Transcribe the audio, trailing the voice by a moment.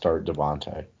start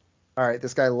Devontae. All right,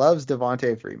 this guy loves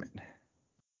Devontae Freeman.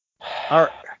 All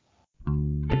right.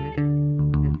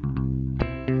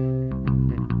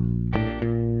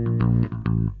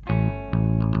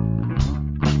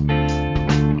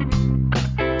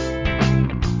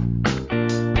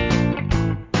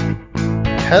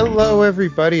 Hello,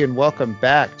 everybody, and welcome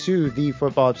back to the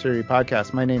Football Absurdity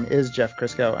Podcast. My name is Jeff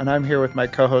Crisco, and I'm here with my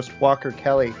co-host, Walker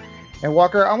Kelly. And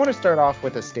Walker, I want to start off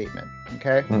with a statement,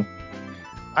 okay?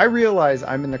 I realize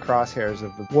I'm in the crosshairs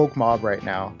of the woke mob right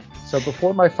now, so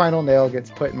before my final nail gets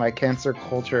put in my cancer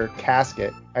culture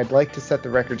casket, I'd like to set the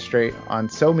record straight on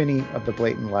so many of the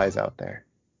blatant lies out there.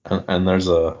 And there's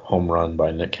a home run by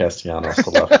Nick Castellanos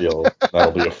to left field.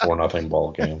 That'll be a 4-0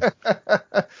 ball game.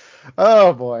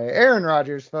 Oh boy, Aaron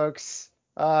Rodgers, folks,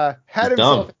 had He's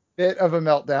himself dumb. a bit of a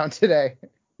meltdown today.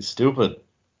 He's stupid.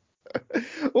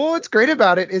 Well, what's great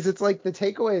about it is it's like the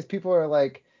takeaway is people are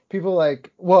like,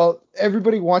 well,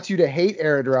 everybody wants you to hate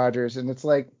Aaron Rodgers, and it's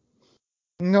like,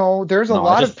 no, there's a No,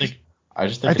 lot of. I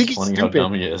just I think it's think he's funny how stupid.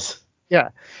 dumb he is. Yeah,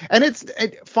 and it's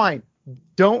fine.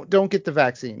 Don't get the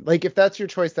vaccine. Like, if that's your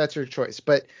choice, that's your choice.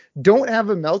 But don't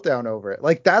have a meltdown over it.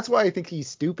 Like, that's why I think he's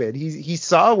stupid. He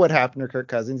saw what happened to Kirk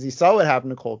Cousins. He saw what happened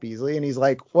to Cole Beasley, and he's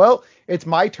like, well, it's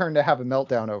my turn to have a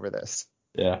meltdown over this.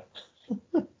 Yeah.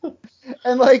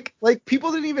 And like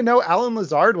people didn't even know Alan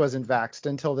Lazard wasn't vaxxed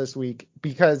until this week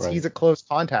because Right. he's a close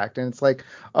contact. And it's like,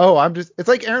 oh, it's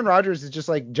like Aaron Rodgers is just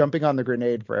like jumping on the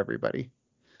grenade for everybody.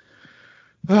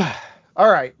 All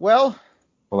right. Well,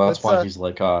 Well, let's that's why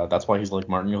he's like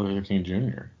Martin Luther King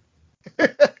Jr.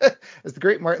 as the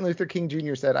great Martin Luther King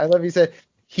Jr. said, I love he said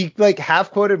he like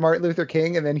half quoted Martin Luther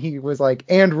King and then he was like,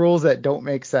 and rules that don't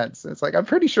make sense. And it's like, I'm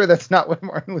pretty sure that's not what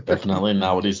Martin Luther Definitely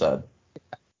not what he said.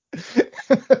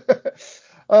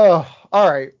 Oh,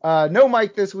 all right. No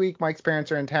Mike this week. Mike's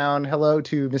parents are in town. Hello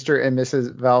to Mr. and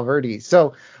Mrs. Valverde.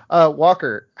 So,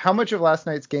 Walker, how much of last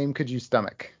night's game could you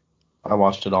stomach? I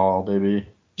watched it all, baby.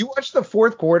 You watched the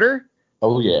fourth quarter?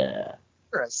 Oh yeah.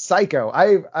 You're a psycho.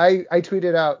 I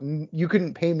tweeted out you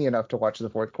couldn't pay me enough to watch the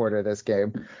fourth quarter of this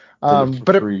game. Did it for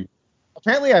But free.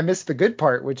 apparently I missed the good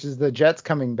part, which is the Jets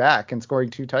coming back and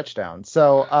scoring 2 touchdowns.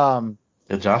 So,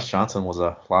 Yeah, Josh Johnson was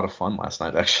a lot of fun last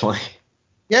night, actually.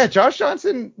 yeah, Josh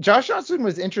Johnson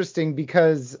was interesting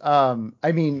because,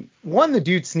 I mean, one, the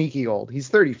dude's sneaky old. He's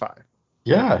 35.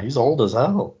 Yeah, he's old as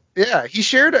hell. Yeah,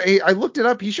 I looked it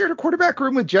up. He shared a quarterback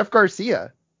room with Jeff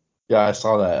Garcia. Yeah, I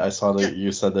saw that. I saw Yeah, that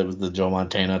you said that was the Joe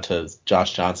Montana to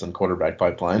Josh Johnson quarterback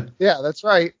pipeline. yeah, that's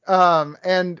right.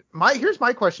 And here's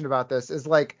my question about this is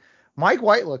like Mike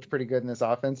White looked pretty good in this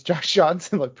offense. Josh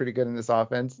Johnson looked pretty good in this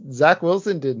offense. Zach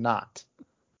Wilson did not.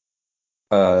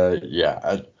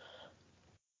 Yeah,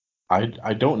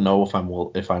 I don't know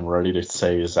if I'm ready to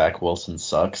say Zach Wilson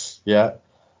sucks yet.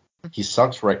 He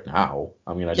sucks right now.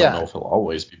 I mean, I don't know Yeah, if he'll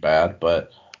always be bad,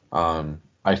 but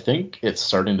I think it's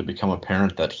starting to become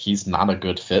apparent that he's not a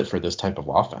good fit for this type of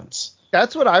offense.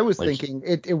 that's what I was Like thinking.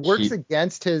 It works he,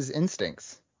 against his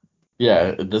instincts.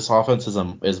 yeah, this offense is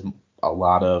a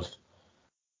lot of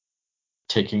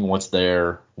taking what's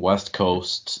there, West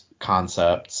Coast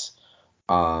concepts,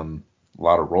 a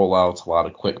lot of rollouts, a lot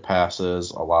of quick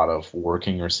passes, a lot of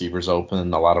working receivers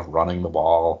open, a lot of running the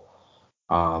ball,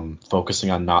 focusing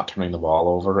on not turning the ball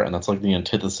over, and that's like the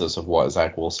antithesis of what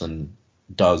Zach Wilson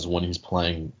does when he's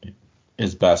playing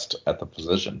his best at the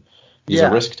position. He's a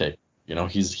Yeah. risk taker. You know,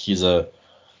 he's a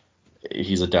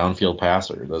downfield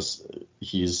passer.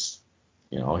 He's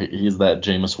that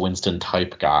Jameis Winston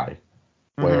type guy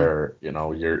Hmm. where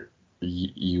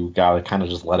you gotta kind of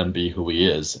just let him be who he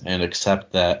is and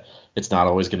accept that it's not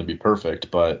always going to be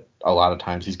perfect, but a lot of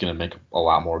times he's going to make a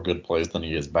lot more good plays than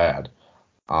he is bad.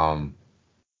 Um,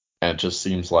 and it just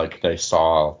seems like they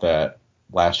saw that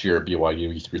last year at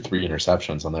BYU he threw 3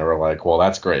 interceptions and they were like, well,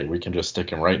 that's great. We can just stick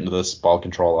him right into this ball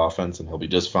control offense and he'll be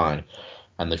just fine.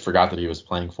 And they forgot that he was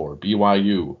playing for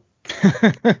BYU.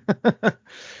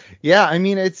 Yeah, I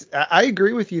mean I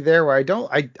agree with you there where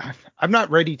I'm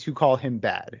not ready to call him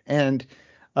bad. And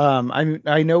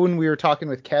I know when we were talking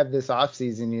with Kev this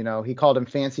offseason, he called him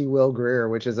Fancy Will Greer,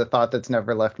 which is a thought that's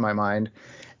never left my mind.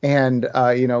 And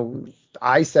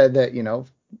I said that,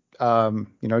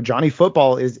 Johnny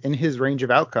Football is in his range of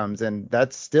outcomes and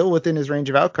that's still within his range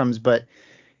of outcomes, but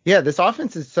yeah, this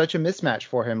offense is such a mismatch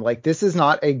for him. Like this is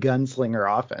not a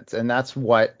gunslinger offense, and that's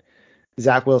what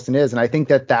Zach Wilson is, and I think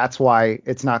that that's why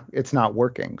it's not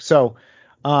working. So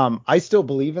I still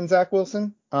believe in Zach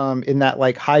Wilson in that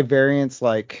like high variance,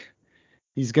 like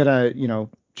he's gonna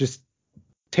just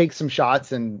take some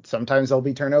shots, and sometimes there'll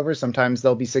be turnovers, sometimes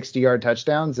there'll be 60-yard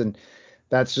touchdowns, and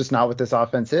that's just not what this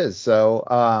offense is. So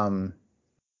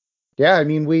Yeah, I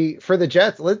mean, we for the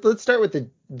Jets. Let's start with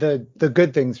the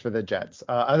good things for the Jets,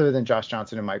 other than Josh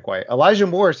Johnson and Mike White. Elijah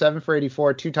Moore, 7 for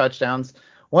 84, 2 touchdowns.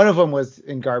 One of them was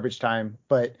in garbage time,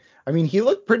 but I mean, he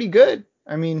looked pretty good.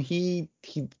 I mean, he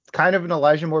kind of an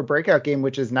Elijah Moore breakout game,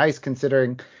 which is nice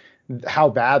considering how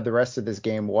bad the rest of this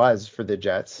game was for the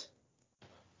Jets.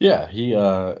 Yeah,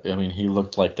 I mean, he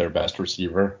looked like their best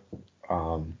receiver.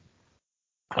 Um,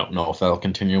 I don't know if that'll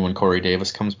continue when Corey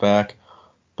Davis comes back,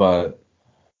 but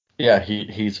yeah,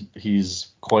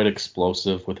 he's quite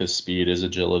explosive with his speed, his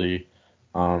agility.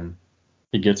 Um,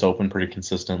 he gets open pretty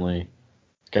consistently.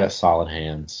 Got solid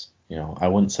hands. I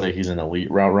wouldn't say he's an elite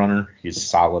route runner. He's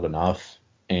solid enough,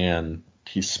 and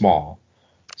he's small.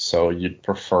 So you'd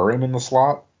prefer him in the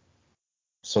slot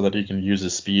so that he can use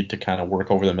his speed to kind of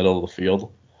work over the middle of the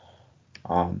field.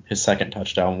 His second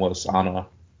touchdown was on a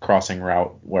crossing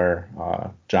route where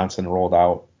Johnson rolled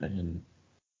out and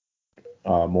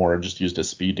Moore just used his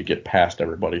speed to get past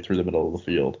everybody through the middle of the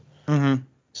field. Mm-hmm.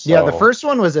 Yeah, the So first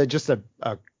one was just a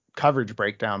coverage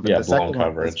breakdown, but yeah, the blown second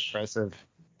one was coverage. impressive.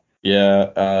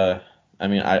 Yeah, I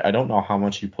mean, I don't know how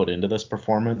much you put into this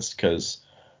performance because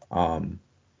um,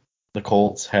 the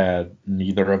Colts had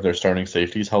neither of their starting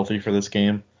safeties healthy for this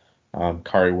game.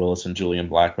 Kari Willis and Julian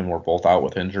Blackman were both out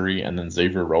with injury, and then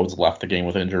Xavier Rhodes left the game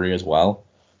with injury as well.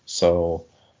 So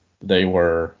they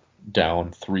were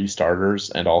down three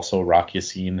starters, and also Rock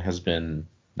Yassin has been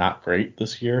not great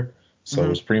this year. So it Mm-hmm.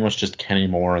 was pretty much just Kenny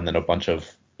Moore and then a bunch of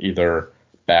either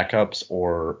backups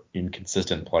or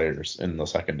inconsistent players in the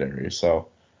secondary. So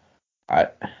I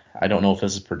I don't know if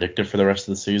this is predictive for the rest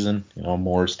of the season.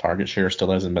 Moore's target share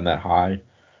still hasn't been that high,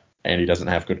 and he doesn't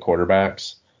have good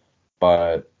quarterbacks.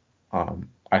 But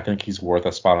I think he's worth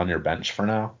a spot on your bench for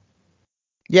now.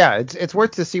 Yeah, it's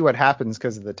worth to see what happens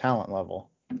because of the talent level.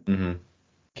 hmm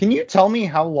Can you tell me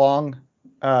how long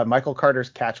Michael Carter's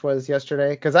catch was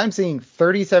yesterday? Because I'm seeing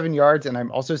 37 yards and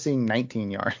I'm also seeing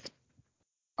 19 yards.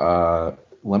 Uh,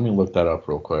 Let me look that up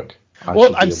real quick. I Well,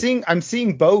 should be able. I'm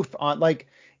seeing both on like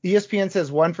ESPN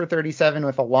says 1 for 37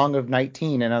 with a long of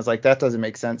 19, and I was like, that doesn't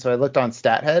make sense. So I looked on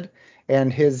StatHead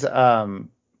and his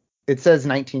it says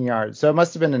 19 yards. So it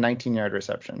must have been a 19-yard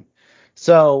reception.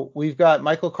 So we've got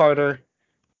Michael Carter.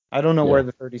 I don't know where Yeah.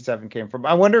 the 37 came from.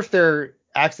 I wonder if they're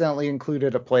accidentally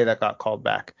included a play that got called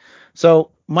back.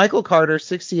 So Michael Carter,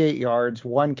 68 yards,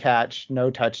 one catch, no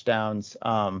touchdowns.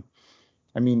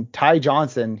 I mean, Ty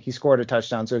Johnson, he scored a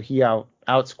touchdown, so he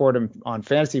outscored him on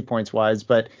fantasy points wise.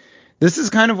 But this is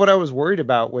kind of what I was worried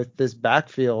about with this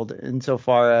backfield,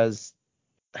 insofar as,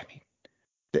 I mean,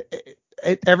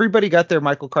 everybody got their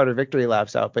Michael Carter victory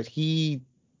laps out, but I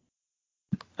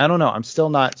don't know. I'm still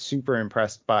not super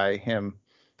impressed by him.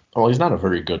 Well, he's not a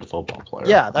very good football player.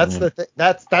 Yeah, I that's mean,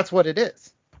 that's what it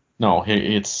is. no,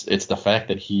 it's the fact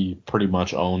that he pretty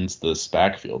much owns this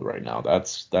backfield right now.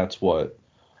 That's what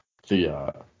the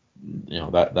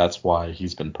that's why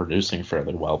he's been producing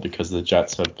fairly well because the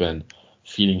Jets have been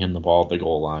feeding him the ball at the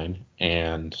goal line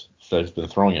and they've been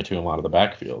throwing it to him out of the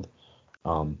backfield.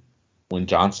 Um, when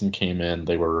Johnson came in,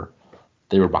 they were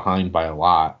behind by a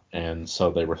lot, and so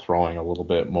they were throwing a little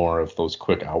bit more of those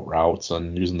quick out routes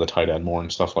and using the tight end more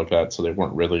and stuff like that. So they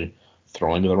weren't really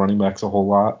throwing to the running backs a whole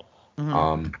lot. Hmm.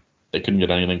 Um, they couldn't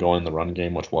get anything going in the run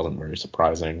game, which wasn't very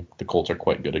surprising. The Colts are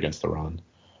quite good against the run.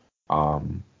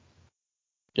 Um,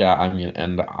 yeah, I mean,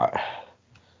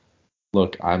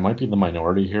 look, I might be the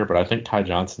minority here, but I think Ty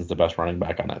Johnson's the best running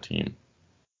back on that team.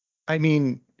 I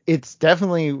mean, it's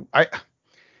definitely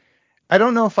I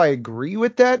don't know if I agree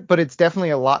with that, but it's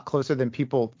definitely a lot closer than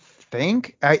people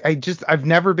think. I've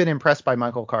never been impressed by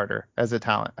Michael Carter as a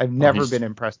talent. I've Oh, never been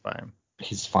impressed by him.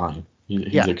 he's fine.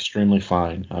 He's Yeah. extremely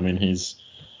fine. I mean,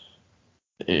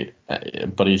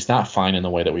 but he's not fine in the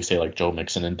way that we say like Joe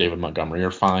Mixon and David Montgomery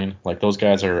are fine. Like those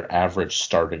guys are average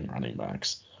starting running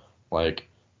backs. Like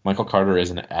Michael Carter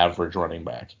is an average running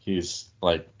back. He's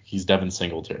Devin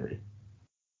Singletary.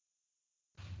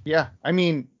 Yeah. I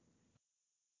mean,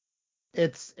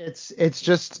 it's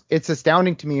just it's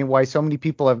astounding to me why so many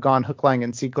people have gone hook,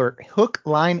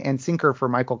 line, and sinker for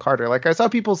Michael Carter. Like I saw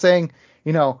people saying,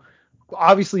 you know,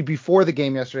 obviously before the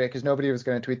game yesterday, because nobody was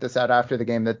going to tweet this out after the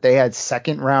game, that they had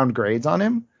second round grades on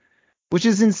him, which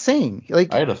is insane. I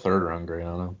Like had a third round grade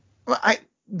on him. I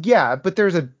yeah, but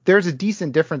there's a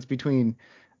decent difference between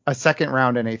a second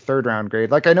round and a third round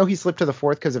grade. Like I know he slipped to the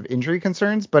fourth because of injury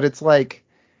concerns, but it's like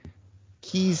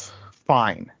he's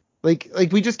fine. Like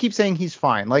we just keep saying he's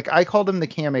fine. Like I called him the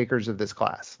Cam Akers of this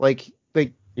class. Like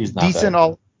He's not decent that good.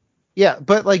 all yeah,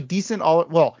 but like decent all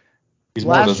well, He's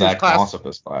more the last year's Zach Moss class, of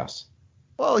this class.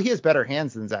 well, he has better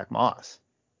hands than Zach Moss.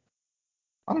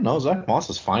 I don't know. Zach Moss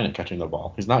is fine at catching the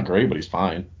ball. He's not great, but he's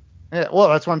fine. Yeah, well,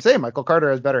 that's what I'm saying. Michael Carter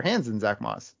has better hands than Zach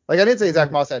Moss. Like, I didn't say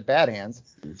Zach Moss had bad hands.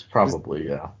 It's probably,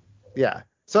 yeah. Yeah.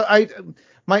 So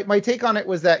my take on it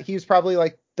was that he was probably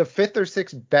like the fifth or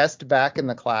sixth best back in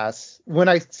the class. When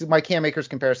my Cam Akers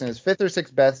comparison is fifth or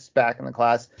sixth best back in the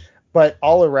class, but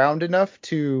all around enough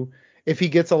to, if he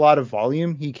gets a lot of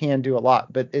volume, he can do a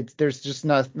lot. But there's just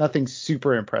nothing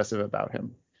super impressive about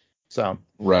him. So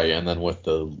Right, and then with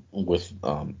the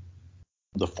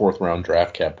fourth round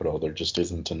draft capital, there just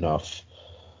isn't enough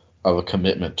of a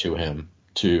commitment to him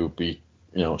to be,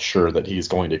 sure that he's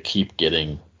going to keep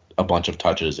getting a bunch of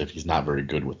touches if he's not very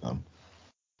good with them.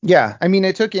 yeah, I mean,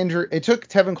 it took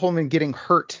Tevin Coleman getting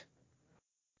hurt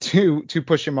to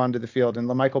push him onto the field, and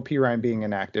LaMichael Pirine being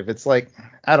inactive. It's like,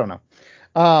 I don't know.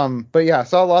 But yeah,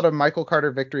 saw a lot of Michael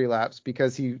Carter victory laps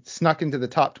because he snuck into the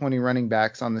top 20 running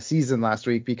backs on the season last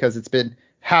week because it's been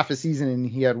half a season and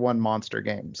he had one monster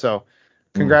game. So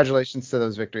congratulations to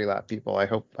those victory lap people. I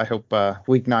hope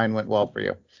week 9 went well for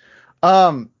you.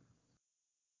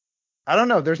 I don't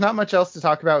know. There's not much else to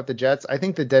talk about with the Jets. I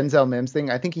think the Denzel Mims thing,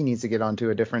 I think he needs to get onto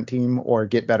a different team or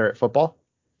get better at football.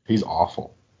 He's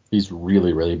awful. He's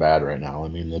really, really bad right now. I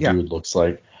mean, the Yeah. dude looks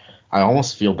like, I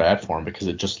almost feel bad for him because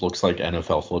it just looks like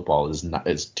NFL football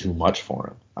is too much for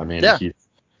him. I mean, Yeah.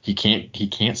 he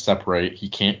can't separate, he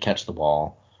can't catch the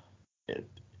ball.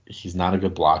 He's not a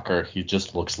good blocker. He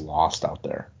just looks lost out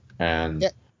there. And Yeah.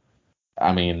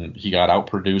 I mean, he got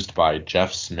outproduced by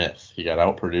Jeff Smith. He got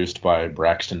outproduced by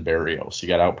Braxton Berrios. He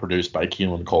got outproduced by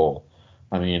Keelan Cole.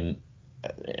 I mean,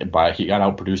 he got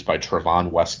outproduced by Trevon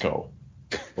Wesco.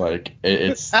 Like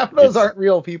it's Half of those aren't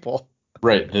real people.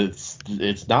 right.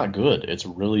 It's not good. It's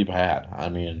really bad. I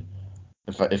mean,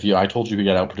 if I told you he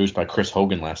got outproduced by Chris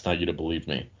Hogan last night, you'd have believed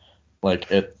me. Like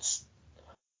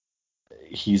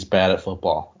he's bad at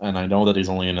football, and I know that he's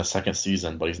only in his second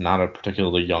season, but he's not a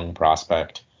particularly young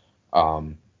prospect.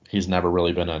 He's never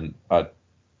really been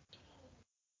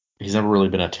he's never really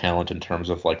been a talent in terms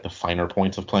of like the finer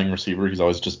points of playing receiver. He's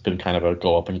always just been kind of a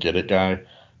go up and get it guy,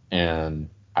 and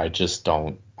I just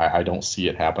don't see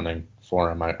it happening for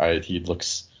him. He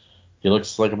looks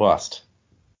like a bust.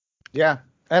 Yeah.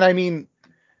 And I mean,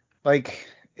 like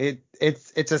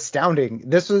it's astounding.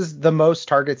 This was the most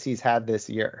targets he's had this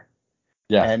year.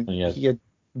 Yeah, And and he had he had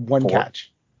one four,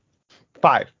 catch.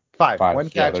 Five. five. One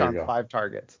Yeah, catch there you on go. 5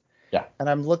 targets. Yeah, And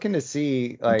I'm looking to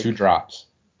see and two like, drops.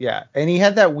 yeah. And he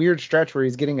had that weird stretch where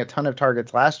he's getting a ton of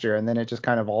targets last year and then it just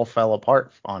kind of all fell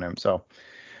apart on him. So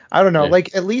I don't know. Yeah,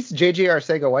 Like at least JJ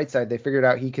Arcega-Whiteside, they figured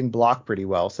out he can block pretty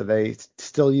well. So they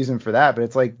still use him for that. But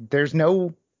it's like there's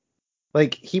no,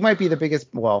 like, he might be the biggest,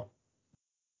 well,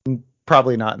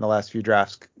 probably not in the last few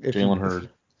drafts. Jalen Hurd,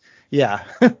 Yeah.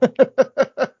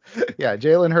 Yeah,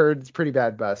 Jalen Hurd's pretty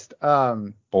bad bust.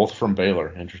 both from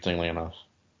Baylor, interestingly enough.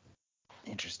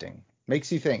 Interesting.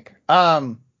 Makes you think.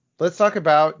 Let's talk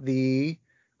about the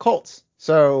Colts.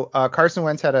 So Carson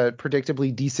Wentz had a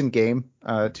predictably decent game.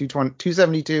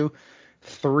 272,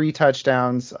 3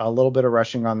 touchdowns, a little bit of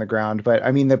rushing on the ground. But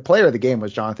I mean, the player of the game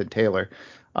was Jonathan Taylor,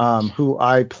 who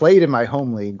I played in my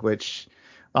home league, which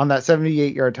on that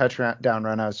 78-yard touchdown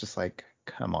run, I was just like,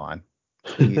 come on,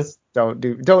 please don't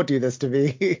do this to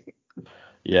me.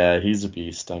 Yeah, he's a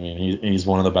beast. I mean, he's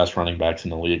one of the best running backs in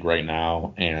the league right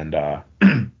now, and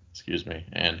excuse me,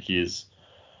 and he's,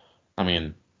 I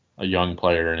mean, a young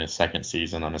player in his second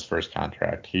season on his first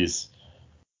contract.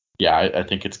 Yeah, I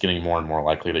think it's getting more and more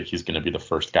likely that he's going to be the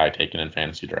first guy taken in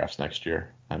fantasy drafts next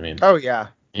year. I mean, Oh yeah.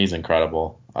 he's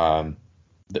incredible.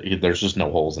 There's just no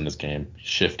holes in his game. He's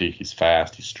shifty, he's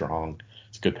fast, he's strong,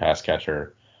 he's a good pass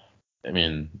catcher. I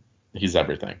mean, he's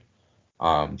everything.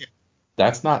 Um,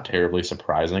 that's not terribly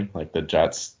surprising. Like the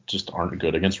Jets just aren't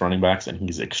good against running backs, and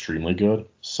he's extremely good.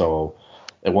 So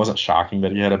it wasn't shocking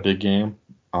that he had a big game.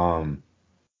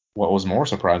 What was more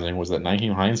surprising was that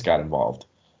Nyheim Hines got involved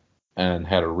and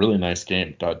had a really nice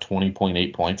game.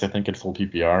 20.8 points, I think, in full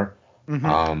PPR. Mm-hmm.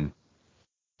 Um,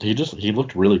 he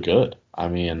looked really good. I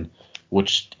mean,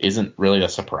 which isn't really a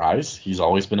surprise. He's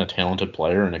always been a talented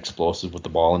player and explosive with the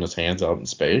ball in his hands out in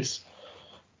space.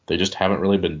 They just haven't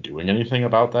really been doing anything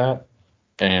about that.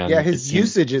 Yeah, And his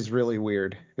usage is really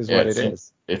weird, is yeah, what it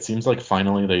is. it seems like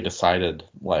finally they decided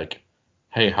like,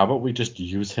 hey, how about we just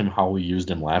use him how we used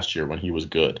him last year when he was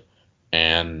good,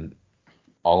 and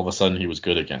all of a sudden he was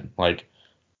good again. Like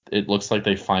it looks like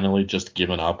they finally just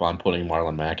given up on putting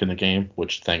Marlon Mack in the game,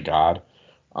 which thank God.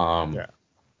 Um, Yeah.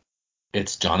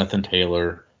 it's Jonathan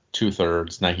Taylor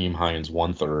 2/3, Nyheim Hines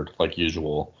 1/3, like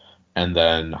usual, and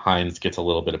then Hines gets a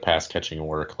little bit of pass catching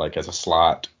work, like as a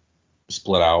slot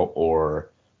split out or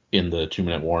in the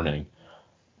 2-minute warning.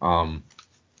 Um,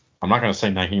 I'm not going to say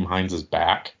Nyheim Hines is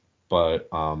back, but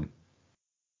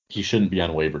he shouldn't be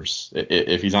on waivers.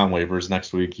 If he's on waivers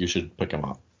next week, you should pick him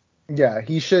up. Yeah,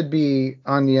 he should be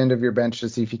on the end of your bench to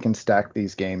see if he can stack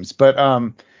these games. But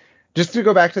just to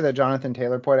go back to the Jonathan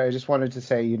Taylor point, I just wanted to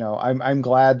say, I'm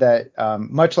glad that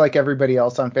much like everybody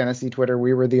else on fantasy Twitter,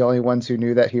 we were the only ones who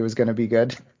knew that he was going to be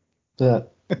good. Yeah.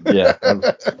 Yeah,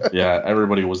 yeah.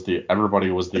 Everybody was the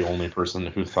only person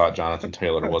who thought Jonathan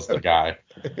Taylor was the guy.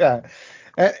 Yeah,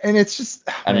 and it's just,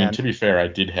 I mean, man. to be fair, I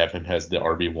did have him as the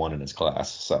RB1 in his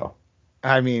class, so.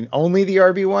 I mean, only the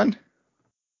RB1.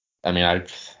 I mean,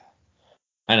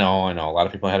 I know. A lot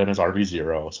of people had him as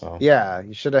RB0, so. Yeah,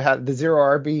 you should have had the zero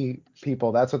RB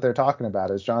people. That's what they're talking about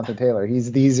is Jonathan Taylor.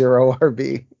 He's the zero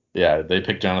RB. Yeah, they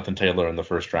picked Jonathan Taylor in the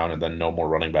first round, and then no more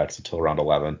running backs until round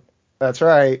 11. That's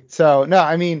right. So no,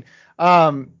 I mean,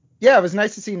 yeah, it was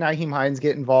nice to see Nyheim Hines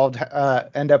get involved,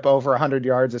 end up over 100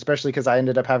 yards, especially because I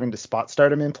ended up having to spot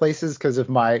start him in places because of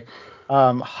my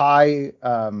high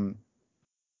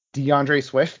DeAndre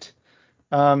Swift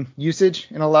usage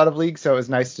in a lot of leagues. So it was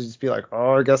nice to just be like,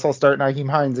 oh, I guess I'll start Nyheim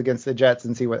Hines against the Jets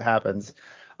and see what happens.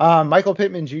 Michael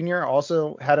Pittman Jr.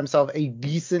 also had himself a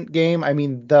decent game. I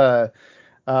mean,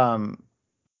 um,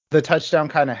 the touchdown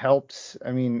kind of helped.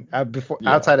 I mean, Yeah.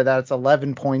 outside of that, it's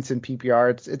 11 points in PPR.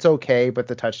 It's okay, but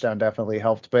the touchdown definitely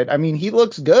helped. But I mean, he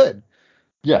looks good.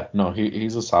 Yeah, no,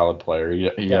 he's a solid player. He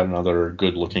Yeah. had another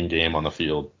good looking game on the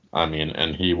field. I mean,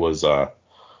 and he was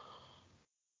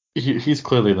he's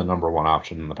clearly the number one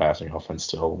option in the passing offense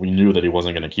still. We knew that he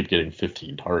wasn't going to keep getting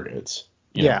 15 targets,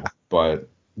 Yeah. but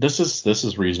this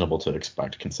is reasonable to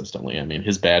expect consistently. I mean,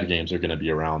 his bad games are going to be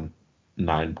around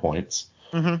 9 points,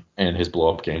 hmm and his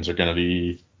blow up games are going to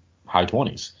be high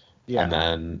 20s. And Yeah.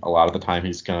 then a lot of the time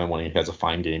when he has a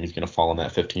fine game, he's gonna fall in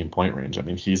that 15-point range. I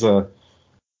mean, he's a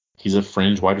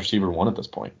fringe wide receiver one at this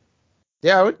point.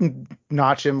 Yeah. I would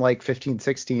notch him like 15,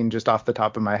 16 just off the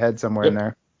top of my head somewhere in Yep.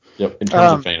 there. Yep. In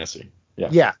terms of Um, fantasy. Yeah.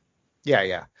 yeah. Yeah.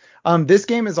 Yeah. This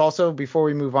game is also, before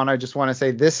we move on, I just want to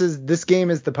say this game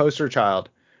is the poster child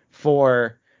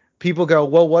for people go,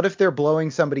 well, what if they're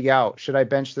blowing somebody out? Should I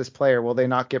bench this player? Will they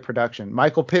not get production?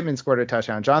 Michael Pittman scored a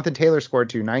touchdown. Jonathan Taylor scored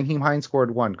two. Nyheim Hines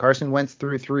scored one. Carson Wentz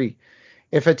threw three.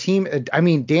 If a team, I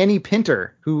mean, Danny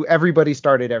Pinter, who everybody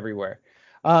started everywhere.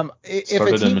 If a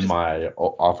Started him team in is, my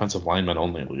offensive lineman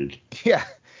only league. yeah,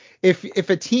 if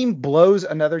a team blows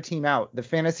another team out, the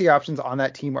fantasy options on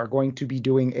that team are going to be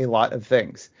doing a lot of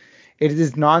things. It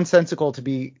is nonsensical to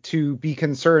be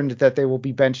concerned that they will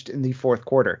be benched in the fourth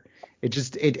quarter.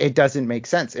 It doesn't make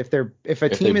sense. If a If they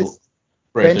team blew, is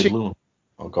right, if they benching, blew him.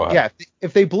 Oh, go ahead. yeah,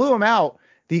 if they blew them out,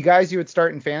 the guys you would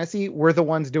start in fantasy were the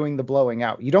ones doing the blowing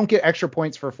out. You don't get extra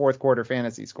points for fourth quarter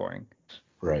fantasy scoring.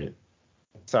 Right.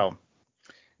 So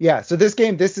yeah, so this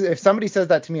game, this is if somebody says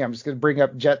that to me, I'm just going to bring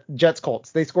up Jets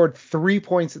Colts. They scored 3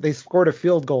 points. They scored a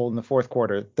field goal in the fourth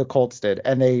quarter. The Colts did,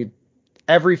 and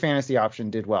every fantasy option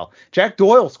did well. Jack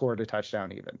Doyle scored a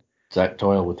touchdown even. Zach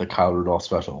Doyle with the Kyle Rudolph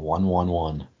special.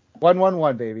 1-1-1.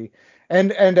 1-1-1, baby.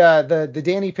 And the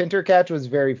Danny Pinter catch was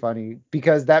very funny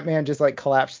because that man just like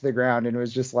collapsed to the ground and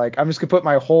was just like, I'm just gonna put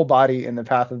my whole body in the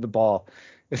path of the ball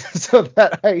so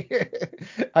that I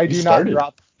He do not started.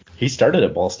 drop. He started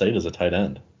at Ball State as a tight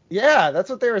end. Yeah, that's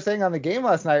what they were saying on the game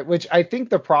last night, which I think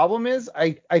the problem is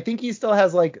I think he still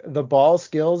has like the ball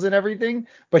skills and everything,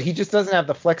 but he just doesn't have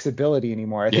the flexibility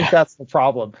anymore. I think Yeah. that's the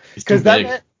problem. He's too Because that big.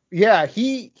 man, yeah,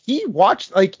 he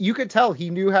watched, like, you could tell he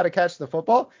knew how to catch the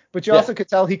football, but you Yeah. also could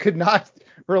tell he could not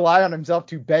rely on himself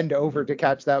to bend over to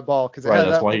catch that ball because it Right. had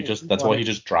That's that why he little just loop that's on why he it.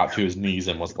 just dropped to his knees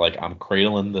and was like, I'm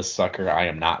cradling this sucker. I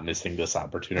am not missing this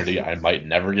opportunity. I might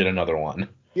never get another one.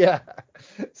 Yeah.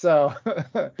 So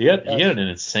He had yeah, he had an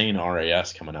insane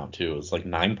RAS coming out too. It was like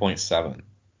 9.7.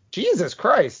 Jesus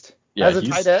Christ. Yeah, As a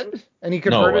tight he's end, and he no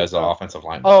converted as an to, offensive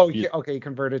lineman. oh, okay, he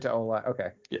converted to O-line. Okay.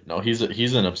 Yeah, no, he's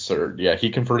an absurd. Yeah, he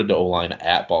converted to O-line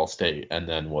at Ball State and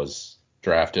then was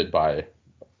drafted by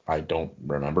I don't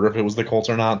remember if it was the Colts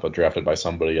or not, but drafted by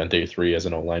somebody on day three as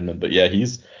an O-lineman. But yeah,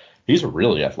 he's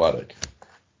really athletic.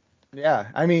 Yeah,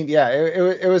 I mean, yeah,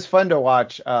 it was fun to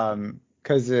watch,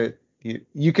 because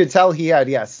you could tell he had,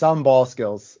 yeah, some ball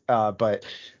skills, but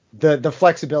the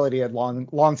flexibility had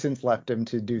long since left him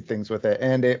to do things with it,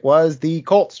 and it was the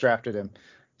Colts drafted him.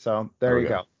 So There there we you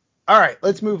go. go. All right,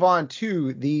 let's move on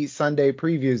to the Sunday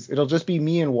previews. It'll just be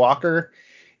me and Walker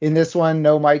in this one.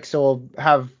 No Mike, so we'll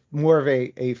have more of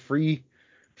a free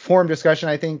form discussion,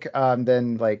 I think,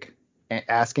 than like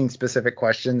asking specific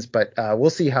questions, but we'll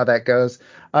see how that goes.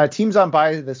 Teams on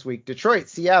bye this week: Detroit,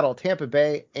 Seattle, Tampa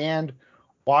Bay, and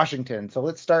Washington. So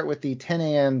let's start with the 10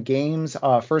 a.m. games.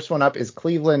 First one up is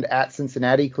Cleveland at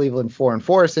Cincinnati. Cleveland 4-4,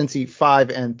 Cincy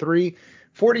 5-3,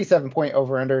 47-point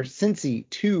over under. Cincy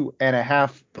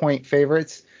 2.5 point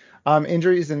favorites.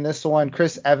 Injuries in this one: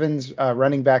 Chris Evans,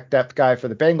 running back depth guy for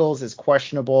the Bengals, is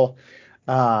questionable.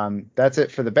 That's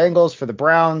it for the Bengals. For the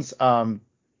Browns,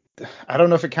 I don't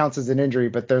know if it counts as an injury,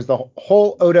 but there's the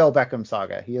whole Odell Beckham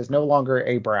saga. He is no longer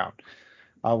a Brown.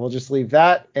 We'll just leave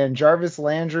that. And Jarvis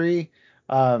Landry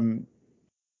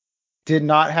did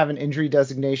not have an injury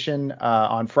designation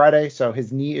on Friday, so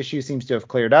his knee issue seems to have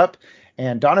cleared up.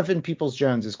 And Donovan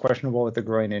Peoples-Jones is questionable with a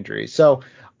groin injury. So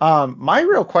my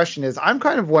real question is, I'm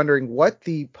kind of wondering what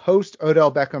the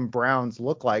post-Odell Beckham Browns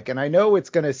look like. And I know it's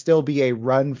going to still be a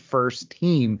run-first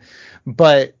team,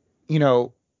 but,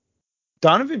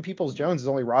 Donovan Peoples-Jones is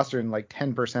only rostered in like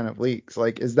 10% of leagues.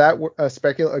 Like, is that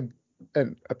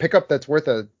a pickup that's worth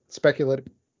a speculative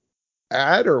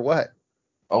ad or what?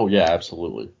 Oh yeah,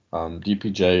 absolutely.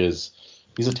 DPJ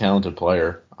he's a talented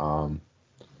player. I'm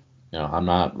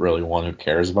not really one who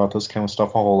cares about this kind of stuff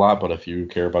a whole lot, but if you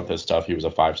care about this stuff, he was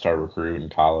a 5-star recruit in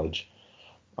college.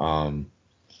 Never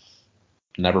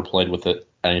played with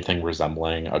anything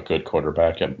resembling a good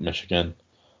quarterback at Michigan.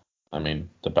 I mean,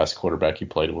 the best quarterback he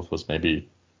played with was maybe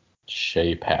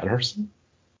Shea Patterson.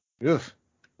 Oof.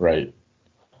 Right.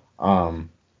 And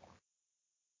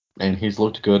he's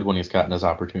looked good when he's gotten his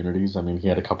opportunities. I mean, he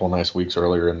had a couple nice weeks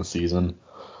earlier in the season.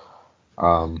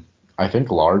 I think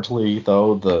largely,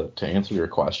 though, to answer your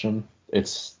question,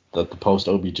 it's that the post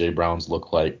OBJ Browns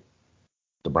look like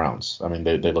the Browns. I mean,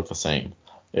 they look the same.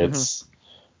 It's,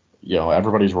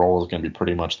 everybody's role is going to be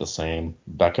pretty much the same.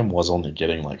 Beckham was only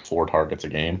getting like 4 targets a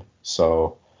game,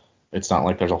 so it's not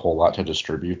like there's a whole lot to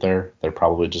distribute there. They're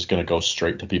probably just going to go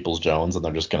straight to Peoples-Jones, and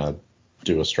they're just going to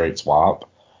do a straight swap.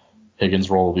 Higgins'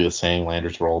 role will be the same.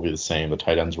 Landry's role will be the same. The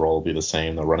tight end's role will be the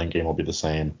same. The running game will be the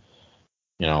same.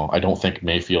 I don't think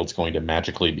Mayfield's going to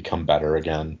magically become better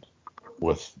again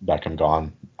with Beckham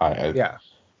gone. Yeah.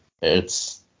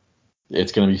 It's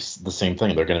going to be the same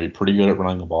thing. They're going to be pretty good at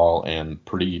running the ball and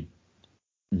pretty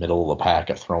middle of the pack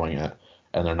at throwing it,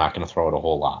 and they're not going to throw it a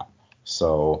whole lot.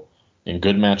 So in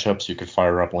good matchups, you could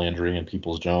fire up Landry and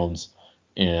Peoples-Jones.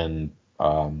 In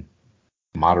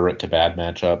moderate to bad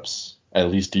matchups,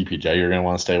 at least DPJ you're going to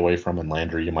want to stay away from, and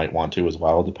Landry you might want to as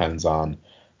well. Depends on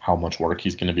how much work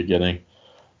he's going to be getting.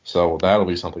 So that'll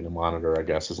be something to monitor, I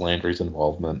guess, is Landry's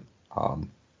involvement. But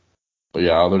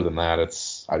yeah, other than that,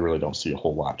 I really don't see a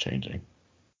whole lot changing.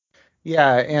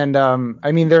 Yeah, and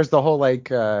I mean, there's the whole like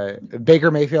Baker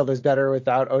Mayfield is better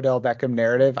without Odell Beckham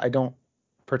narrative. I don't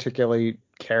particularly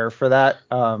care for that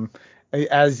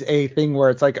as a thing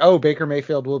where it's like, oh, Baker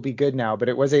Mayfield will be good now, but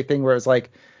it was a thing where it's like,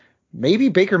 maybe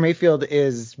Baker Mayfield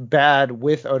is bad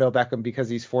with Odell Beckham because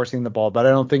he's forcing the ball, but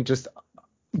I don't think just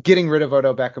getting rid of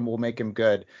Odell Beckham will make him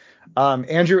good.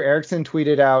 Andrew Erickson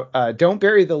tweeted out, don't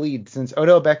bury the lead. Since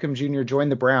Odell Beckham Jr.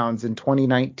 joined the Browns in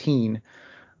 2019,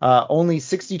 only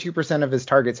 62% of his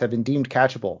targets have been deemed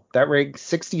catchable. That ranks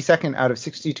 62nd out of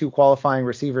 62 qualifying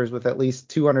receivers with at least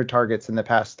 200 targets in the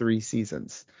past 3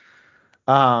 seasons.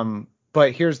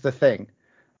 But here's the thing.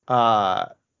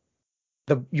 Your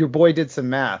boy did some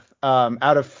math.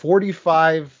 Out of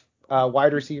 45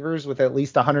 wide receivers with at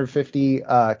least 150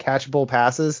 catchable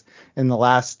passes in the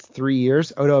last 3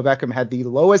 years, Odell Beckham had the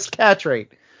lowest catch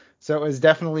rate. So it was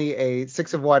definitely a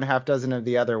 6 of one, half dozen of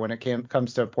the other when it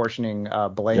comes to apportioning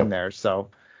blame there. So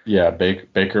yeah,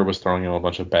 Baker was throwing him a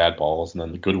bunch of bad balls, and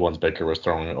then the good ones Baker was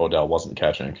throwing, Odell wasn't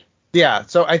catching. Yeah,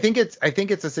 so I think it's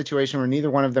a situation where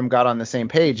neither one of them got on the same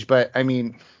page. But I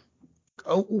mean,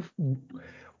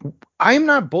 I'm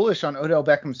not bullish on Odell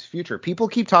Beckham's future. People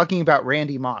keep talking about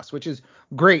Randy Moss, which is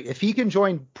great. If he can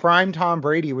join prime Tom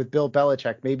Brady with Bill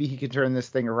Belichick, maybe he can turn this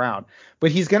thing around.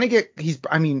 But he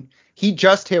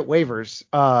just hit waivers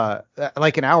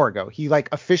like an hour ago. He like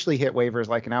officially hit waivers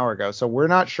like an hour ago. So we're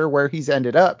not sure where he's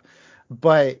ended up.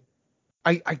 But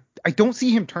I don't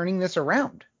see him turning this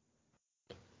around.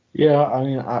 Yeah, I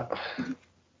mean,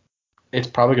 it's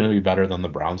probably going to be better than the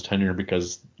Browns tenure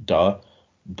because duh.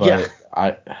 But yeah.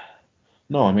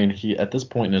 No, I mean, he at this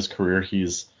point in his career,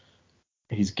 he's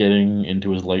getting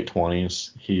into his late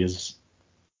 20s. He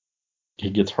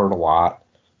gets hurt a lot.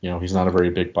 He's not a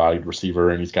very big-bodied receiver,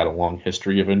 and he's got a long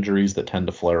history of injuries that tend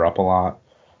to flare up a lot.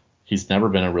 He's never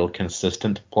been a real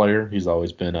consistent player. He's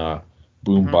always been a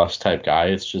boom-bust type guy.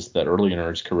 It's just that early in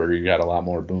his career, you got a lot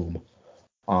more boom.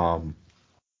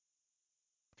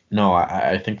 No,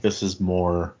 I think this is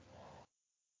more.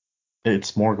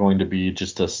 It's more going to be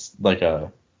just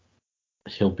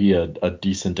he'll be a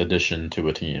decent addition to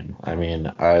a team. I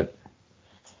mean,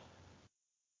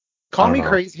 Call me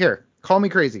crazy here. Call me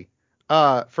crazy.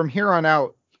 From here on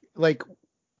out, like,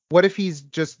 what if he's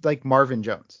just like Marvin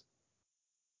Jones?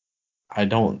 I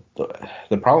don't.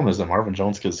 The problem is that Marvin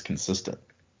Jones is consistent.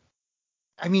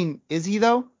 I mean, is he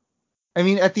though? I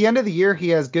mean, at the end of the year, he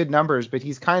has good numbers, but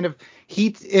he's kind of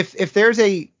he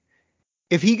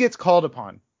if he gets called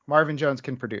upon, Marvin Jones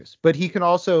can produce, but he can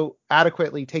also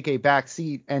adequately take a back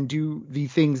seat and do the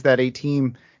things that a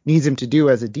team needs him to do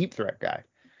as a deep threat guy.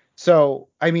 So,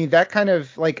 I mean, that kind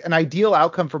of like an ideal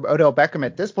outcome for Odell Beckham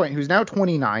at this point, who's now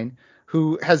 29,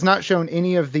 who has not shown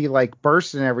any of the like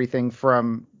bursts and everything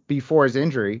from before his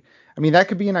injury. I mean, that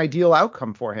could be an ideal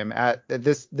outcome for him at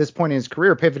this point in his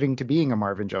career, pivoting to being a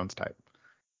Marvin Jones type.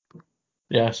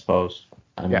 Yeah, I suppose.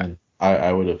 I Yeah, mean,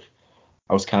 I would have.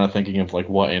 I was kind of thinking of like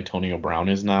what Antonio Brown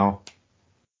is now,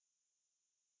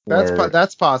 where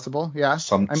that's possible. Yeah,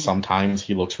 I mean, sometimes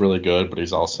he looks really good, but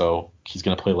he's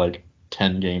gonna play like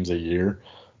 10 games a year,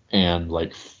 and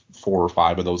like 4 or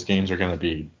 5 of those games are gonna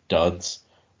be duds,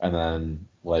 and then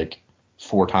like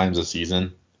 4 times a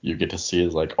season you get to see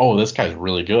is like, oh, this guy's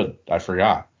really good. I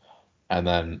forgot, and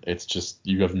then it's just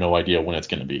you have no idea when it's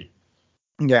gonna be.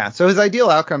 yeah. So his ideal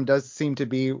outcome does seem to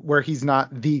be where he's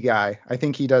not the guy. I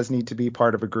think he does need to be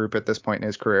part of a group at this point in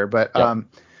his career. Yep.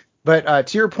 But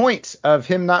to your point of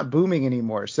him not booming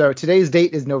anymore. So today's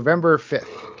date is November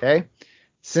 5th. Okay.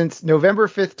 Since November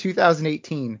 5th,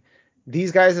 2018,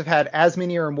 these guys have had as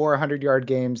many or more 100-yard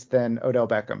games than Odell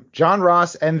Beckham. John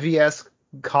Ross, MVS,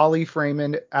 Collie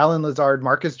Freeman, Alan Lazard,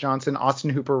 Marcus Johnson, Austin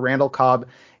Hooper, Randall Cobb,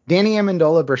 Danny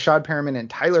Amendola, Brashad Perriman, and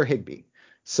Tyler Higbee.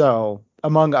 So,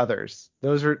 among others,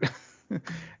 those are,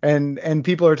 and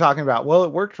people are talking about, well,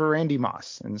 it worked for Randy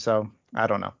Moss. And so, I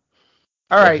don't know.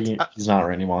 All Yeah, right. he's not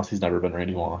Randy Moss. He's never been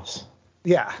Randy Moss.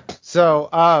 Yeah. So,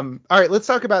 all right, let's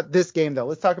talk about this game though.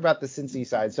 Let's talk about the Cincy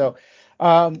side. So,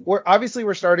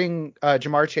 we're starting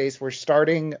Jamar Chase. We're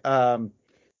starting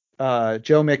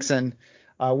Joe Mixon.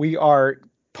 We are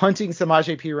punting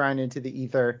Samaje Perine into the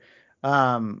ether.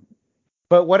 Um,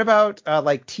 but what about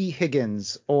like T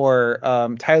Higgins or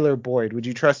Tyler Boyd? Would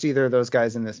you trust either of those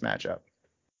guys in this matchup?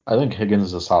 I think Higgins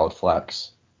is a solid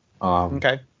flex. Um,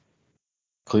 Okay.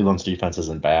 Cleveland's defense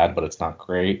isn't bad, but it's not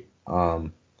great.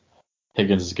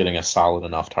 Higgins is getting a solid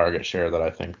enough target share that I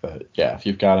think that, yeah, if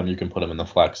you've got him, you can put him in the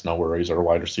flex, no worries, or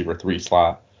wide receiver 3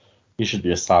 slot. He should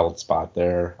be a solid spot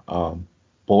there.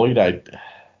 Boyd, I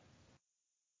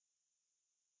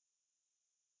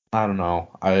don't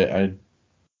know. I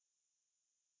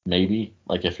maybe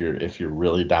like if you're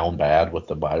really down bad with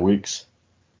the bye weeks,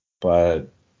 but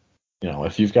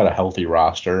if you've got a healthy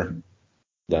roster,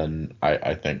 then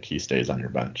I think he stays on your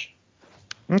bench.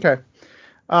 Okay.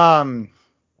 Um,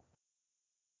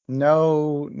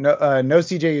 no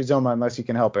CJ Uzoma unless you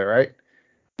can help it, right?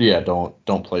 Yeah, don't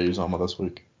play Uzoma this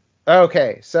week.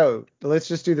 Okay, so let's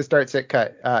just do the start sit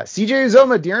cut. CJ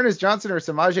Uzoma, Dearness Johnson, or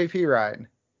Samaje Perine?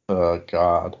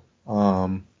 God.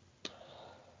 Um,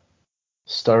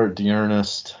 Start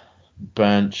Dearnest,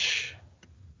 bench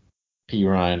P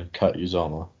Ryan, cut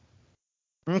Uzoma.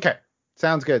 Okay,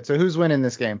 sounds good. So who's winning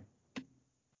this game?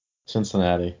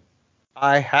 Cincinnati.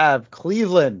 I have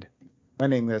Cleveland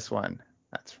winning this one.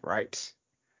 That's right.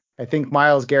 I think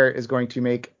Myles Garrett is going to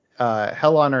make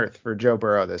hell on earth for Joe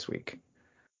Burrow this week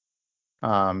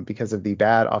because of the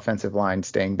bad offensive line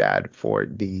staying bad for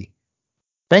the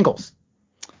Bengals.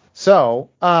 So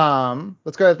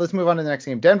let's go ahead. Let's move on to the next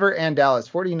game. Denver and Dallas,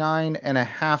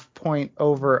 49.5 point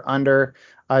over under.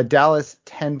 Dallas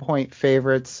 10-point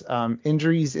favorites.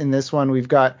 Injuries in this one. We've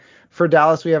got for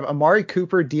Dallas, we have Amari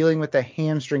Cooper dealing with a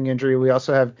hamstring injury. We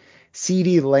also have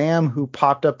CeeDee Lamb, who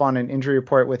popped up on an injury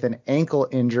report with an ankle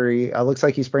injury. Looks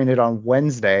like he sprained it on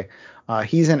Wednesday.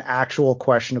 He's an actual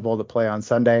questionable to play on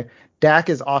Sunday. Dak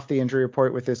is off the injury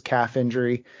report with his calf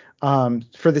injury.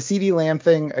 For the CeeDee Lamb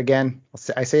thing, again,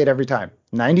 I say it every time.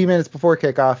 90 minutes before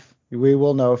kickoff, we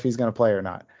will know if he's going to play or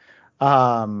not.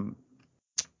 And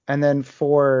then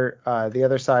for the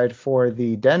other side, for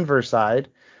the Denver side,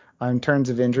 in terms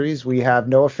of injuries, we have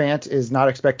Noah Fant is not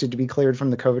expected to be cleared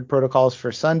from the COVID protocols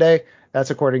for Sunday.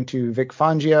 That's according to Vic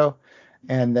Fangio.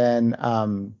 And then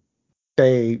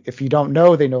if you don't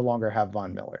know, they no longer have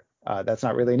Von Miller. That's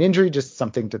not really an injury, just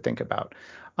something to think about.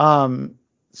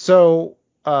 So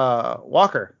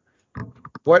Walker,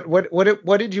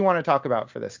 what did you want to talk about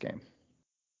for this game?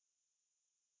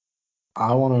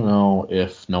 I want to know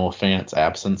if Noah Fant's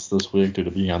absence this week due to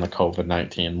being on the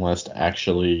COVID-19 list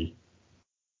actually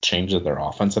changes their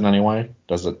offense in any way.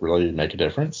 Does it really make a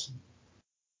difference?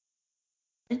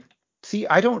 See,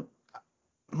 I don't.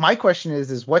 My question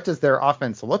is what does their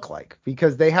offense look like?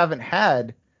 Because they haven't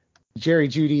had Jerry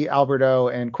Jeudy, Alberto,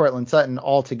 and Cortland Sutton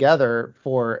all together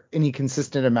for any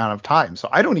consistent amount of time. So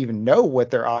I don't even know what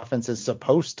their offense is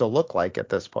supposed to look like at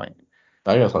this point.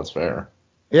 I guess that's fair.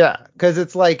 Yeah, because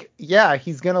it's like, yeah,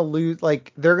 he's gonna lose.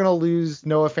 Like they're gonna lose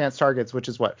Noah Fant's targets, which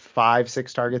is what 5,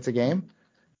 6 targets a game.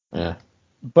 Yeah.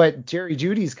 But Jerry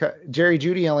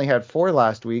Judy only had 4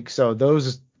 last week, so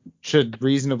those should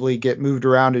reasonably get moved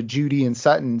around to Judy and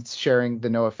Sutton sharing the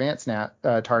Noah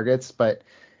Fant targets. But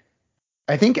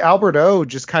I think Albert O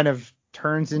just kind of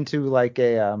turns into like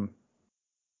a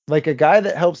guy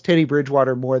that helps Teddy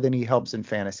Bridgewater more than he helps in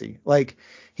fantasy. Like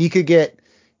he could get,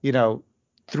 you know,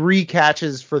 3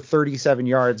 catches for 37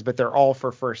 yards, but they're all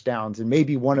for first downs, and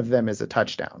maybe one of them is a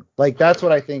touchdown. Like that's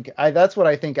what I think. That's what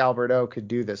I think Albert O could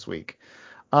do this week.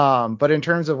 But in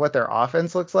terms of what their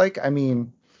offense looks like, I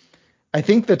mean, I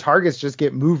think the targets just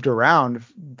get moved around,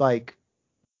 like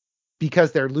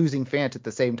because they're losing Fant at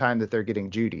the same time that they're getting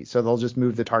Judy. So they'll just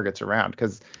move the targets around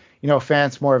because, you know,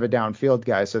 Fant's more of a downfield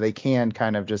guy, so they can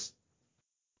kind of just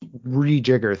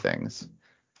rejigger things.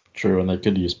 True, and they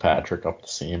could use Patrick up the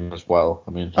seam as well.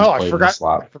 I mean, he's Oh, I played in the forgot. I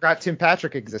slot. forgot Tim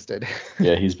Patrick existed.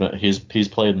 Yeah, he's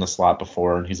played in the slot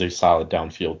before, and he's a solid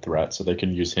downfield threat. So they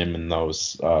can use him in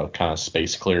those kind of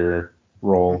space clear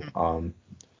role.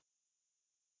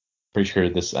 Pretty sure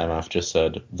this MF just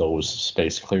said those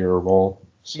space clearer role.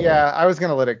 So Yeah, I was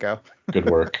gonna let it go. good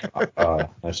work.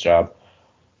 Nice job.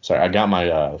 Sorry, I got my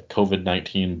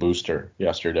COVID-19 booster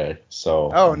yesterday, so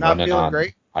Oh, not feeling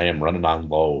great. I am running on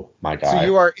low, my So guy.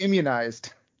 you are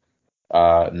immunized.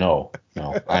 No,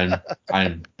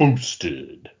 I'm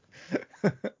boosted.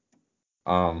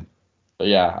 Um, but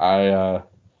yeah,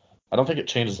 I don't think it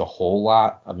changes a whole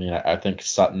lot. I mean, I think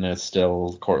Sutton is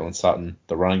still Cortland Sutton.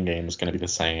 The running game is going to be the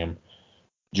same.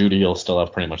 Judy will still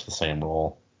have pretty much the same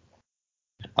role.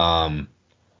 Um,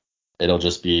 it'll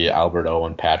just be Albert O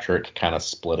and Patrick kind of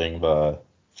splitting the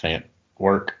Fant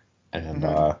work, and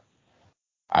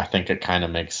I think it kind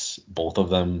of makes both of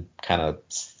them kind of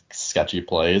sketchy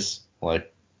plays.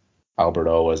 Like Albert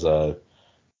O as a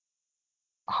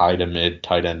high to mid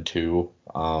tight end too.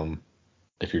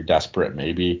 If you're desperate,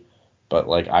 maybe. But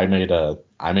like I made a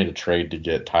trade to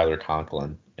get Tyler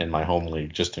Conklin in my home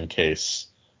league just in case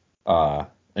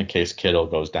Kittle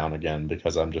goes down again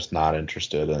because I'm just not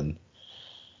interested in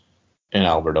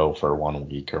Alberto for 1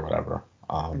 week or whatever.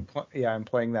 I'm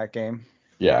playing that game.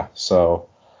 Yeah, so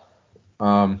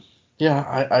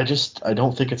yeah, I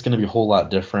don't think it's going to be a whole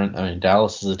lot different. I mean,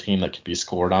 Dallas is a team that could be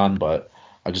scored on, but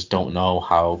I just don't know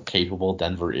how capable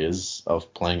Denver is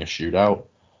of playing a shootout.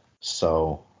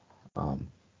 So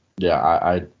yeah,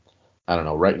 I don't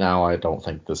know. Right now, I don't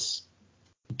think this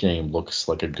game looks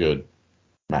like a good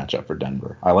matchup for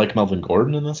Denver. I like Melvin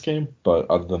Gordon in this game, but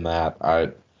other than that,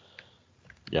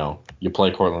 you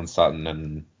play Cortland Sutton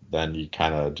and then you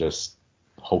kind of just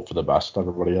hope for the best of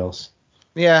everybody else.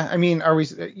 Yeah, I mean,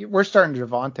 we're starting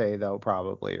Javonte though,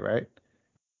 probably, right?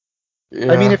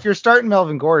 I mean, Yeah, if you're starting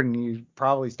Melvin Gordon, you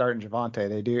probably starting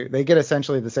Javonte. They get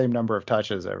essentially the same number of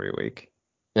touches every week.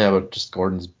 yeah, but just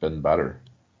Gordon's been better.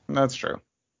 That's true.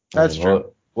 I That's mean,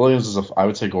 true. Williams I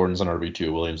would say Gordon's an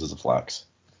RB2. Williams is a flex.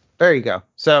 There you go.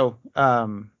 So,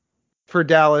 for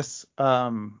Dallas,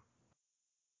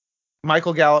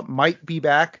 Michael Gallup might be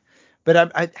back,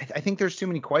 but I think there's too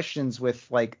many questions with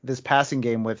like this passing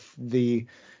game with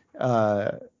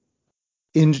uh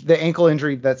the ankle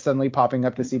injury that's suddenly popping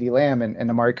up to CeeDee Lamb and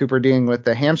Amari Cooper dealing with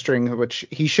the hamstring, which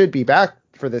he should be back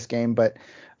for this game. But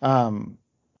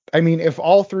I mean, if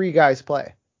all 3 guys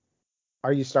play,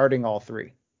 are you starting all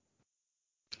 3?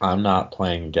 I'm not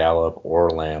playing Gallup or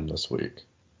Lamb this week.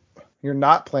 You're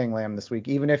not playing Lamb this week,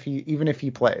 even if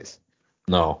he plays.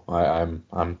 No, I'm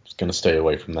gonna stay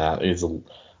away from that.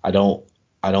 I don't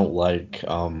I don't like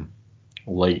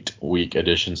late week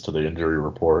additions to the injury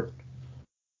report.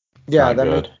 It's Yeah, not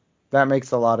good. that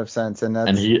makes a lot of sense, and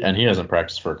And that's he hasn't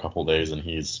practiced for a couple days, and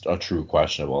he's a true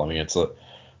questionable. I mean,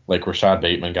 like Rashad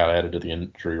Bateman got added to the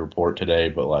injury report today,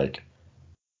 but like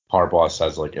Harbaugh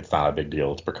says, like it's not a big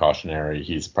deal. It's precautionary.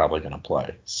 He's probably gonna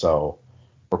play, so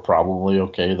we're probably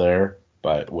okay there.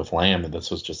 But with Lamb,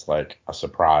 this was just like a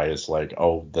surprise. Like,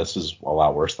 oh, this is a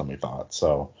lot worse than we thought.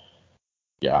 So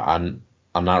yeah, I'm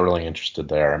not really interested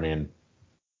there. I mean,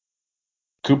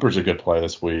 Cooper's a good play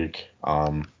this week.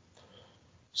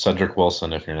 Cedric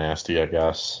Wilson, if you're nasty, I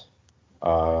guess.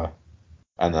 Uh,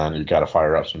 and then you got to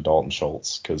fire up some Dalton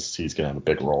Schultz because he's gonna have a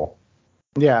big role.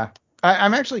 yeah.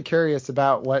 I'm actually curious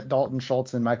about what Dalton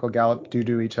Schultz and Michael Gallup do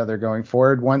to each other going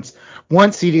forward once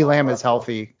CeeDee Lamb is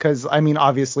healthy. Because I mean,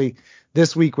 obviously,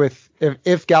 this week with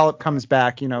if Gallup comes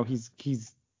back, you know, he's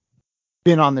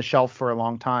been on the shelf for a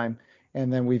long time,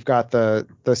 and then we've got the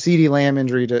CeeDee Lamb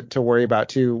injury to worry about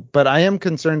too. But I am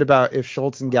concerned about if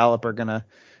Schultz and Gallup are gonna,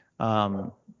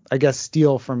 I guess,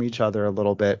 steal from each other a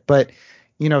little bit. But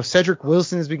you know, Cedric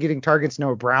Wilson has been getting targets.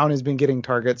 Noah Brown has been getting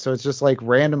targets. So it's just like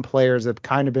random players have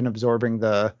kind of been absorbing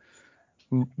the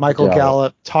Michael Gallup.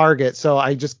 Gallup target. So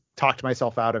talked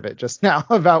myself out of it just now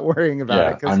about worrying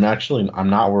about it. Yeah, I'm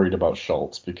not worried about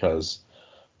Schultz because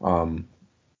um,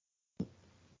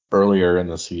 earlier in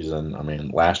the season, I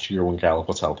mean, last year when Gallup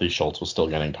was healthy, Schultz was still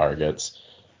getting targets.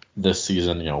 This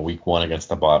season, week 1 against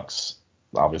the Bucks,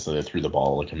 obviously they threw the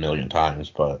ball like a million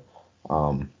times, but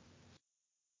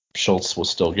Schultz was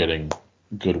still getting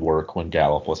good work when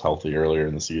Gallup was healthy earlier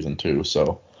in the season too.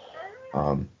 So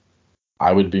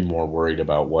I would be more worried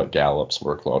about what Gallup's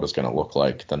workload is going to look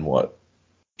like than what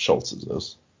Schultz's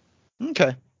is.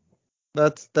 Okay,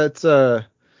 that's a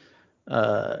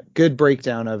good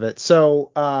breakdown of it.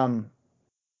 So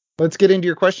let's get into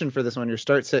your question for this one. Your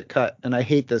start, sit, cut, and I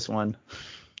hate this one.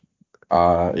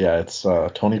 Yeah, it's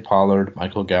Tony Pollard,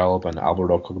 Michael Gallup, and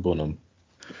Alberto Okwuegbunam.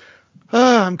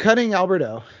 I'm cutting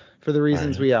Alberto for the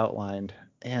reasons Right. we outlined.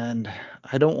 And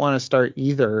I don't want to start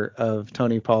either of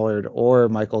Tony Pollard or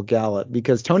Michael Gallup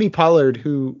because Tony Pollard,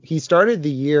 who he started the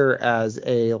year as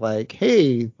a like,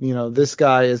 hey, this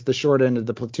guy is the short end of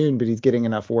the platoon, but he's getting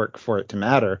enough work for it to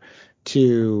matter.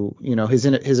 To,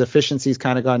 his efficiency's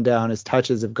kind of gone down, his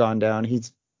touches have gone down.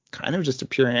 He's kind of just a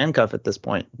pure handcuff at this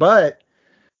point. But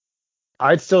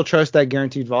I'd still trust that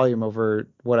guaranteed volume over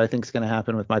what I think is going to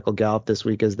happen with Michael Gallup this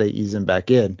week as they ease him back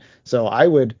in. So I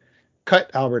would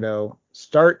cut Alberto,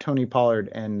 start Tony Pollard,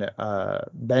 and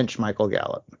bench Michael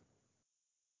Gallup.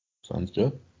 Sounds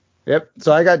good. Yep.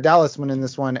 So I got Dallas winning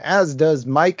this one, as does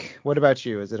Mike. What about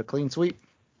you? Is it a clean sweep?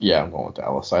 Yeah, I'm going with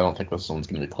Dallas. I don't think this one's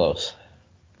going to be close.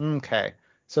 Okay.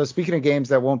 So speaking of games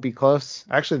that won't be close,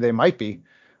 actually they might be.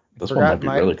 This one might be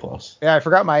really close. Yeah, I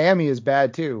forgot Miami is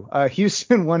bad too.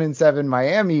 Houston 1-7,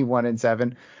 Miami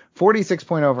 1-7,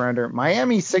 46-point over under.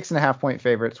 Miami 6.5-point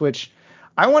favorites, which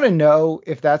I want to know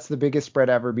if that's the biggest spread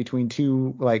ever between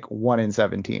two like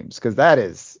 1-7 teams, because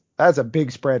that's a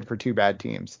big spread for two bad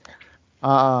teams.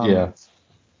 Yeah.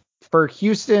 For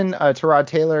Houston, Tyrod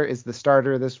Taylor is the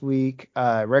starter this week.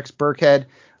 Rex Burkhead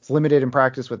is limited in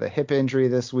practice with a hip injury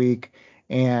this week.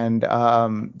 And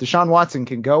Deshaun Watson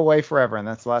can go away forever, and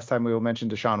that's the last time we will mention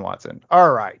Deshaun Watson.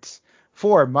 All right.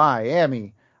 For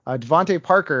Miami, Devontae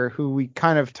Parker, who we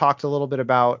kind of talked a little bit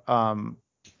about,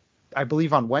 I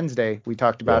believe on Wednesday we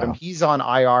talked about him. He's on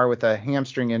IR with a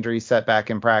hamstring injury set back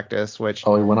in practice, which...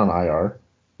 Oh, he went on IR?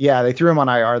 Yeah, they threw him on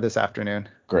IR this afternoon.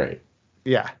 Great.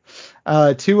 Yeah.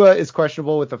 Tua is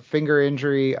questionable with a finger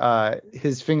injury.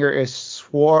 His finger is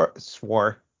sore.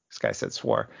 This guy said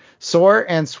sore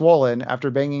and swollen after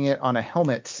banging it on a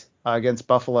helmet against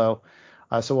Buffalo.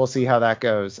 So we'll see how that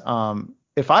goes.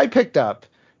 If I picked up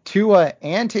Tua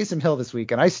and Taysom Hill this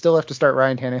week and I still have to start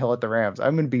Ryan Tannehill at the Rams,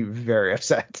 I'm going to be very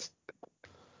upset.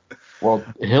 Well,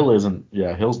 Hill's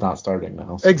not starting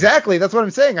now. So. Exactly. That's what I'm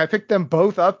saying. I picked them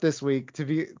both up this week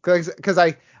because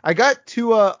I got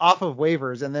Tua off of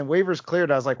waivers and then waivers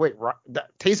cleared. I was like, wait,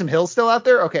 Taysom Hill's still out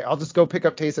there? Okay, I'll just go pick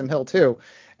up Taysom Hill too.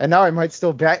 And now I might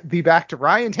still be back to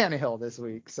Ryan Tannehill this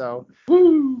week. So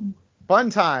woo,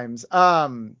 fun times.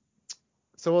 So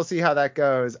we'll see how that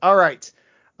goes. All right.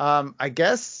 I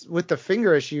guess with the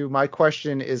finger issue, my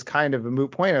question is kind of a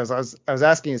moot point. I was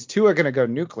asking, is Tua going to go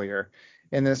nuclear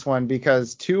in this one?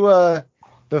 Because Tua,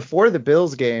 before the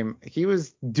Bills game, he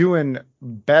was doing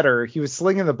better. He was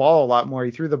slinging the ball a lot more.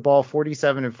 He threw the ball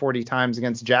 47 and 40 times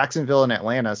against Jacksonville and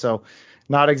Atlanta. So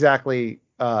not exactly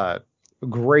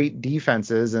great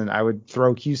defenses. And I would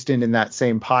throw Houston in that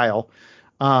same pile.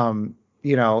 In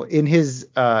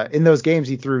those games,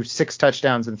 he threw 6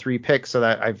 touchdowns and 3 picks. So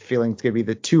that I'm feeling it's going to be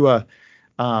the Tua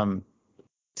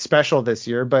special this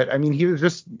year. But I mean, he was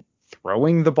just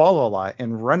throwing the ball a lot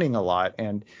and running a lot.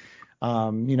 And,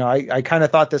 I kind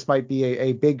of thought this might be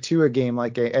a big Tua game,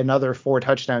 like another 4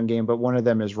 touchdown game, but one of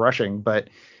them is rushing. But,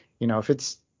 if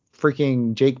it's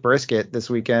freaking Jake Brisket this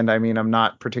weekend, I mean, I'm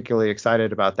not particularly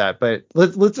excited about that. But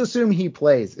let's assume he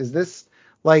plays. Is this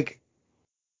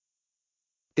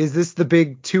the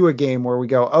big Tua game where we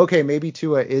go, okay, maybe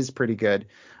Tua is pretty good,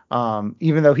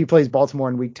 even though he plays Baltimore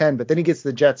in week 10, but then he gets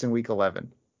the Jets in week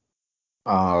 11?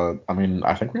 I mean,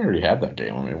 I think we already had that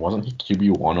game. I mean, wasn't he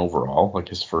QB1 overall, like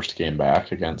his first game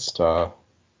back against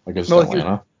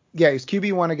Atlanta? He's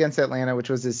QB1 against Atlanta, which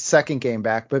was his second game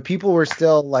back, but people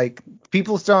still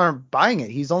aren't buying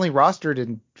it. He's only rostered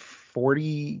in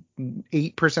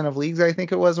 48% of leagues, I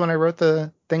think it was when I wrote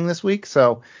the thing this week.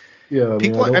 So yeah,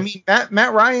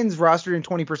 Matt Ryan's rostered in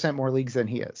 20% more leagues than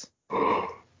he is. Yeah,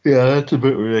 that's a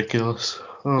bit ridiculous.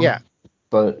 Yeah.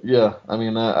 But yeah, I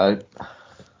mean,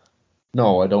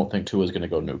 no, I don't think Tua's going to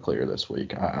go nuclear this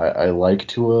week. I like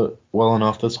Tua well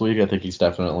enough this week. I think he's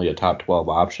definitely a top 12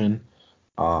 option.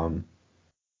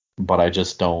 But I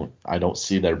don't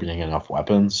see there being enough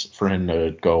weapons for him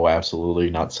to go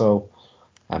absolutely nutso.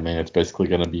 I mean, it's basically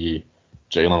going to be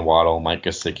Jalen Waddle, Mike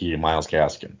Gesicki, and Myles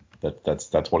Gaskin.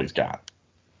 That's what he's got.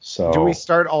 So Do we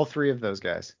start all three of those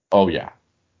guys? Oh yeah.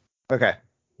 Okay.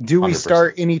 Do we 100%.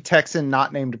 start any Texan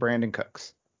not named Brandon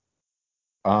Cooks?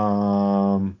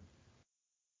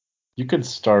 You could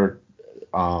start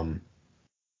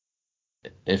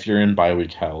if you're in bye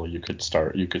week hell, you could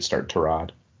start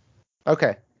Tyrod.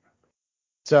 Okay.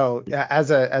 So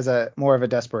as a more of a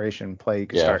desperation play, you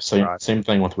could start Tyrod. Same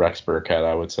thing with Rex Burkhead,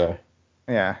 I would say.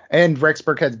 Yeah, and Rex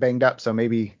Burkhead's banged up, so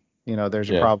maybe there's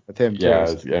a problem with him too.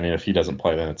 Yeah, I mean if he doesn't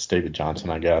play, then it's David Johnson,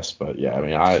 I guess. But yeah, I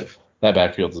mean that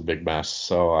backfield's a big mess.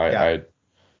 So I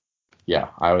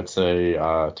would say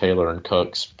Taylor and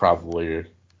Cooks probably.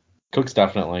 Cooks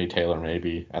definitely, Taylor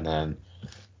maybe, and then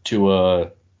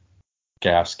Tua,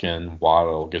 Gaskin,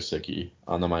 Waddle, Gesicki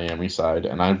on the Miami side.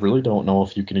 And I really don't know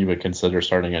if you can even consider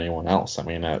starting anyone else. I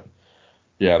mean,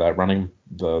 the running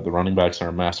backs are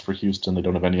a mess for Houston. They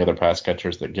don't have any other pass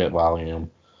catchers that get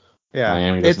volume. Yeah,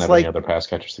 Miami doesn't have any other pass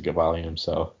catchers that get volume.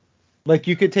 So like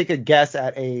you could take a guess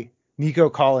at a Nico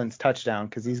Collins touchdown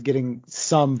because he's getting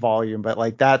some volume, but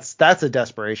like that's a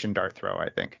desperation dart throw, I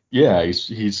think. Yeah,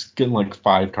 he's getting like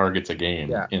 5 targets a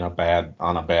game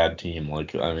on a bad team.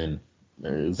 Like I mean,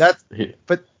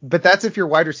 but that's if your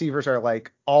wide receivers are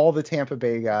like all the Tampa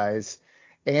Bay guys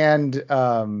and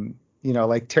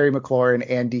like Terry McLaurin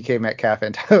and DK Metcalf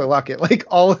and Tyler Lockett. Like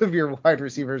all of your wide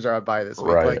receivers are on bye this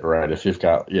week. Right. If you've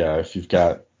got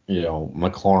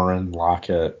McLaurin,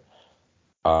 Lockett,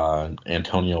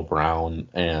 Antonio Brown,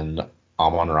 and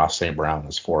Amon-Ra St. Brown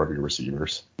as 4 of your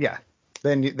receivers. Yeah.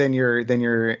 Then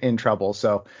you're in trouble.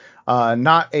 So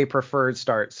not a preferred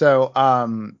start. So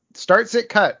start, sit,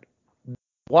 cut.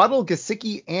 Waddle,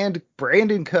 Gesicki, and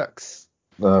Brandon Cooks.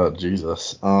 Oh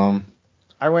Jesus.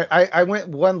 I went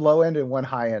one low end and one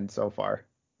high end so far.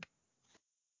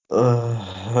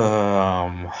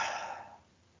 I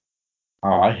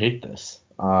hate this.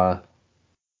 I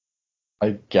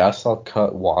guess I'll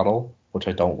cut Waddle, which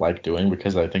I don't like doing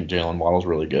because I think Jalen Waddle's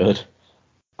really good.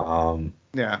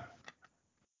 Yeah.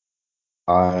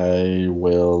 I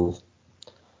will.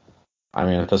 I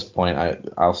mean, at this point,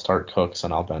 I'll start Cooks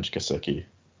and I'll bench Gesicki.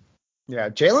 Yeah,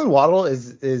 Jalen Waddle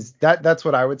is that's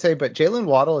what I would say, but Jalen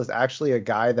Waddle is actually a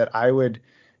guy that I would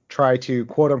try to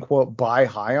quote unquote buy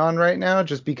high on right now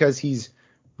just because he's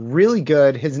really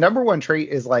good. His number one trait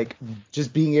is like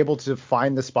just being able to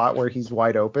find the spot where he's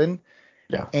wide open.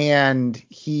 Yeah. And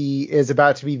he is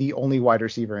about to be the only wide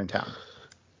receiver in town.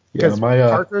 Yeah, because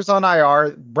Parker's on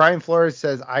IR. Brian Flores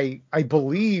says I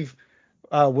believe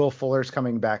Will Fuller's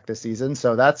coming back this season,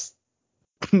 so that's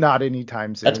not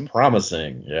anytime soon. That's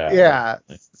promising. Yeah. Yeah.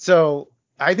 So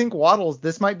I think Waddles,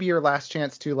 this might be your last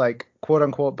chance to like quote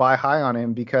unquote buy high on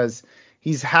him because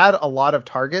he's had a lot of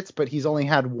targets, but he's only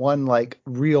had one like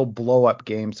real blow up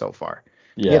game so far.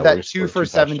 Yeah. He had that 2 for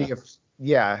 70.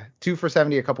 2 for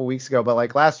 70 a couple weeks ago, but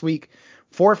like last week,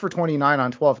 4 for 29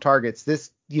 on 12 targets. This,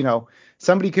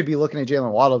 somebody could be looking at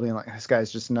Jalen Waddle being like, this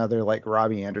guy's just another like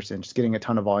Robbie Anderson, just getting a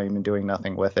ton of volume and doing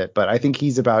nothing with it. But I think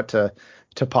he's about to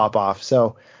pop off.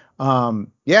 So,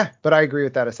 but I agree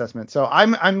with that assessment. So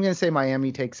I'm going to say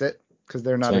Miami takes it because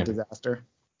they're not a disaster.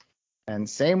 And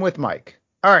same with Mike.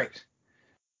 All right.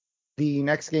 The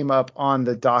next game up on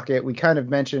the docket, we kind of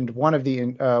mentioned one of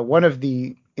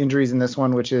the injuries in this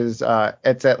one, which is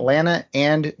it's Atlanta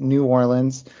and New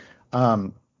Orleans.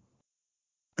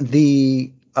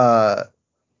 The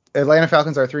Atlanta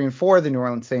Falcons are 3-4. The New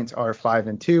Orleans Saints are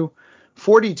 5-2.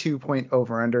 42-point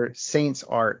over under. Saints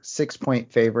are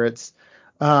 6-point favorites.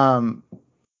 As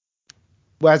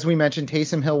we mentioned,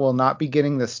 Taysom Hill will not be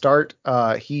getting the start.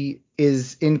 He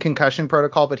is in concussion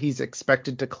protocol, but he's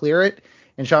expected to clear it.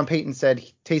 And Sean Payton said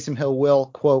Taysom Hill will,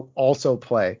 quote, also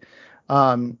play.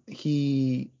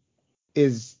 He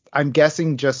is, I'm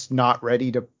guessing, just not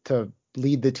ready to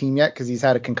lead the team yet because he's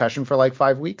had a concussion for like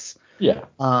 5 weeks. Yeah.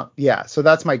 So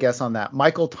that's my guess on that.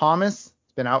 Michael Thomas has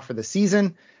been out for the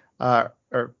season, or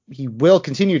he will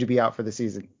continue to be out for the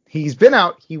season. He's been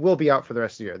out. He will be out for the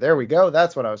rest of the year. There we go.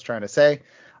 That's what I was trying to say.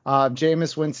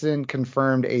 Jameis Winston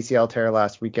confirmed ACL tear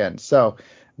last weekend. So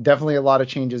definitely a lot of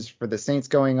changes for the Saints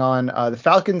going on. The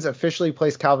Falcons officially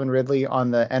placed Calvin Ridley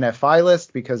on the NFI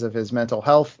list because of his mental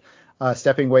health,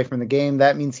 stepping away from the game.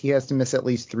 That means he has to miss at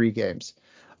least 3 games.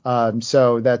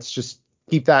 So that's just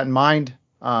keep that in mind.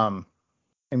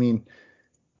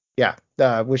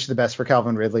 Wish the best for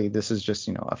Calvin Ridley. This is just,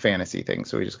 a fantasy thing.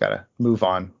 So we just got to move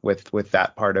on with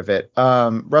that part of it.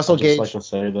 Russell Gage. I'd just like to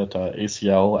say that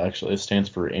ACL actually stands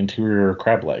for anterior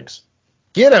crab legs.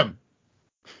 Get him.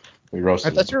 We I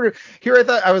roasted thought him. you were here. I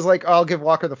thought I was like, oh, I'll give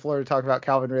Walker the floor to talk about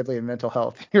Calvin Ridley and mental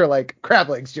health. You're like, crab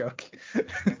legs joke.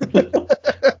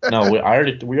 No, we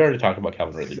already talked about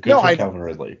Calvin Ridley. Good No, for I know. Calvin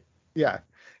Ridley. Yeah.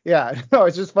 Yeah. No,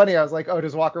 it's just funny. I was like, oh,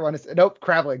 does Walker want to? Nope,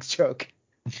 crab legs joke.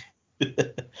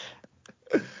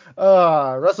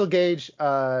 Russell Gage,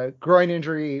 groin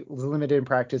injury, was limited in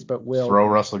practice, but will. Throw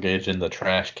Russell Gage in the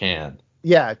trash can.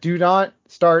 Yeah, do not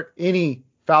start any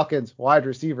Falcons wide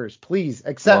receivers, please,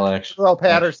 Well, except Terrell actually,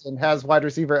 Patterson has wide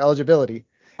receiver eligibility.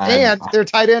 I'm And their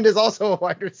tight end is also a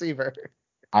wide receiver.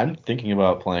 I'm thinking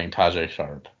about playing Tajay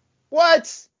Sharp.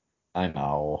 What? I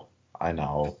know, I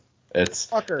know. It's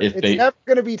Fucker. if It's they, never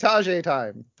going to be Tajay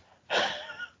time.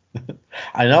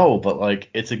 I know, but like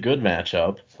it's a good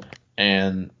matchup,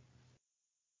 and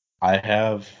I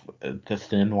have the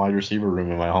thin wide receiver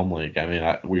room in my home league. I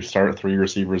mean, we start three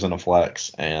receivers in a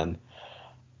flex, and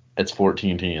it's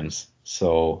 14 teams.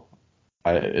 So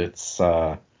it's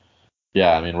yeah.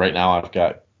 I mean, right now I've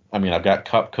got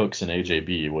Cup, Cooks, and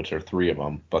AJB, which are three of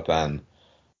them. But then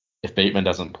if Bateman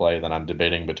doesn't play, then I'm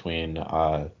debating between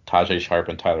Tajay Sharp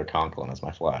and Tyler Conklin as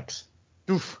my flex.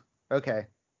 Oof. Okay.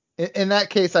 In that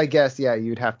case, I guess, yeah,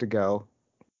 you'd have to go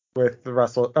with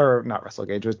Russell, or not Russell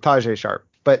Gage, with Tajay Sharp.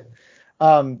 But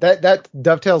that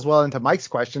dovetails well into Mike's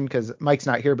question because Mike's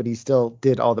not here, but he still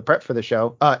did all the prep for the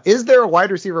show. Is there a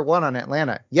wide receiver one on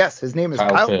Atlanta? Yes, his name is Kyle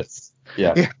Kyle. Pitts.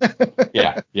 Yeah.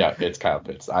 Yeah. Yeah, it's Kyle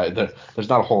Pitts. There's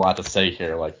not a whole lot to say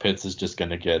here. Like Pitts is just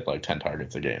gonna get like 10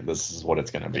 targets a game. This is what it's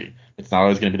gonna be. It's not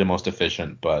always gonna be the most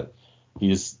efficient, but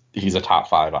he's a top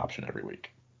 5 option every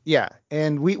week. Yeah,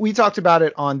 and we talked about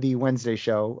it on the Wednesday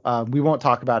show. We won't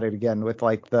talk about it again with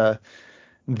like the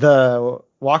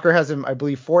Walker has him, I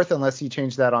believe, fourth unless he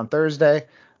changed that on Thursday.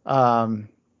 And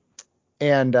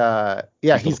yeah,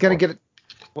 He's still he's gonna fourth. get.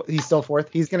 He's still fourth.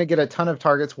 He's going to get a ton of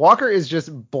targets. Walker is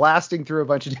just blasting through a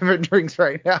bunch of different drinks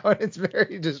right now, and it's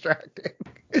very distracting.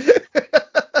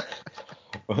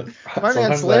 My man Sometimes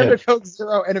I slammed a have Coke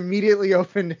Zero and immediately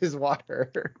opened his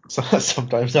water.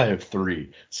 sometimes I have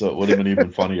 3. So it would have been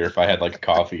even funnier if I had like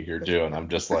coffee here too, and I'm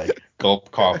just like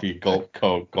gulp coffee, gulp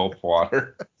Coke, gulp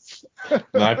water.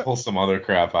 Then I pull some other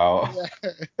crap out.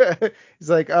 Yeah. He's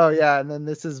like, oh yeah, and then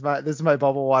this is my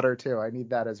bubble water too. I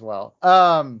need that as well.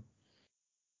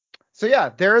 So yeah,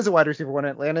 there is a wide receiver one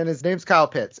in Atlanta, and his name's Kyle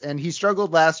Pitts, and he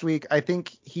struggled last week. I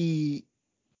think he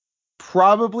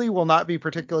probably will not be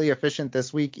particularly efficient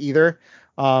this week either,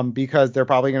 because they're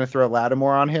probably going to throw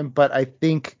Lattimore on him. But I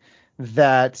think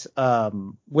that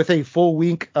with a full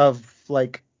week of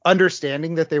like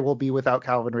understanding that they will be without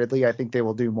Calvin Ridley, I think they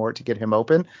will do more to get him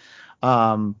open.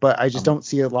 But I just I'm don't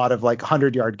see a lot of like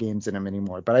 100-yard games in him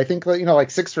anymore. But I think like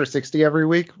 6 for 60 every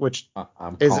week, which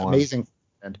I'm is calling amazing.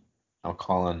 And I'm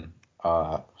calling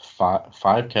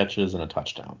 5 catches and a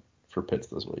touchdown for Pitts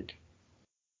this week.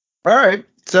 all right,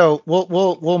 so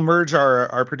we'll merge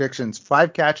our predictions: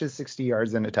 5 catches, 60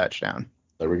 yards, and a touchdown.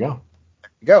 There we go.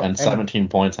 Go. And And 17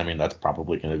 points. I mean, that's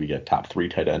probably going to be a top 3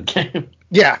 tight end game.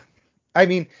 yeah, I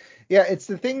mean, yeah, it's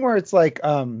the thing where it's like,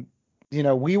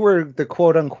 we were the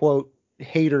quote unquote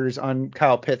haters on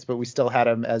Kyle Pitts, but we still had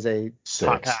him as a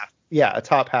top 6. half. Yeah, a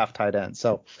top half tight end.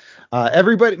 So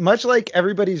everybody, much like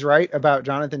everybody's right about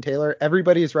Jonathan Taylor,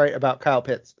 everybody is right about Kyle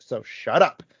Pitts. So shut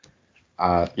up.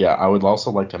 Yeah, I would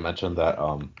also like to mention that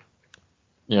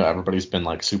everybody's been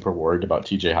like super worried about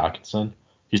TJ Hawkinson.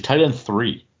 He's tight end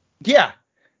 3. Yeah,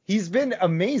 he's been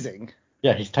amazing.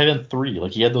 Yeah, he's tight end 3.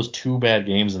 Like he had those 2 bad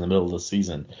games in the middle of the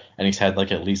season, and he's had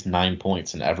like at least 9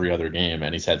 points in every other game,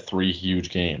 and he's had 3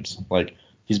 huge games. Like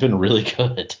he's been really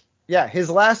good. Yeah, his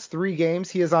last 3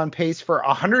 games, he is on pace for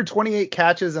 128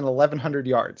 catches and 1,100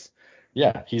 yards.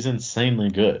 Yeah, he's insanely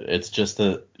good. It's just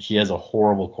that he has a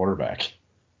horrible quarterback.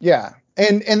 Yeah,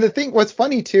 and the thing, what's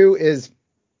funny too is,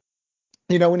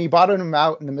 when he bottomed him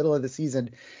out in the middle of the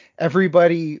season,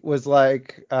 everybody was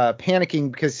like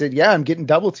panicking because said, yeah, I'm getting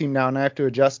double teamed now and I have to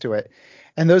adjust to it.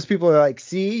 And those people are like,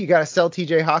 see, you got to sell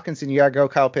TJ Hawkinson, you got to go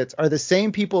Kyle Pitts, are the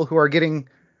same people who are getting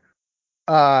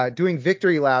doing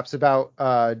victory laps about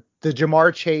the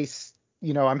Jamar Chase,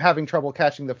 I'm having trouble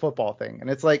catching the football thing. And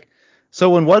it's like, so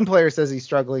when one player says he's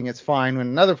struggling, it's fine. When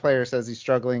another player says he's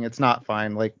struggling, it's not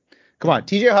fine. Like, come on,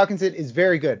 TJ Hawkinson is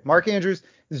very good. Mark Andrews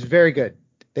is very good.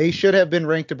 They should have been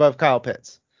ranked above Kyle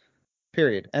Pitts.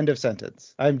 Period. End of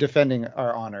sentence. I'm defending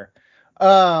our honor.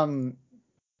 All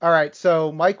right.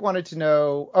 So Mike wanted to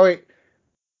know. Oh wait,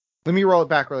 let me roll it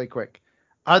back really quick.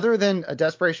 Other than a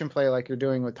desperation play like you're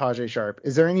doing with Tajay Sharp,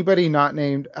 is there anybody not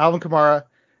named Alvin Kamara,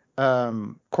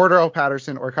 Cordero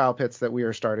Patterson, or Kyle Pitts that we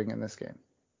are starting in this game?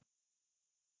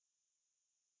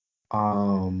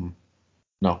 No.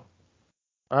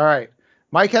 All right.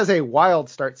 Mike has a wild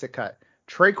start sit cut.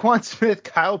 Traquan Smith,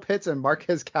 Kyle Pitts, and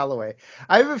Marquez Callaway.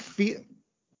 I have a feel.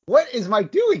 What is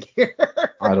Mike doing here?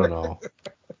 I don't know.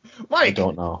 Mike, I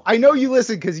don't know. I know you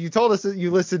listened because you told us that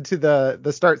you listened to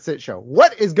the Start Sit show.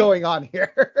 What is going on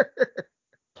here?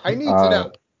 I need to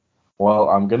know. Well,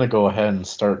 I'm gonna go ahead and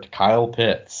start Kyle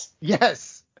Pitts.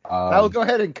 Yes. I'll go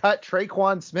ahead and cut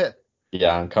Traquan Smith.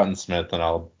 Yeah, I'm cutting Smith, and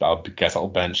I'll guess I'll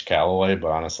bench Callaway, but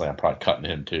honestly, I'm probably cutting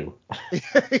him too.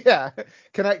 Yeah.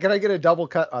 Can I get a double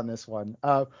cut on this one?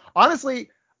 Honestly,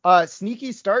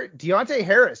 sneaky start. Deontay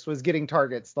Harris was getting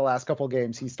targets the last couple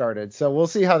games he started, so we'll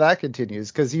see how that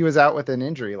continues because he was out with an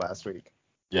injury last week.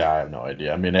 Yeah, I have no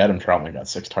idea. I mean, Adam Troutman got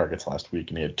 6 targets last week,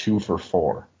 and he had 2 for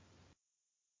 4.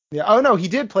 Yeah. Oh no, he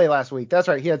did play last week. That's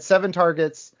right. He had 7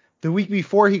 targets. The week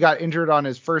before he got injured on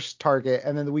his first target,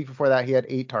 and then the week before that he had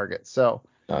 8 targets. So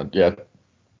Yeah,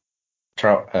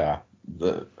 Trout.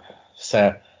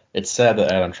 It's sad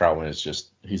that Adam Troutman is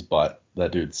he's butt.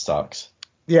 That dude sucks.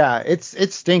 yeah, it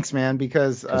stinks, man,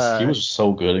 because He was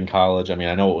so good in college. I mean,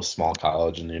 I know it was small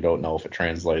college, and you don't know if it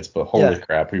translates, but holy yeah.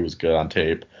 crap, he was good on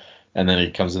tape. And then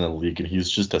he comes in the league, and he's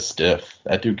just a stiff.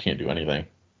 That dude can't do anything.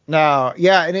 No,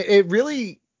 yeah, and it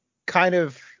really kind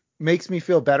of makes me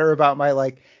feel better about my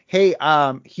like, hey,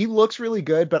 he looks really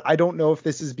good, but I don't know if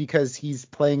this is because he's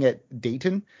playing at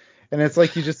Dayton. And it's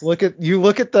like you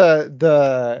look at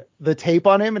the tape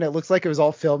on him and it looks like it was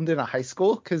all filmed in a high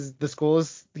school because the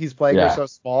schools he's playing are Yeah. so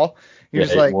small. You're Yeah,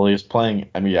 just like, well, he was playing.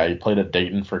 I mean, yeah, he played at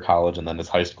Dayton for college, and then his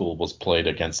high school was played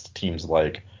against teams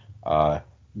like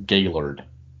Gaylord.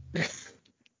 is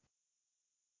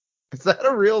that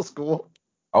a real school?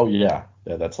 Oh yeah,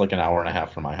 that's like an hour and a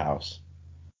half from my house.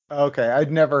 Okay,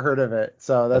 I'd never heard of it,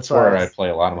 so that's That's why I where I was play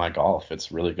a lot of my golf.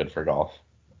 It's really good for golf.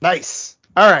 nice.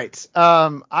 All right.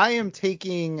 I am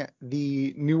taking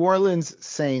the New Orleans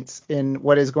Saints in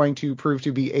what is going to prove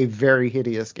to be a very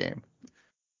hideous game.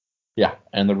 Yeah,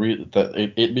 and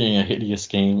it being a hideous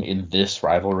game in this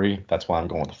rivalry, that's why I'm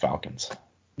going with the Falcons.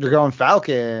 You're going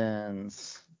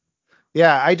Falcons.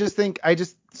 Yeah,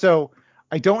 so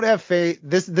I don't have faith.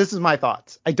 This is my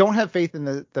thoughts. I don't have faith in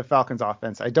the Falcons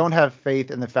offense. I don't have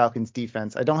faith in the Falcons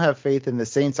defense. I don't have faith in the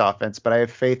Saints offense, but I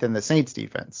have faith in the Saints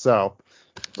defense. So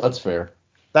That's fair.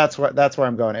 that's where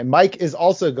I'm going. And Mike is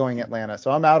also going Atlanta,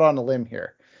 so I'm out on a limb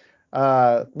here.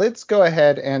 Let's go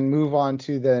ahead and move on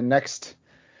to the next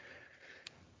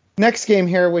game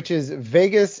here, which is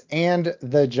Vegas and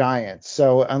the Giants.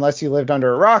 So unless you lived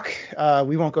under a rock,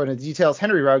 we won't go into details.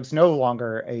 Henry Ruggs no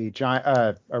longer a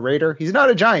Raider. He's not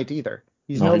a Giant either.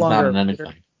 He's No, no he's not longer in a Raider.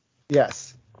 anything.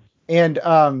 Yes.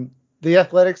 And the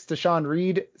Athletics' Deshaun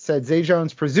Reed said Zay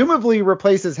Jones presumably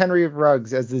replaces Henry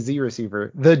Ruggs as the Z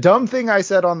receiver. The dumb thing I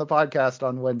said on the podcast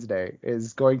on Wednesday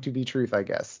is going to be truth, I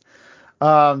guess.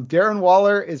 Darren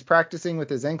Waller is practicing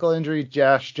with his ankle injury.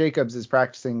 Josh Jacobs is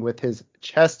practicing with his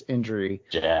chest injury.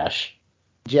 Josh.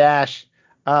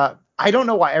 I don't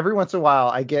know why. Every once in a while,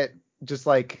 I get just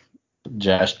like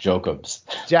Josh Jacobs.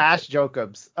 Josh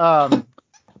Jacobs.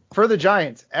 For the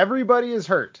Giants, everybody is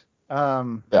hurt.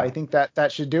 Yeah. I think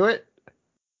that should do it.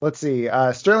 Let's see.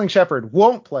 Sterling Shepard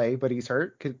won't play, but he's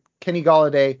hurt. Kenny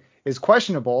Golladay is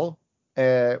questionable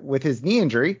with his knee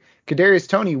injury. Kadarius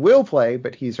Toney will play,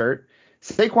 but he's hurt.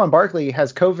 Saquon Barkley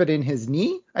has COVID in his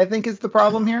knee, I think is the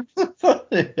problem here.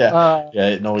 Yeah.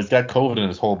 No, he's got COVID in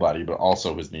his whole body, but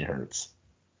also his knee hurts.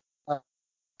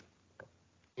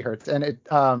 He hurts, and it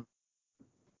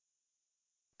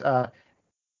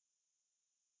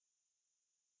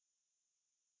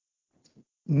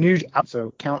new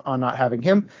so count on not having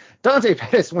him. Dante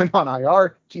Pettis went on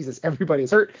IR. Jesus,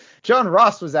 everybody's hurt. John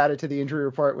Ross was added to the injury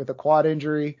report with a quad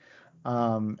injury.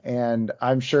 And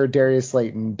I'm sure Darius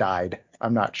Slayton died.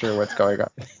 I'm not sure what's going on.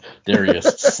 Darius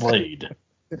Slade.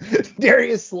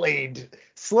 Darius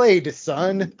Slade,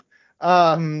 son.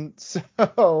 Did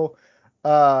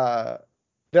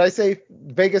I say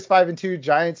Vegas 5-2,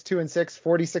 Giants 2-6,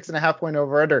 46.5-point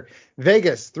over under?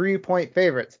 Vegas 3-point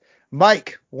favorites.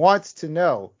 Mike wants to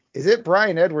know, is it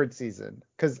Bryan Edwards season?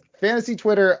 Because fantasy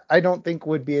Twitter, I don't think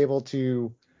would be able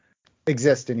to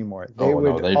exist anymore. They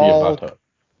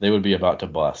would be about to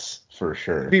bust for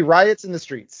sure. Be riots in the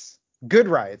streets. Good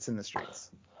riots in the streets.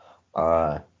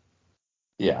 Yeah,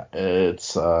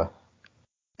 it's got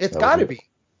to be.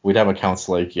 We'd have accounts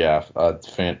like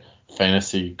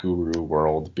fantasy guru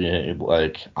world being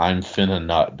like, I'm finna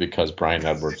nut because Bryan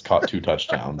Edwards caught 2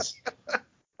 touchdowns.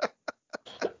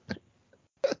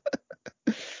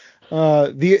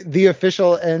 The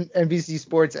official NBC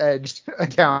Sports Edge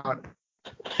account.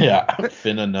 Yeah,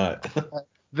 finna nut.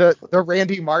 The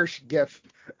Randy Marsh gif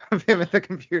of him at the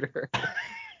computer.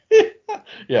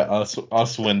 Yeah,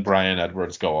 us when Bryan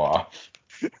Edwards go off.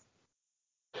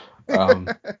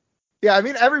 Yeah, I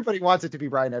mean everybody wants it to be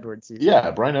Brian Edwards' season.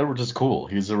 Yeah, Brian Edwards is cool.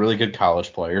 He's a really good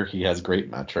college player. He has great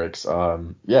metrics.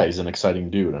 Yeah, he's an exciting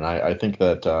dude, and I think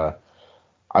that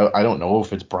I don't know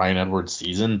if it's Brian Edwards'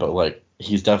 season, but like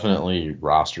he's definitely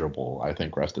rosterable. I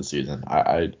think rest of the season.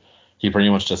 He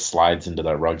pretty much just slides into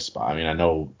that Ruggs spot. I mean,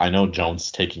 I know Jones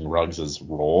is taking Ruggs'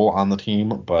 role on the team,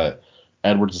 but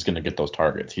Edwards is going to get those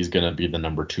targets. He's going to be the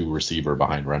number 2 receiver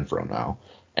behind Renfro now,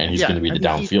 and he's going Yeah, to be I the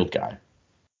mean downfield guy.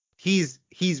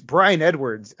 he's Brian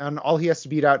Edwards, and all he has to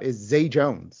beat out is Zay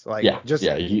Jones. Like Yeah,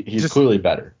 he's just clearly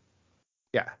better.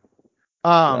 yeah.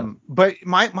 Yeah. But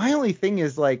my only thing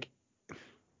is like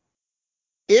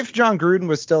if John Gruden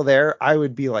was still there, I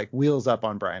would be like wheels up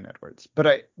on Brian Edwards.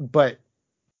 But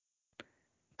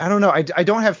I don't know. I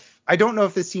don't know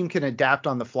if this team can adapt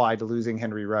on the fly to losing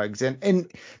Henry Ruggs.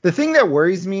 And the thing that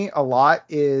worries me a lot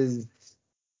is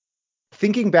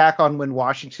thinking back on when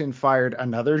Washington fired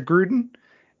another Gruden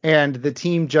and the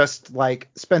team just like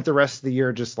spent the rest of the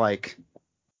year just like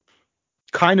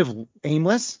kind of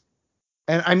aimless.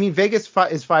 And I mean Vegas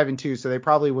is 5-2, so they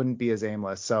probably wouldn't be as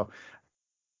aimless. So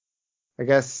I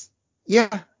guess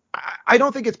yeah, I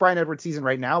don't think it's Brian Edwards' season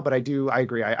right now, but I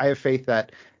agree. I have faith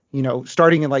that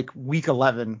starting in like week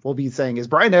 11, we'll be saying is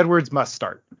Brian Edwards must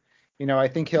start. I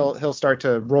think he'll start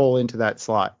to roll into that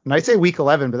slot. And I say week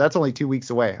 11, but that's only 2 weeks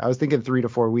away. I was thinking 3 to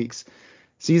 4 weeks.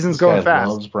 Season's This guy going fast.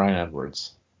 loves Brian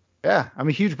Edwards. Yeah, I'm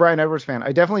a huge Brian Edwards fan.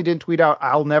 I definitely didn't tweet out,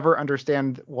 I'll never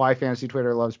understand why fantasy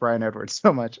Twitter loves Brian Edwards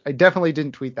so much. I definitely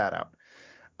didn't tweet that out.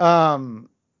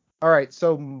 All right,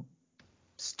 so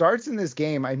starts in this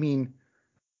game. I mean,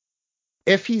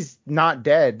 if he's not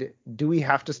dead, do we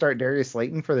have to start Darius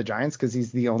Slayton for the Giants because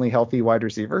he's the only healthy wide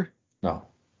receiver? No.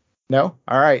 No?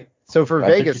 All right. So for I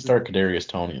Vegas, think you start Kadarius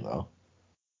Toney though.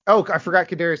 Oh, I forgot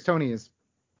Kadarius Toney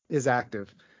is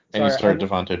active. And you Sorry. start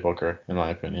Devontae Booker, in my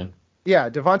opinion. Yeah,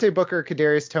 Devontae Booker,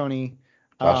 Kadarius Toney,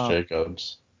 Josh um,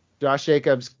 Jacobs. Josh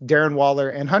Jacobs, Darren Waller,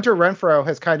 and Hunter Renfro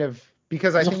has kind of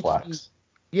because I He's a think flex.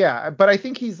 yeah, but I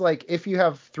think he's like if you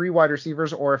have 3 wide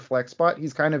receivers or a flex spot,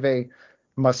 he's kind of a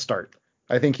must start.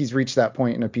 I think he's reached that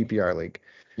point in a PPR league.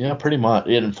 Yeah, pretty much.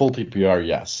 In full PPR,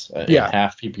 yes. In Yeah.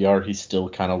 half PPR, he's still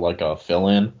kind of like a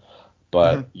fill-in. hmm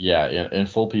But yeah, in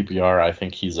full PPR, I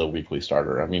think he's a weekly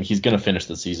starter. I mean, he's going to finish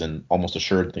the season almost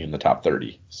assuredly in the top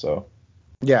 30. So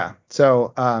Yeah.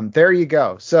 So there you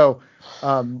go. So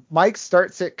Mike's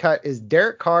start sit cut is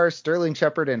Derek Carr, Sterling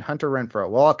Shepard, and Hunter Renfro.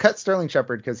 Well, I'll cut Sterling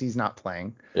Shepard because he's not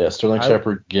playing. yeah, Sterling I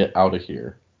Shepard, get out of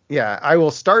here. Yeah, I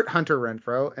will start Hunter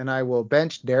Renfro and I will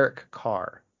bench Derek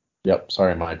Carr. Yep,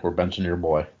 sorry, Mike, we're benching your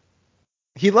boy.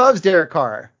 He loves Derek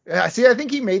Carr. See, I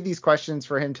think he made these questions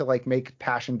for him to like make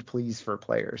passionate pleas for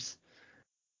players.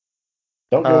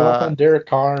 Don't give up Uh, on Derek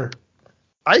Carr.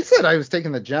 I said I was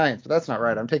taking the Giants, but that's not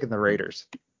right. I'm taking the Raiders.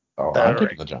 Oh, All I'm right.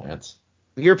 picking the Giants.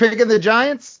 You're picking the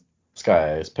Giants? This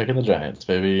guy is picking the Giants,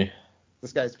 baby.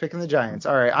 This guy's picking the Giants.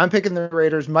 All right, I'm picking the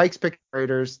Raiders. Mike's picking the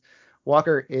Raiders.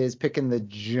 Walker is picking the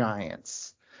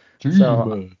Giants. So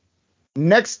Team.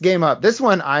 next game up. This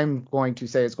one I'm going to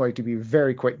say is going to be a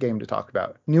very quick game to talk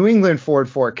about. New England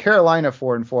 4-4, Carolina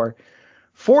 4-4,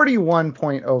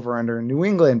 41-point over under. New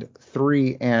England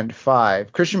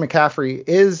 3-5. Christian McCaffrey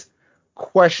is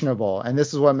questionable, and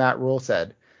this is what Matt Rule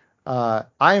said. I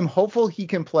am hopeful he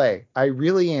can play. I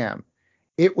really am.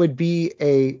 It would be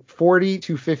a 40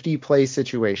 to 50 play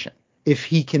situation if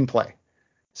he can play.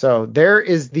 So there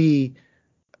is the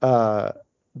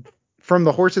from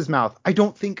the horse's mouth. I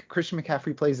don't think Christian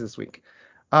McCaffrey plays this week.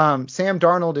 Sam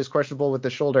Darnold is questionable with the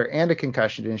shoulder and a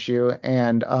concussion issue,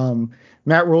 and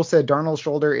Matt Rule said Darnold's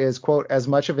shoulder is quote as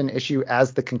much of an issue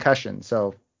as the concussion.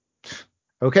 So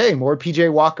okay, more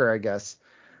PJ Walker, I guess.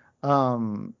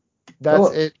 That's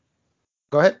Philip. it.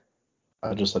 Go ahead.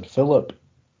 I just said Philip.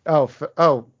 Oh,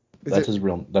 is That's it his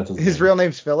real. That's his name. real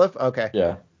name's Philip? Okay.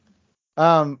 Yeah.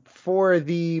 For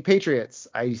the Patriots,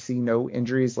 I see no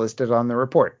injuries listed on the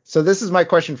report. So this is my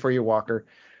question for you, Walker.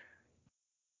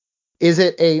 Is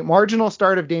it a marginal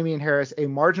start of Damian Harris, a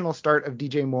marginal start of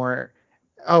DJ Moore,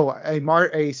 a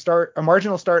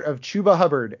marginal start of Chuba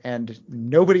Hubbard, and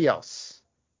nobody else?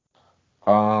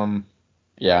 Yeah,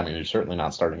 I mean, you're certainly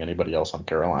not starting anybody else on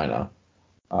Carolina.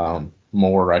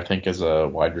 Moore, I think, is a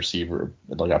wide receiver,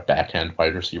 like a backhand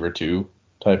wide receiver two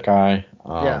type guy.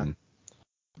 Yeah,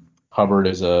 Hubbard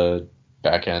is a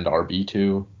backhand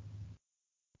RB2.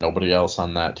 Nobody else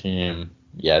on that team.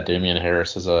 Yeah, Damian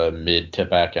Harris is a mid to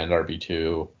backend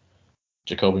RB2.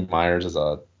 Jacoby Myers is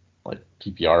a like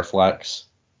PPR flex.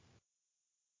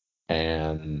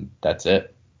 And that's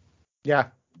it. yeah.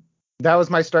 That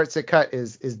was my start sit cut.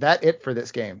 Is that it for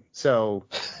this game? So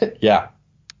Yeah.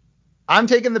 I'm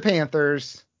taking the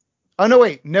Panthers. Oh, no,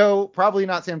 wait. No, probably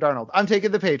not Sam Darnold. I'm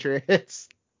taking the Patriots.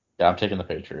 Yeah, I'm taking the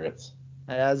Patriots.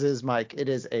 As is Mike. It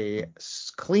is a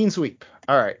clean sweep.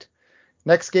 All right.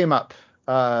 Next game up.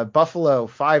 Buffalo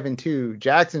 5-2.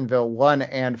 Jacksonville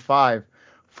 1-5.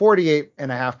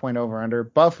 48.5 point over under.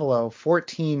 Buffalo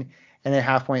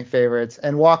 14.5 point favorites.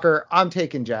 And Walker, I'm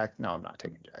taking No, I'm not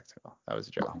taking Jacksonville. That was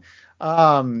a joke.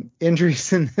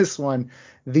 Injuries in this one.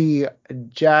 The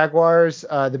Jaguars.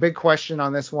 The big question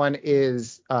on this one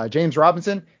is James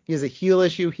Robinson. He has a heel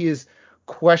issue. He is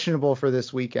questionable for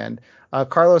this weekend.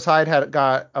 Carlos Hyde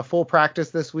got a full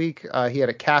practice this week. He had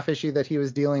a calf issue that he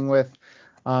was dealing with.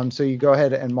 So you go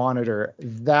ahead and monitor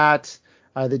that.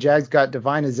 The Jags got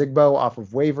Devine Ezigbo off of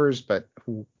waivers, but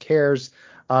who cares?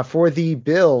 For the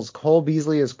Bills, Cole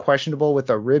Beasley is questionable with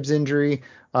a ribs injury.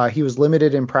 He was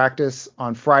limited in practice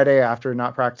on Friday after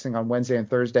not practicing on Wednesday and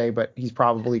Thursday, but he's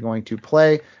probably going to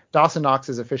play. Dawson Knox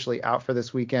is officially out for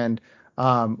this weekend,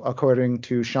 according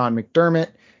to Sean McDermott.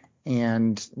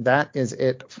 And that is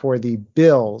it for the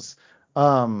Bills.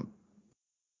 The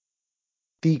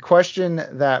question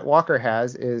that Walker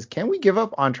has is, can we give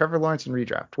up on Trevor Lawrence in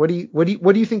redraft? What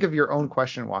do you think of your own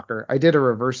question, Walker? I did a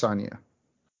reverse on you.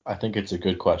 I think it's a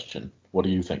good question. What do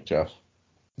you think, Jeff?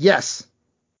 Yes.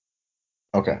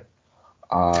 Okay.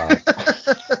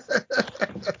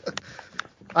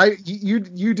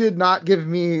 You did not give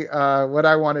me what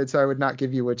I wanted, so I would not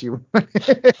give you what you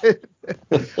wanted.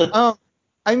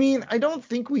 I mean, I don't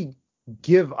think we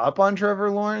give up on Trevor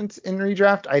Lawrence in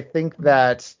redraft. I think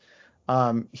that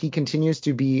he continues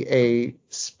to be a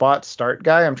spot start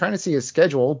guy. I'm trying to see his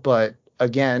schedule, but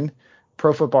again,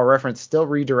 Pro Football Reference still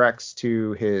redirects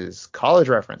to his college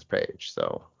reference page.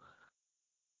 So,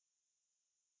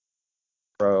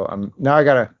 bro, now I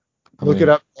gotta look it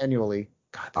up manually.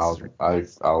 God, I'll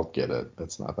get it.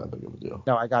 It's not that big of a deal.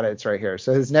 No, I got it. It's right here.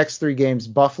 So his next 3 games: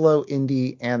 Buffalo,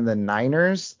 Indy, and the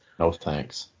Niners. No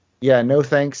thanks. Yeah, no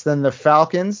thanks. Then the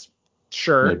Falcons,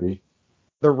 sure. Maybe.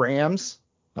 The Rams.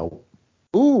 Nope.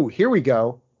 Ooh, here we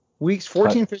go. Weeks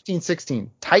 14, 15,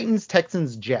 16. Titans,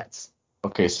 Texans, Jets.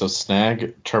 Okay, so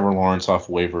snag Trevor Lawrence off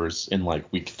waivers in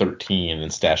like week 13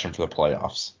 and stash him for the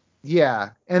playoffs. Yeah,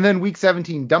 and then week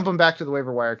 17, dump him back to the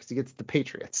waiver wire because he gets the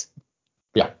Patriots.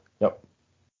 Yeah, yep.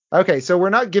 Okay, so we're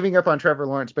not giving up on Trevor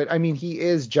Lawrence, but I mean, he's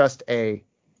a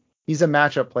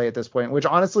matchup play at this point, which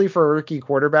honestly for a rookie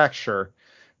quarterback, sure.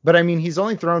 But I mean, he's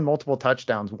only thrown multiple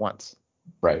touchdowns once.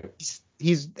 Right.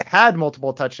 He's had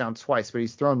multiple touchdowns twice, but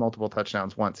he's thrown multiple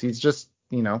touchdowns once. He's just,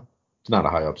 He's not a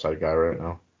high upside guy right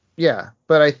now. Yeah,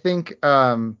 but I think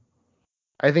the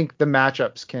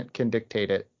matchups can dictate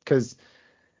it because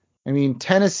I mean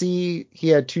Tennessee, he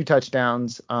had 2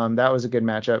 touchdowns. That was a good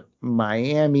matchup.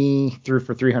 Miami threw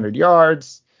for 300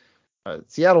 yards.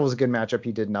 Seattle was a good matchup.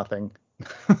 He did nothing.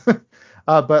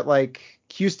 But like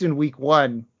Houston week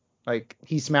 1, like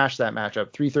he smashed that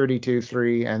matchup. 332,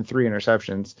 3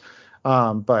 interceptions.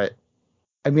 But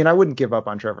I mean, I wouldn't give up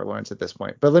on Trevor Lawrence at this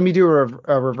point. But let me do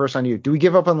a reverse on you. Do we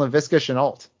give up on Laviska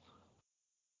Shenault?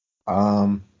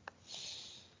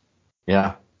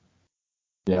 Yeah.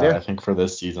 I think for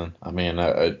this season, I mean,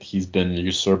 he's been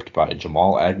usurped by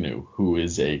Jamal Agnew, who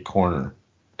is a corner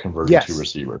converted to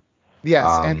receiver. Yes,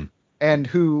 and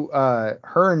who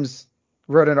Herms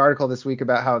wrote an article this week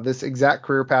about how this exact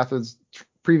career path was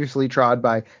previously trod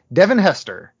by Devin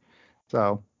Hester.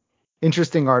 So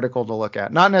interesting article to look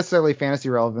at. Not necessarily fantasy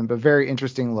relevant, but very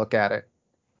interesting look at it.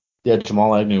 Yeah,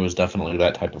 Jamal Agnew is definitely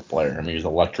that type of player. I mean, he's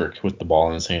electric with the ball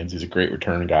in his hands. He's a great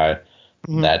return guy.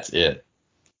 Mm-hmm. That's it.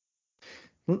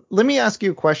 Let me ask you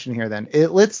a question here then.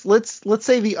 Let's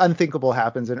say the unthinkable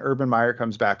happens and Urban Meyer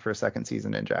comes back for a second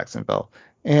season in Jacksonville.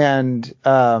 And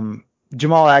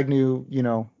Jamal Agnew,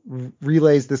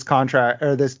 relays this contract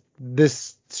or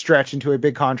this stretch into a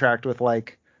big contract with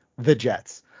like the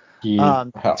Jets. He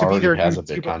already has a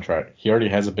big contract. He already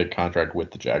has a big contract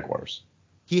with the Jaguars.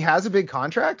 He has a big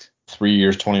contract? 3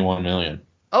 years, $21 million.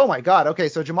 Oh my God. Okay,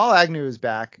 so Jamal Agnew is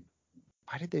back.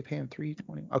 Why did they pay him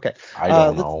 $320? Okay. I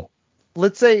don't know.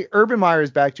 Let's say Urban Meyer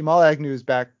is back, Jamal Agnew is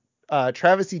back,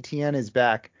 Travis Etienne is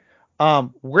back.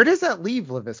 Where does that leave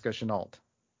Laviska Shenault?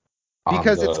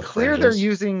 Because it's clear they're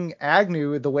using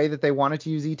Agnew the way that they wanted to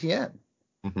use Etienne.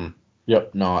 Mm-hmm.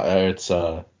 Yep. No, it's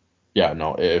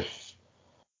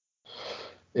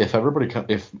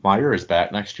if Meyer is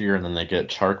back next year and then they get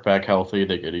Chark back healthy,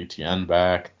 they get Etienne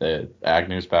back,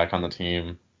 Agnew's back on the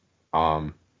team,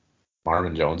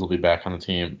 Marvin Jones will be back on the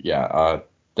team.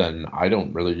 Then I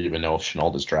don't really even know if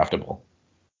Shenault is draftable.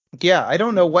 Yeah, I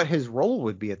don't know what his role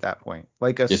would be at that point.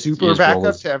 Like super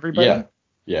backup to everybody?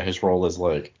 Yeah, his role is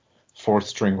like 4th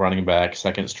string running back,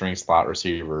 2nd string slot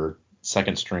receiver,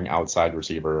 2nd string outside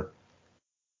receiver.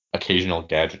 occasional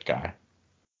gadget guy.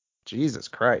 Jesus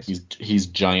Christ. He's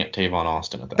giant Tavon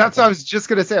Austin at that That's what I point. was just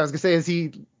gonna say. I was gonna say, is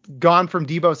he gone from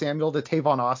Debo Samuel to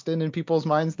Tavon Austin in people's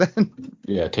minds then?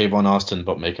 Yeah, Tavon Austin,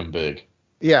 but make him big.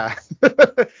 Yeah.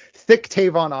 Thick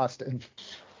Tavon Austin.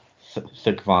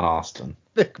 Thick Von Austin.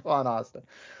 Thick Von Austin.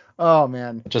 Oh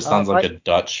man. It just sounds like a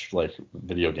Dutch like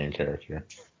video game character.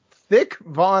 Thick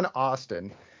Von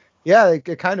Austin. Yeah,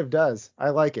 it kind of does. I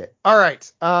like it. All right.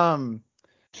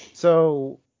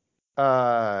 So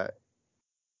I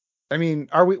mean,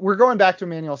 we're going back to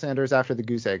Emmanuel Sanders after the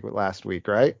goose egg last week,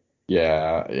 right?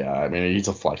 Yeah. I mean, he's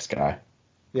a flex guy.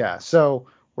 Yeah. So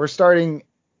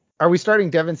are we starting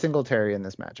Devin Singletary in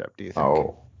this matchup, do you think?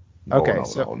 Oh, Okay, no.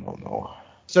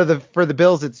 So for the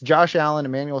Bills, it's Josh Allen,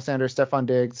 Emmanuel Sanders, Stephon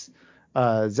Diggs,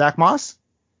 Zach Moss.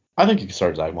 I think you can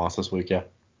start Zach Moss this week, yeah.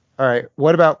 All right.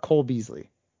 What about Cole Beasley?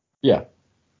 Yeah.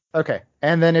 Okay.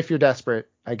 And then if you're desperate,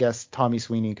 I guess Tommy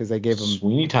Sweeney, because they gave him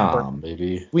Sweeney Tom,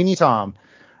 baby. Sweeney Tom,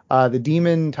 the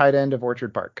demon tight end of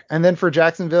Orchard Park. And then for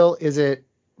Jacksonville, is it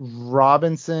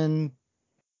Robinson?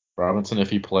 Robinson if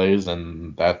he plays,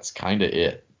 and that's kind of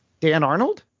it. Dan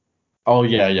Arnold? Oh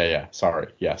yeah. Sorry.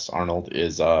 Yes, Arnold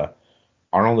is a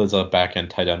back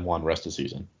end tight end one rest of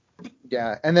season.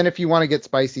 Yeah. And then if you want to get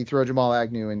spicy, throw Jamal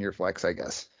Agnew in your flex, I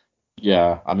guess.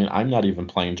 Yeah, I mean, I'm not even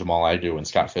playing Jamal Agnew and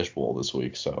Scott Fishbowl this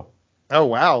week, so. Oh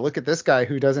wow, look at this guy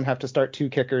who doesn't have to start 2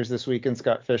 kickers this week in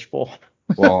Scott Fishbowl.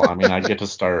 Well, I mean, I get to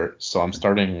start, so I'm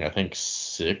starting, I think,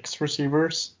 6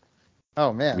 receivers.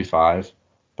 Oh man. Maybe 5.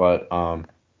 But I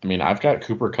mean, I've got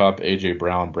Cooper Kupp, AJ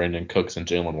Brown, Brandon Cooks, and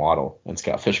Jalen Waddle and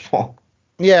Scott Fishbowl.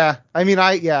 Yeah, I mean,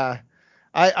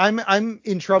 I'm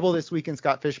in trouble this week in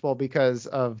Scott Fishbowl because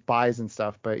of buys and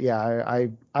stuff. But yeah,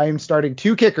 I'm starting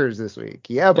 2 kickers this week.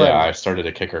 Yeah, buddy. Yeah, I started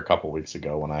a kicker a couple weeks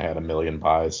ago when I had a million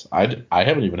buys. I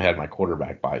haven't even had my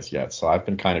quarterback buys yet, so I've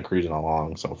been kind of cruising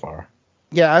along so far.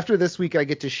 Yeah, after this week, I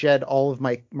get to shed all of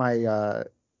my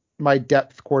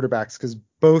depth quarterbacks because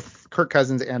both Kirk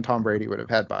Cousins and Tom Brady would have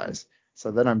had buys. So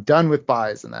then I'm done with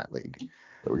buys in that league.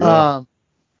 There we go.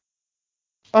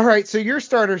 All right, so your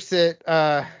starter sit.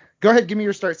 Go ahead, give me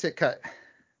your start sit cut.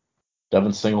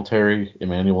 Devin Singletary,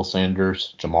 Emmanuel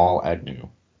Sanders, Jamal Agnew.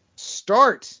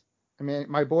 Start. I mean,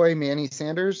 my boy Manny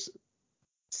Sanders.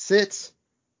 Sit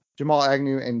Jamal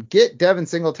Agnew and get Devin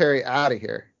Singletary out of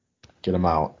here. Get him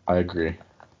out. I agree.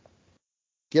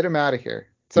 Get him out of here.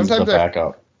 He's the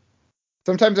backup.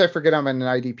 Sometimes I forget I'm in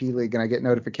an IDP league and I get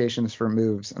notifications for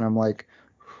moves and I'm like,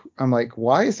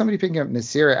 why is somebody picking up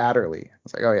Nasir Adderley? I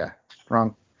was like, oh yeah,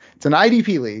 wrong. It's an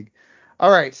IDP league. All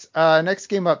right, next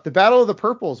game up, the Battle of the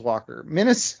Purples, Walker.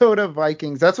 Minnesota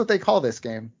Vikings. That's what they call this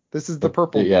game. This is the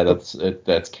Purple. Yeah,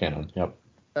 that's canon. Yep.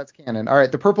 That's canon. All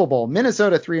right, the Purple Bowl.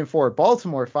 Minnesota 3-4.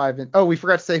 Baltimore 5. Oh, we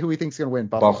forgot to say who we think's gonna win.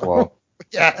 Buffalo.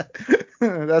 Yeah,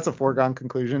 that's a foregone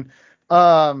conclusion.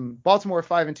 Baltimore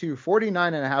 5-2.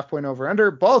 49.5 point over under.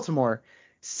 Baltimore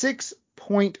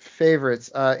 6-point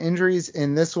favorites. Injuries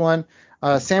in this one.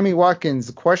 Sammy Watkins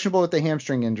questionable with the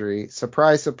hamstring injury.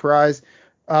 Surprise, surprise.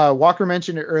 Walker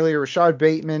mentioned it earlier. Rashad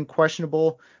Bateman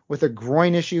questionable with a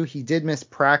groin issue. He did miss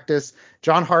practice.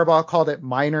 John Harbaugh called it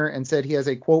minor and said he has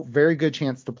a, quote, very good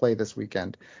chance to play this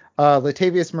weekend.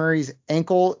 Latavius Murray's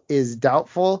ankle is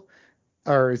doubtful,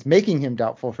 or is making him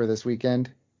doubtful for this weekend.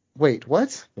 Wait,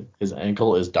 what? His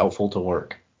ankle is doubtful to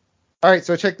work. All right,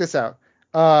 so check this out.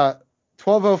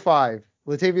 12:05.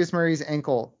 Latavius Murray's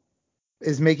ankle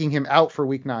is making him out for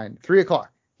week 9. 3:00.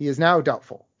 He is now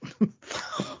doubtful.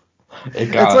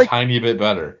 It got a tiny bit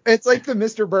better. It's like the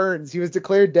Mr. Burns. He was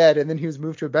declared dead, and then he was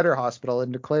moved to a better hospital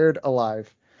and declared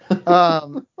alive.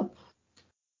 So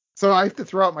I have to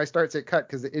throw out my starts at cut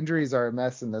because the injuries are a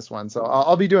mess in this one. So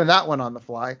I'll be doing that one on the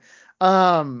fly.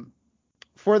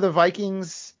 For the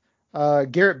Vikings,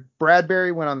 Garrett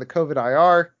Bradbury went on the COVID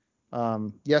IR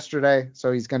yesterday,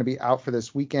 so he's going to be out for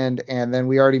this weekend. And then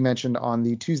we already mentioned on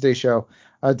the Tuesday show,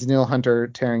 Daniil Hunter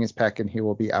tearing his pec, and he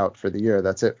will be out for the year.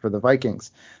 That's it for the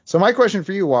Vikings. So my question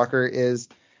for you, Walker, is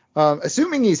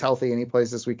assuming he's healthy and he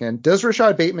plays this weekend, does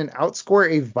Rashad Bateman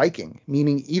outscore a Viking,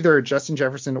 meaning either Justin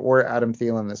Jefferson or Adam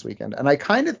Thielen this weekend? And I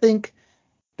kind of think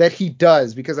that he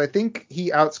does, because I think he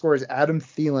outscores Adam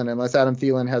Thielen unless Adam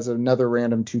Thielen has another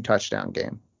random 2-touchdown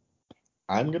game.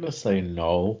 I'm going to say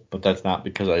no, but that's not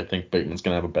because I think Bateman's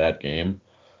going to have a bad game.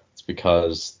 It's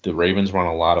because the Ravens run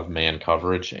a lot of man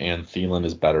coverage, and Thielen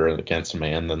is better against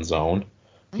man than zone.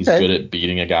 He's good at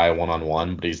beating a guy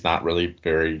one-on-one, but he's not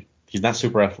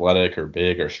super athletic or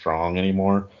big or strong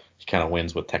anymore. He kind of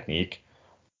wins with technique.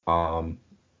 And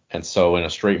so in a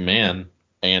straight man,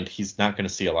 and he's not going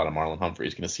to see a lot of Marlon Humphrey.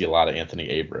 He's going to see a lot of Anthony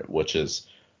Averett,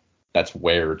 that's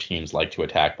where teams like to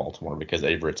attack Baltimore because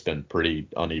Averett's been pretty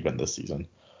uneven this season.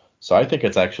 So I think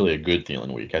it's actually a good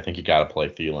Thielen week. I think you got to play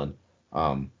Thielen.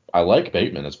 I like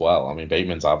Bateman as well. I mean,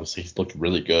 Bateman's obviously he's looked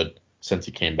really good since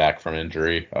he came back from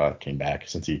injury.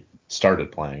 Since he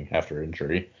started playing after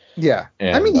injury. Yeah.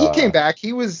 I mean, And he came back.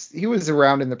 He was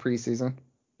around in the preseason.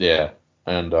 yeah,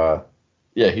 and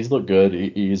yeah, he's looked good.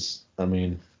 I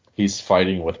mean, he's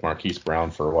fighting with Marquise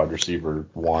Brown for wide receiver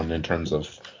one in terms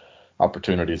of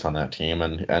opportunities on that team,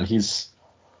 and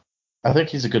I think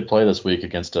he's a good play this week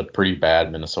against a pretty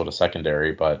bad Minnesota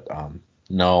secondary, but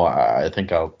no, I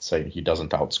think I'll say he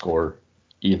doesn't outscore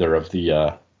either of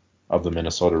the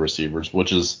Minnesota receivers,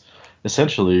 which is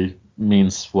essentially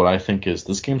means what I think is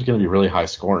this game's going to be really high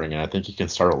scoring, and I think he can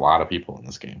start a lot of people in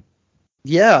this game.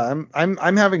 Yeah,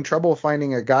 I'm having trouble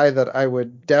finding a guy that I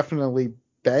would definitely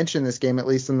bench in this game, at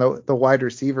least in the wide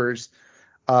receivers,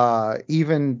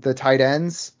 even the tight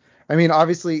ends. I mean,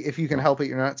 obviously, if you can help it,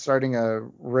 you're not starting a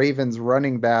Ravens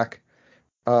running back.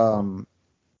 Um,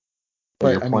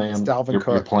 But but I mean, it's Dalvin you're Cook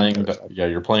on the playing other side. yeah,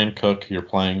 you're playing Cook, you're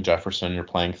playing Jefferson, you're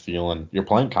playing Thielen, you're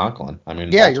playing Conklin. I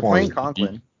mean, Yeah, you're playing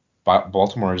Conklin.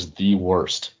 Baltimore is the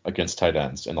worst against tight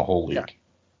ends in the whole Yeah, league. yeah,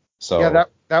 So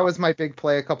that was my big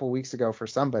play a couple weeks ago for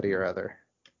somebody or other.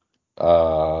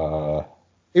 uh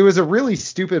It was a really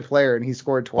stupid player, and he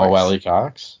scored Mo twice. Wally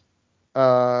Cox?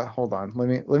 Hold on,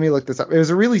 let me look this up. It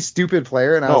was a really stupid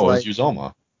player, and I was No, it was like,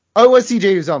 Uzoma. oh, it was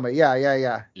CJ Uzoma. Yeah, yeah,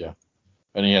 yeah. Yeah.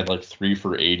 And he had like 3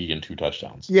 for 80 and 2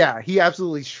 touchdowns. Yeah, he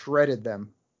absolutely shredded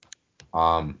them.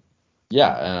 Um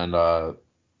yeah, and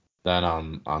then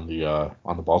on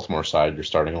the Baltimore side, you're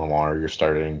starting Lamar, you're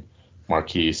starting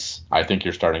Marquise. I think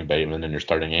you're starting Bateman and you're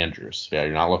starting Andrews. Yeah,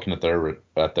 you're not looking at their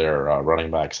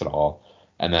running backs at all.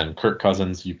 And then Kirk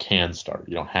Cousins, you can start.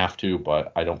 You don't have to,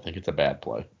 but I don't think it's a bad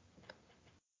play.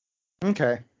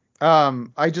 Okay.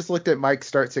 I just looked at Mike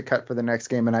starts at cut for the next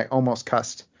game, and I almost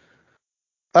cussed.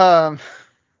 Um,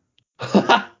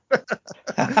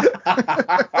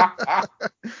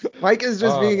 Mike is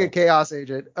just being a Oh. chaos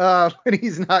agent when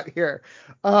he's not here.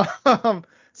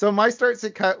 So my starts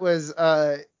at cut was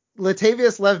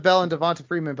Latavius, Lev Bell, and Devonta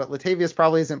Freeman, but Latavius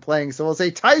probably isn't playing, so we'll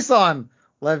say Tyson,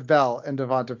 Lev Bell, and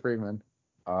Devonta Freeman.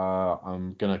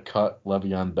 I'm gonna cut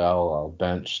Le'Veon Bell. I'll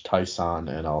bench Tyson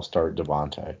and I'll start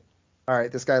Devontae. All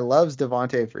right, this guy loves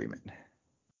Devonta Freeman.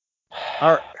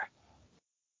 All right,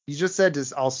 you just said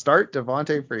I'll start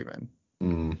Devonta Freeman.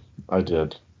 Mm, I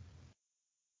did.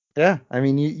 Yeah, I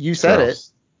mean you said it.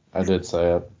 Gross. I did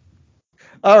say it.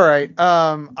 All right.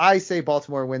 I say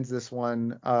Baltimore wins this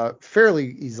one fairly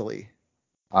easily.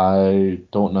 I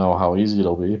don't know how easy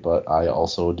it'll be, but I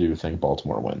also do think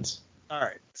Baltimore wins. All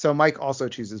right. So Mike also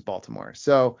chooses Baltimore.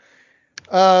 So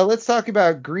let's talk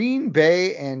about Green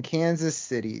Bay and Kansas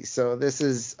City. So this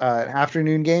is an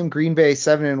afternoon game. Green Bay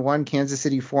 7-1, Kansas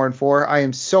City 4-4. I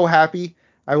am so happy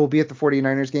I will be at the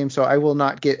 49ers game, so I will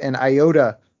not get an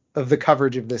iota of the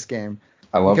coverage of this game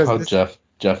I love because how this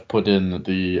Jeff put in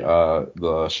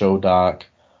the show doc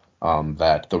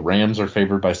that the Rams are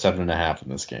favored by 7.5 in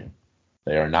this game.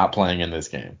 They are not playing in this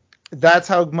game. that's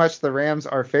how much the Rams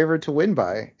are favored to win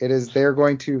by. It is they're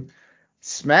going to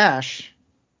smash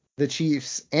the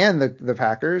Chiefs and the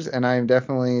Packers, and I'm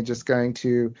definitely just going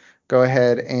to go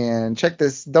ahead and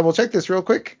double check this real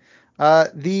quick.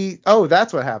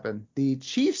 That's what happened. The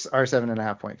Chiefs are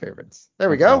 7.5 point favorites. There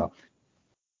we What the go. hell?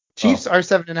 Chiefs Oh, are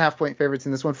 7.5 point favorites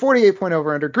in this one. 48 point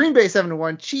over under. Green Bay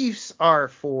 7-1. Chiefs are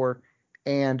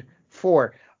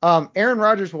 4-4. Aaron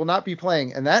Rodgers will not be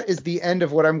playing, and that is the end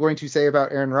of what I'm going to say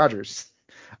about Aaron Rodgers.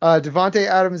 Devontae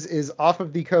Adams is off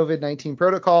of the COVID-19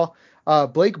 protocol.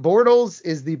 Blake Bortles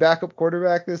is the backup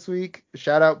quarterback this week.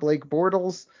 Shout out Blake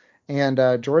Bortles. And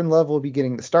Jordan Love will be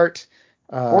getting the start.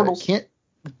 Bortles. Can't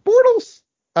Bortles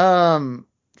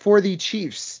for the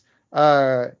Chiefs.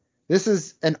 This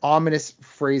is an ominous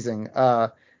phrasing.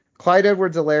 Clyde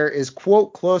Edwards-Helaire is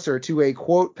quote closer to a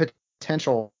quote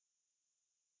potential.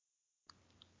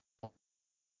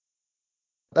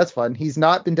 That's fun. He's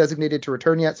not been designated to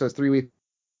return yet, so it's 3 weeks.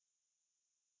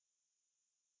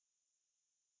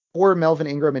 For Melvin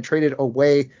Ingram and traded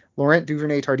away Laurent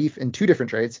Duvernay-Tardif in 2 different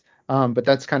trades. But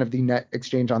that's kind of the net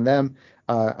exchange on them.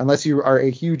 Unless you are a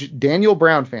huge Daniel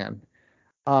Brown fan.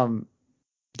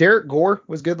 Derek Gore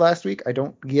was good last week. I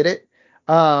don't get it.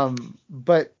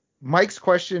 But Mike's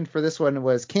question for this one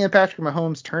was, can Patrick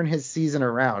Mahomes turn his season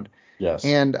around? Yes.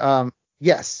 And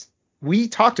yes, we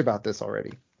talked about this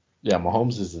already. Yeah,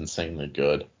 Mahomes is insanely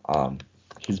good.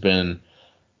 He's been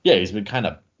kind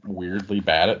of weirdly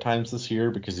bad at times this year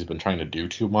because he's been trying to do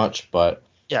too much, but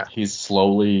Yeah. he's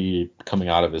slowly coming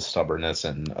out of his stubbornness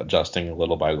and adjusting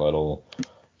little by little.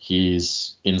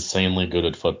 He's insanely good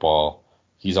at football.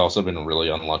 He's also been really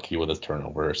unlucky with his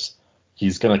turnovers.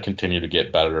 he's going to continue to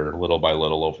get better little by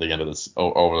little over the end of this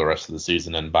over the rest of the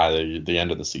season, and by the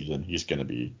end of the season, he's going to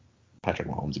be Patrick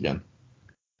Mahomes again.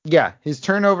 Yeah, his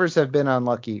turnovers have been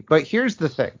unlucky, but here's the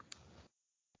thing.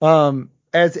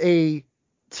 As the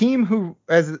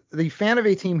fan of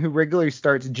a team who regularly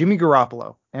starts Jimmy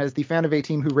Garoppolo, and as the fan of a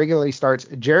team who regularly starts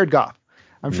Jared Goff,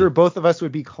 I'm sure both of us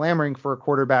would be clamoring for a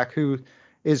quarterback who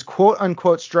is quote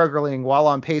unquote struggling while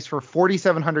on pace for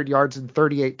 4,700 yards and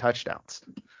 38 touchdowns.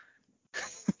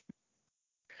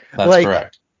 That's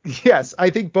correct. Yes, I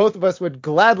think both of us would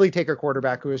gladly take a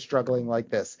quarterback who is struggling like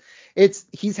this.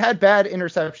 He's had bad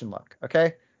interception luck.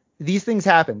 Okay. These things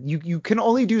happen. You can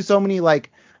only do so many like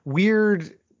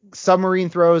weird submarine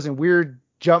throws and weird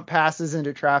jump passes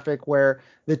into traffic where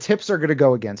the tips are going to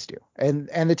go against you,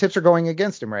 and the tips are going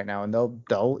against him right now, and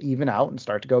they'll even out and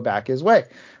start to go back his way.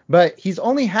 But he's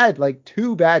only had like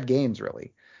 2 bad games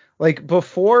really. Like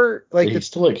before, like he's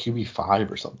still like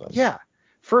QB5 or something. Yeah.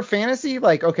 For fantasy,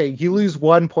 like, okay, you lose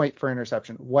 1 point for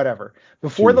interception, whatever.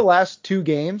 Before the last 2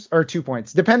 games, or 2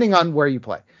 points, depending on where you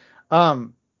play.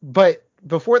 But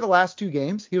before the last 2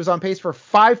 games, he was on pace for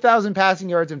 5,000 passing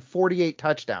yards and 48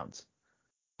 touchdowns.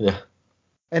 Yeah.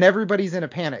 And everybody's in a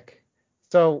panic.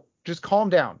 So just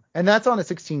calm down. And that's on a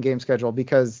 16-game schedule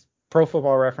because Pro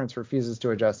Football Reference refuses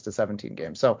to adjust to 17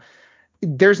 games. So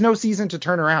there's no season to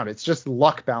turn around. It's just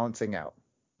luck balancing out.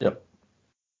 Yep.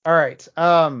 All right.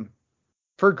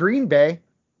 For Green Bay,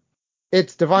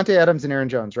 it's Davante Adams and Aaron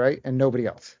Jones, right? And nobody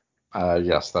else.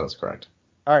 Yes, that is correct.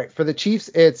 All right. For the Chiefs,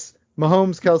 it's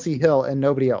Mahomes, Kelsey, Hill, and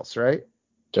nobody else, right?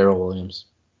 Darrell Williams.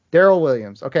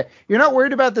 Okay. You're not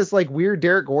worried about this like weird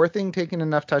Derek Gore thing taking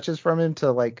enough touches from him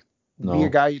to like be a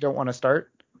guy you don't want to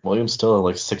start? Williams still had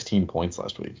like 16 points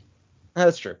last week.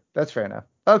 That's true. That's fair enough.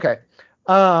 Okay.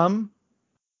 All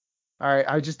right.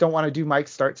 I just don't want to do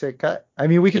Mike's start, sit, cut. I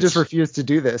mean, we could just refuse to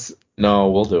do this. No,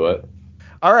 we'll do it.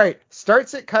 All right. Start,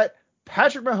 sit, cut.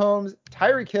 Patrick Mahomes,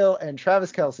 Tyreek Hill, and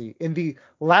Travis Kelce in the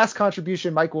last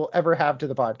contribution Mike will ever have to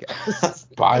the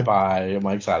podcast. Bye-bye.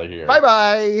 Mike's out of here.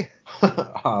 Bye-bye.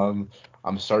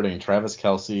 I'm starting Travis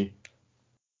Kelce.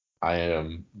 I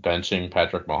am benching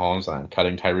Patrick Mahomes, and I'm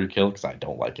cutting Tyreek Hill because I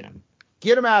don't like him.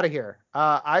 Get him out of here.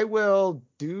 I will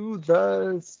do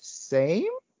the same,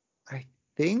 I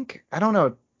think. I don't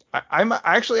know. I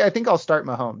think I'll start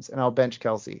Mahomes, and I'll bench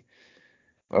Kelce.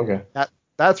 Okay.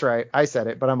 That's right. I said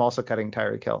it, but I'm also cutting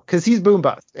Tyreek Hill because he's boom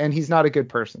bust and he's not a good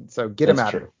person. So get him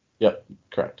out. That's true. Yep,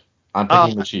 correct. I'm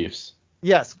picking the Chiefs.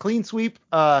 Yes, clean sweep.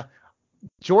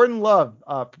 Jordan Love.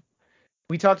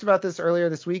 We talked about this earlier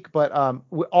this week, but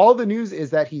all the news is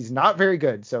that he's not very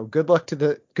good. So good luck to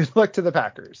the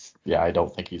Packers. Yeah, I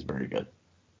don't think he's very good.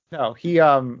 No, he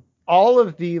all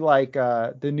of the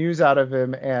the news out of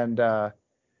him and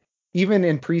even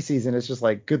in preseason, it's just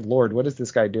like, good Lord, what is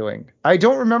this guy doing? I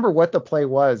don't remember what the play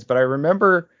was, but I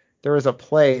remember there was a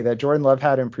play that Jordan Love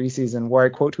had in preseason where I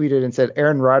quote tweeted and said,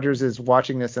 Aaron Rodgers is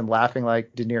watching this and laughing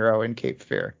like De Niro in Cape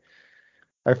Fear.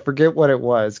 I forget what it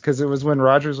was because it was when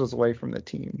Rodgers was away from the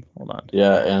team. Hold on.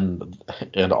 Yeah,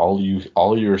 and all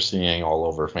you're seeing all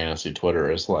over fantasy Twitter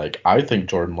is like, I think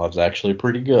Jordan Love's actually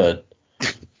pretty good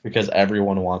because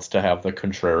everyone wants to have the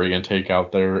contrarian take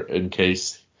out there in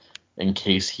case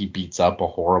he beats up a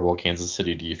horrible Kansas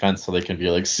City defense, so they can be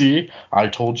like, see, I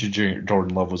told you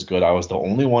Jordan Love was good. I was the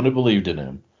only one who believed in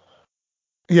him.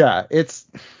 Yeah, it's...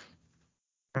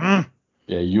 Yeah,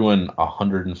 you and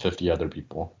 150 other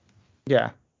people.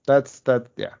 Yeah, that's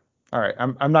yeah. All right,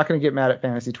 I'm not going to get mad at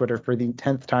fantasy Twitter for the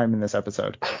 10th time in this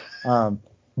episode.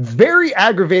 Very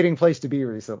aggravating place to be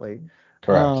recently.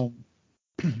 Correct.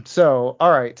 So, all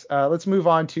right, let's move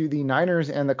on to the Niners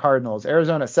and the Cardinals.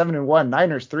 Arizona 7-1,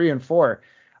 Niners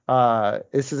 3-4.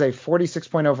 This is a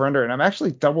 46-point over/under, and I'm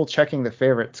actually double checking the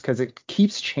favorites because it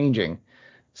keeps changing.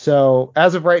 So,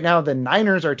 as of right now, the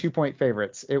Niners are 2-point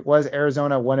favorites. It was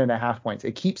Arizona 1.5 points.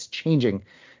 It keeps changing.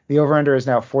 The over/under is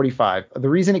now 45. The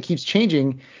reason it keeps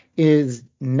changing is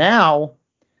now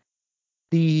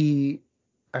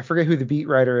I forget who the beat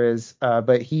writer is,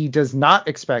 but he does not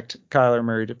expect Kyler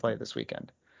Murray to play this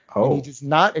weekend. Oh. And he does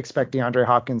not expect DeAndre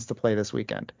Hopkins to play this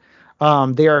weekend.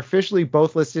 They are officially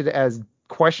both listed as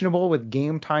questionable with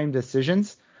game time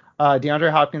decisions.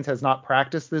 DeAndre Hopkins has not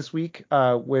practiced this week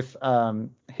with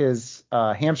his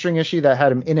hamstring issue that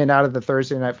had him in and out of the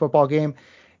Thursday night football game.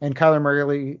 And Kyler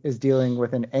Murray is dealing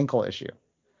with an ankle issue.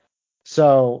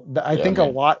 So I think a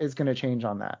lot is going to change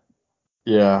on that.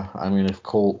 Yeah, I mean, if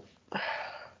Colt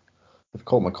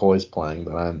McCoy's playing,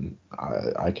 then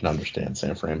I can understand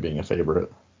San Fran being a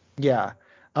favorite. Yeah.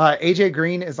 AJ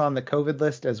Green is on the COVID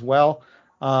list as well.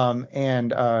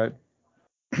 And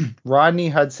Rodney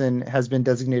Hudson has been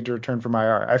designated to return from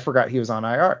IR. I forgot he was on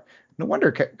IR. No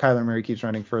wonder Kyler Murray keeps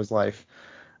running for his life.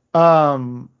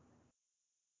 For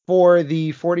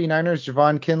the 49ers,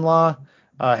 Javon Kinlaw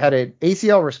had an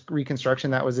ACL reconstruction.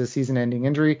 That was a season-ending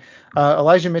injury.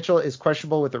 Elijah Mitchell is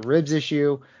questionable with a ribs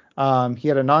issue. He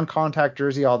had a non-contact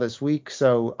jersey all this week,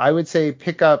 so I would say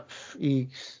pick up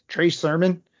Trey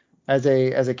Sermon as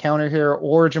a counter here,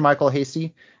 or JaMycal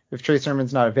Hasty if Trey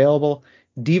Sermon's not available.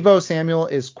 Deebo Samuel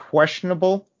is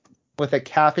questionable with a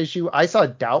calf issue. I saw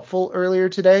doubtful earlier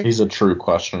today. He's a true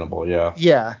questionable, yeah.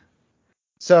 Yeah.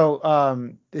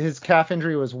 So his calf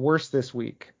injury was worse this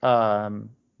week than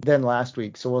last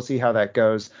week, so we'll see how that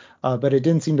goes. But it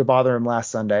didn't seem to bother him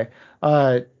last Sunday.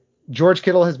 George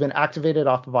Kittle has been activated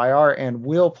off of IR and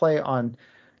will play on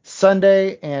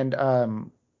Sunday,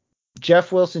 and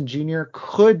Jeff Wilson Jr.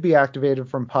 could be activated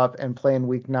from PUP and play in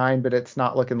Week 9, but it's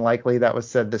not looking likely. That was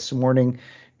said this morning.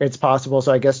 It's possible,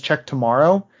 so I guess check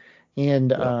tomorrow.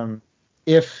 And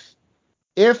if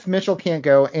Mitchell can't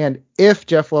go and if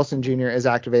Jeff Wilson Jr. is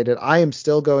activated, I am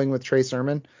still going with Trey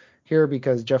Sermon here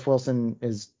because Jeff Wilson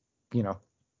is,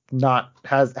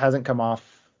 hasn't come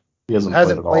off. He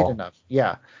hasn't played enough.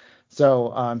 Yeah.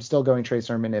 So I'm still going Trey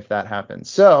Sermon if that happens.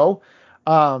 So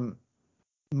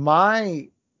my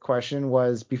question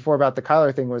was before about the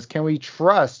Kyler thing was, can we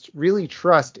really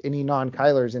trust any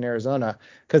non-Kylers in Arizona?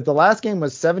 Because the last game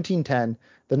was 17-10.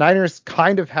 The Niners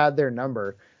kind of had their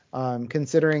number.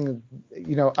 Considering,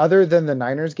 other than the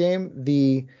Niners game,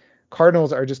 the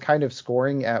Cardinals are just kind of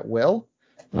scoring at will.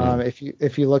 If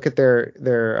you look at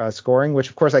their scoring, which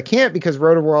of course I can't because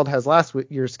Roto-World has last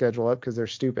year's schedule up because they're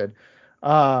stupid.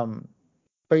 But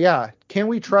yeah, can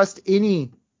we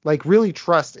really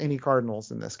trust any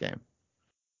Cardinals in this game?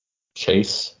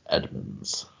 Chase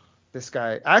Edmonds. This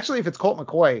guy, actually, if it's Colt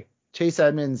McCoy, Chase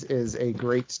Edmonds is a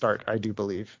great start, I do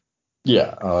believe.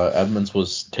 Yeah, Edmonds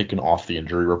was taken off the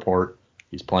injury report.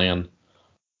 He's playing.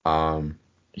 The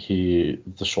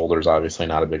shoulder's obviously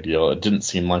not a big deal. It didn't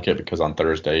seem like it because on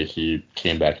Thursday he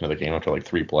came back into the game after like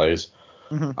 3 plays.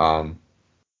 Mm-hmm.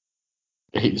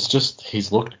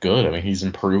 He's looked good. I mean, he's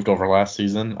improved over last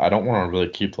season. I don't want to really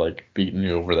keep beating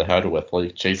you over the head with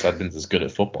Chase Edmonds is good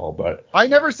at football, but I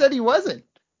never said he wasn't.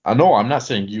 No, I'm not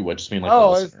saying you. I just mean the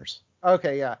listeners.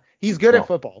 Okay, yeah, he's good at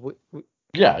football.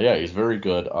 Yeah, he's very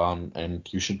good. And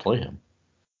you should play him.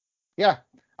 Yeah.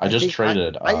 I just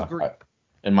traded. I agree.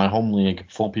 In my home league,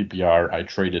 full PPR, I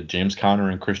traded James Conner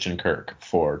and Christian Kirk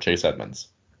for Chase Edmonds.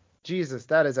 Jesus,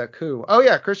 that is a coup. Oh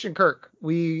yeah, Christian Kirk.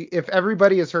 If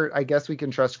everybody is hurt, I guess we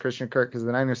can trust Christian Kirk because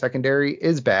the Niners secondary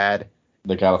is bad.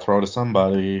 They gotta throw to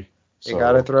somebody. They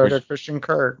gotta throw to Christian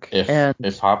Kirk.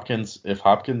 If Hopkins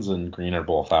and Green are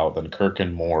both out, then Kirk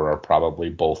and Moore are probably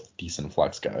both decent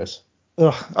flex guys.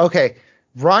 Ugh, okay.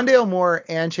 Rondale Moore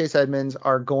and Chase Edmonds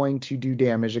are going to do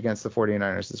damage against the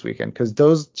 49ers this weekend because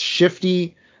those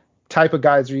shifty type of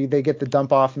guys where they get the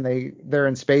dump off and they're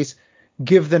in space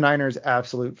give the Niners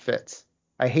absolute fits.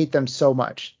 I hate them so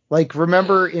much.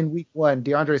 Remember in week 1,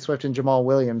 DeAndre Swift and Jamal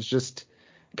Williams just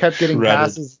kept getting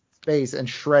passes in space and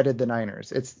shredded the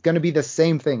Niners. It's going to be the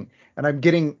same thing. And I'm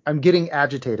getting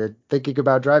agitated thinking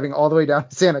about driving all the way down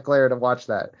to Santa Clara to watch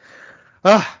that.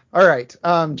 All right.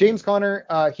 James Conner,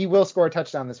 he will score a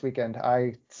touchdown this weekend.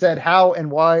 I said how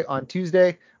and why on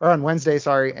Wednesday,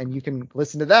 and you can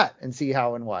listen to that and see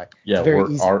how and why. Yeah,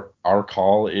 our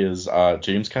call is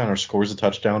James Conner scores a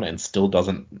touchdown and still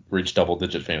doesn't reach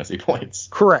double-digit fantasy points.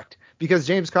 Correct, because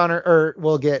James Conner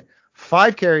will get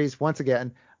 5 carries once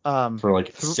again. For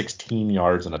 16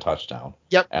 yards and a touchdown.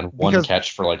 Yep. And one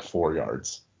catch for 4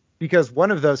 yards. Because one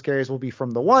of those carries will be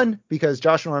from the one, because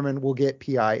Josh Norman will get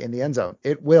PI in the end zone.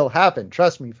 It will happen.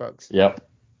 Trust me, folks. Yep.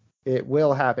 It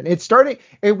will happen.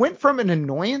 It went from an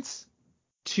annoyance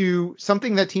to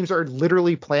something that teams are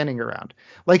literally planning around.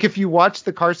 If you watch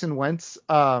the Carson Wentz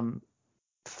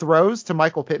throws to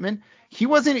Michael Pittman, he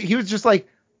was just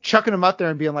chucking him up there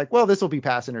and being like, well, this will be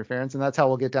pass interference, and that's how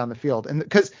we'll get down the field. And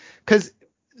because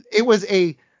it was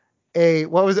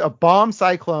a bomb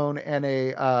cyclone and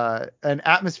an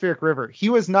atmospheric river. He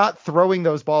was not throwing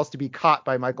those balls to be caught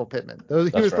by Michael Pittman.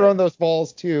 He was throwing those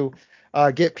balls to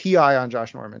get PI on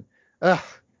Josh Norman.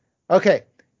 Okay.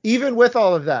 Even with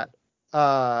all of that,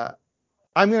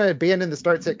 I'm going to abandon the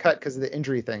start sit cut because of the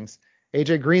injury things.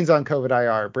 AJ Green's on COVID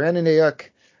IR. Brandon Ayuk.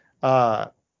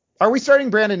 Are we starting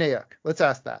Brandon Ayuk? Let's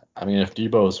ask that. I mean, if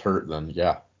Debo's hurt, then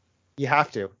yeah. You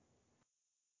have to.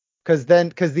 Because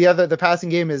the passing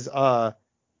game is George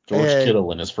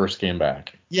Kittle in his first game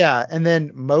back. Yeah, and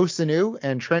then Mo Sanu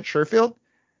and Trent Sherfield.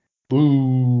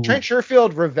 Boo. Trent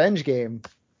Sherfield revenge game.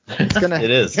 It's gonna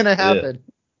happen.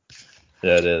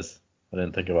 Yeah, it is. I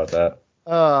didn't think about that.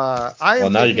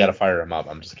 Now you got to fire him up.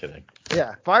 I'm just kidding.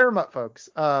 Yeah, fire him up, folks.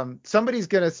 Somebody's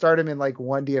gonna start him in like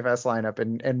one DFS lineup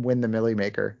and win the Millie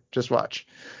Maker. Just watch.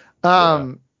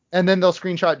 Yeah. And then they'll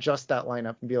screenshot just that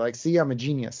lineup and be like, "See, I'm a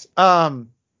genius."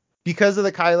 Because of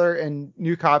the Kyler and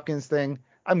Nuke Hopkins thing,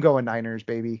 I'm going Niners,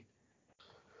 baby.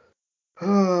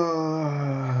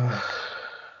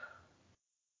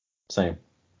 Same.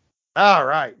 All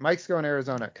right, Mike's going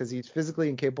Arizona because he's physically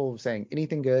incapable of saying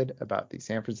anything good about the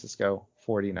San Francisco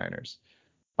 49ers.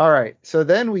 All right, so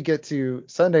then we get to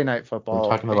Sunday Night We're Football.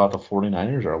 talking about the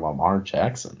 49ers or Lamar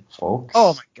Jackson, folks.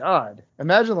 Oh my God.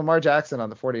 Imagine Lamar Jackson on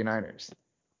the 49ers.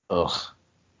 Ugh.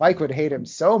 Mike would hate him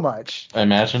so much.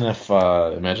 Imagine if the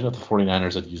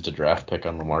 49ers had used a draft pick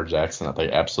on Lamar Jackson that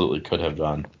they absolutely could have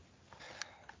done.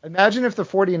 Imagine if the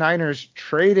 49ers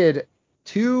traded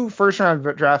 2 first-round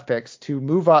draft picks to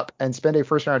move up and spend a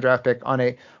first-round draft pick on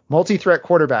a multi-threat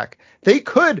quarterback. They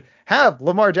could have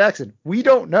Lamar Jackson. We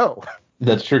don't know.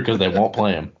 That's true because they won't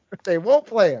play him. They won't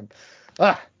play him.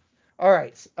 All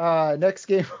right. Next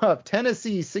game up.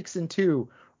 Tennessee 6-2.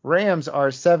 Rams are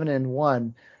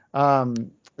 7-1.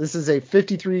 This is a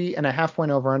 53.5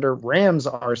 point over under. Rams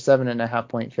are 7.5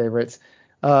 point favorites.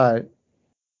 Sorry.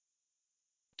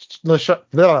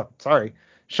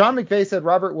 Sean McVay said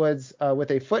Robert Woods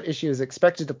with a foot issue is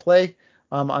expected to play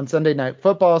on Sunday Night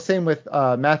Football. Same with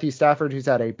Matthew Stafford, who's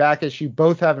had a back issue.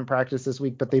 Both haven't practiced this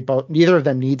week, but neither of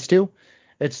them needs to.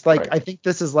 It's like, right. I think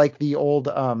this is like the old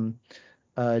was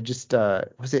it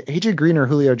AJ Green or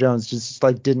Julio Jones just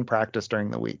like didn't practice during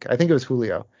the week. I think it was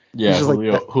Julio. Yeah,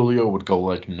 Julio would go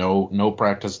like no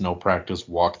practice,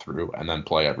 walk through, and then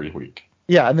play every week.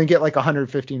 Yeah, and then get like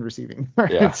 115 receiving.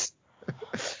 Yeah.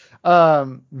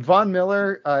 Von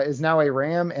Miller is now a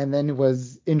Ram and then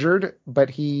was injured,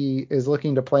 but he is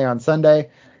looking to play on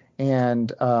Sunday.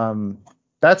 And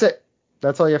that's it.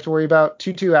 That's all you have to worry about.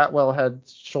 Tutu Atwell had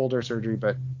shoulder surgery,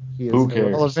 but he is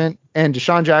irrelevant. And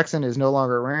Deshaun Jackson is no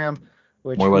longer a Ram.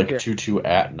 Which more like Tutu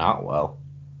at not well.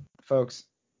 Folks.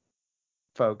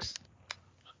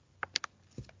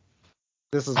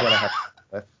 This is what I have to deal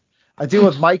with. I deal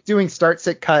with Mike doing start,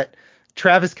 sit, cut.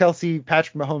 Travis Kelce,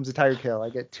 Patrick Mahomes, a Tyreek Hill. I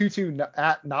get Tutu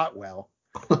at not well.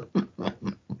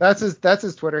 That's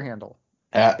his Twitter handle.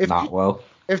 Well.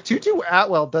 If Tutu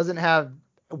Atwell doesn't have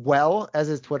well as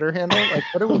his Twitter handle, like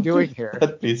what are we doing here?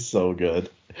 That'd be so good.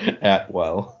 At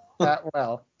well.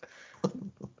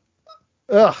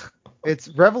 Ugh. It's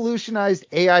revolutionized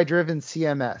AI-driven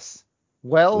CMS.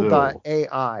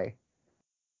 Well.ai.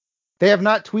 They have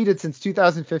not tweeted since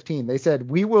 2015. They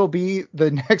said, "We will be the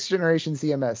next generation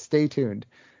CMS. Stay tuned."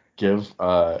 Give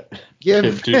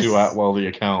Tutu Atwell the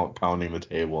account, pounding the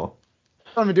table.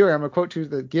 What I'm doing, I'm going to quote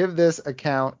give this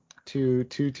account to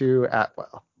Tutu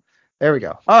Atwell. There we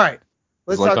go. All right.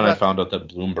 It's like when I found out that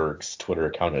Bloomberg's Twitter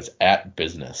account is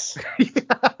 @business.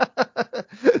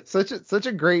 Such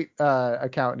a great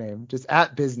account name, just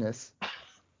 @business.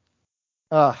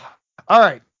 All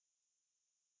right.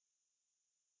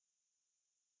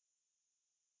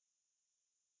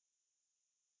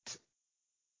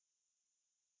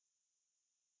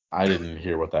 I didn't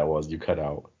hear what that was. You cut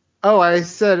out. Oh, I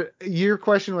said your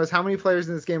question was how many players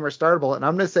in this game are startable, and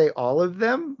I'm going to say all of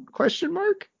them? ?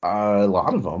 A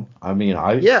lot of them. I mean,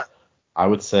 I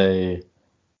would say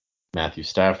Matthew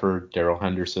Stafford, Darrell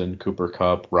Henderson, Cooper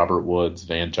Kupp, Robert Woods,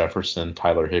 Van Jefferson,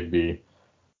 Tyler Higbee,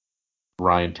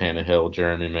 Ryan Tannehill,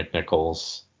 Jeremy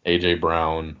McNichols, AJ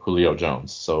Brown, Julio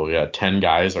Jones. So yeah, 10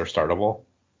 guys are startable.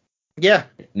 Yeah.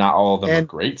 Not all of them are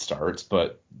great starts,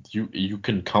 but you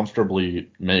can comfortably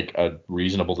make a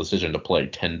reasonable decision to play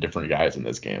 10 different guys in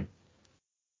this game.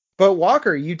 But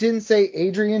Walker, you didn't say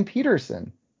Adrian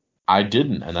Peterson. I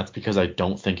didn't, and that's because I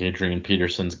don't think Adrian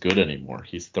Peterson's good anymore.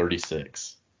 He's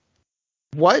 36.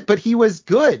 What? But he was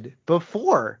good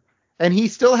before, and he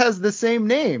still has the same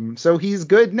name, so he's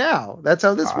good now. That's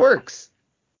how this works.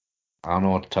 I don't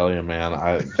know what to tell you,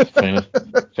 man.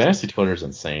 Fantasy Twitter's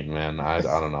insane, man. I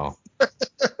don't know.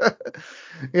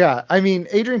 Yeah, I mean,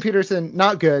 Adrian Peterson,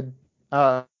 not good.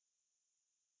 What's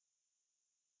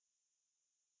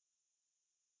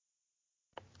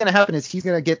going to happen is he's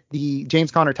going to get the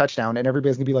James Conner touchdown, and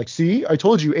everybody's going to be like, see, I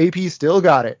told you, AP still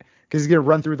got it, because he's going to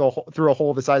run through a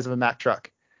hole the size of a Mack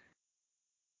truck.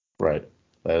 Right.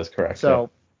 That is correct. So,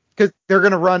 because they're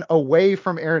going to run away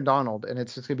from Aaron Donald, and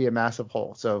it's just going to be a massive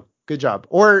hole. So, good job.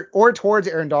 Or towards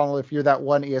Aaron Donald if you're that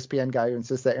one ESPN guy who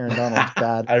insists that Aaron Donald's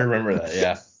bad. I remember that,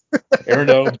 yeah. Aaron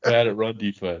Donald's bad at run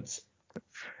defense.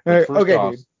 But first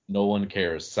off, dude. No one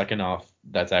cares. Second off,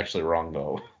 that's actually wrong,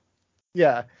 though.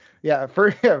 Yeah.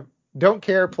 Don't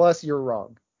care, plus you're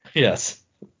wrong. Yes.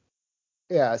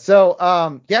 Yeah, so,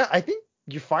 I think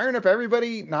you're firing up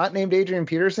everybody not named Adrian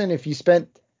Peterson if you spent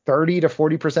 30 to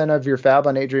 40% of your fab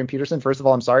on Adrian Peterson. First of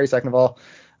all, I'm sorry. Second of all,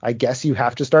 I guess you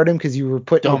have to start him because you were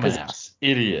put in a position. Dumbass,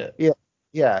 idiot. Yeah,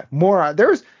 yeah. Moron.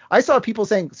 I saw people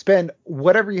saying spend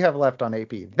whatever you have left on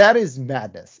AP. That is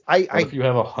madness. What if you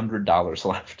have $100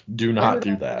 left? Do not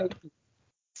do that.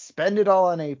 Spend it all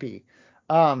on AP.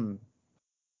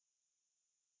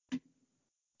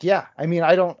 Yeah, I mean,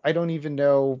 I don't even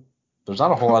know. There's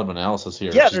not a whole lot of analysis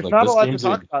here. Yeah, It's just there's like not a lot to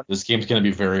talk about. this game's going to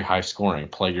be very high scoring.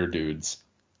 Play your dudes.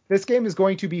 This game is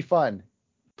going to be fun.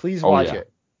 Please Oh, watch yeah.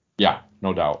 it. Yeah,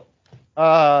 no doubt.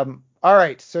 All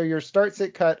right, so your start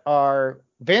sit cut are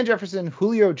Van Jefferson,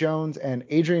 Julio Jones, and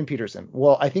Adrian Peterson.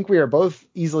 Well, I think we are both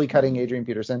easily cutting Adrian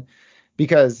Peterson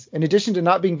because in addition to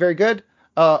not being very good,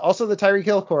 also the Tyreek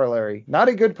Hill corollary, not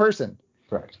a good person.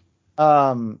 Correct.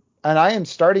 And I am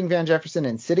starting Van Jefferson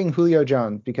and sitting Julio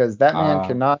Jones because that man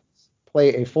cannot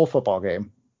play a full football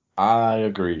game. I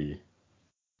agree.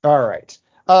 All right.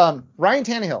 Ryan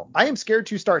Tannehill, I am scared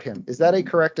to start him. Is that a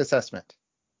correct assessment?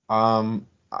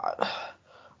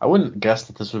 I wouldn't guess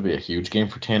that this would be a huge game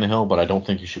for Tannehill, but I don't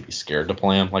think you should be scared to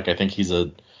play him. Like, I think he's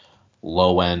a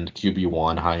low-end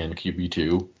QB1, high-end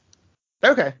QB2.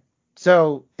 Okay.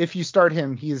 So if you start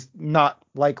him, he's not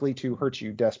likely to hurt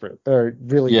you desperate or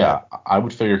really Yeah, bad. I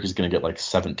would figure he's going to get like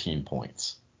 17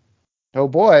 points. Oh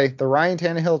boy, the Ryan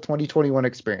Tannehill 2021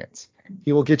 experience.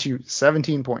 He will get you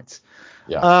 17 points.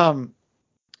 Yeah.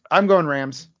 I'm going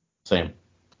Rams. Same.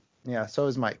 Yeah, so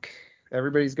is Mike.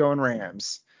 Everybody's going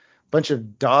Rams. Bunch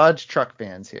of Dodge truck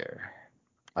fans here.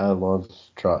 I love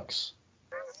trucks.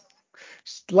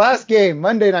 Last game,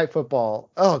 Monday Night Football.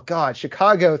 Oh God,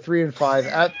 Chicago 3-5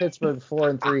 at Pittsburgh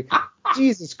 4-3.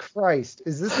 Jesus Christ,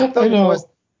 is this the lowest?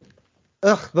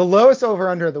 The lowest over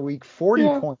under of the week, 40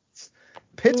 points.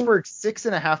 Pittsburgh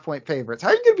 6.5 point favorites. How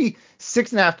are you gonna be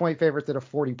 6.5 point favorites at a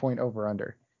 40 point over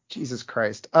under? Jesus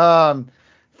Christ.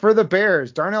 For the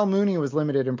Bears, Darnell Mooney was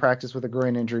limited in practice with a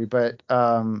groin injury, but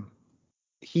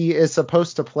he is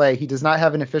supposed to play. He does not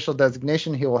have an official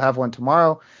designation. He will have one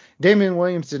tomorrow. Damian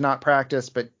Williams did not practice,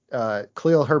 but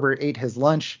Khalil Herbert ate his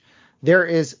lunch. There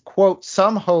is, quote,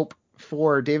 some hope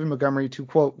for David Montgomery to,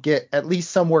 quote, get at least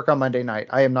some work on Monday night.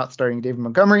 I am not starting David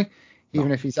Montgomery,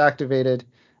 even if he's activated,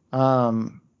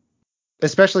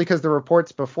 especially because the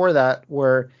reports before that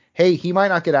were, hey, he might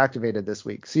not get activated this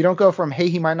week. So you don't go from, hey,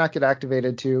 he might not get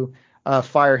activated to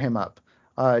fire him up.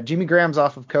 Jimmy Graham's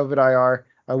off of COVID IR.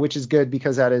 Which is good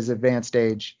because at his advanced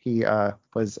stage, he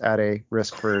was at a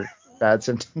risk for bad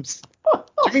symptoms.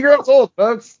 Jimmy Graham's old,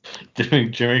 folks.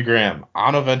 Jimmy Graham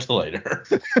on a ventilator.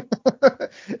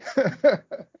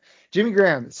 Jimmy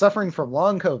Graham suffering from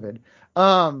long COVID.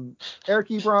 Eric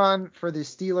Ebron for the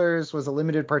Steelers was a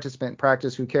limited participant in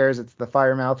practice. Who cares? It's the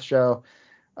Firemouth show.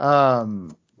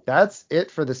 That's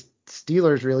it for the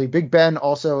Steelers, really. Big Ben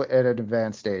also at an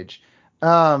advanced stage.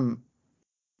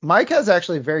 Mike has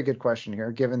actually a very good question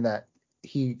here, given that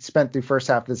he spent the first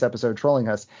half of this episode trolling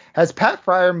us. Has Pat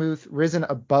Freiermuth risen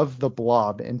above the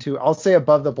blob into, I'll say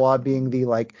above the blob being the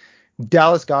like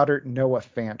Dallas Goedert, Noah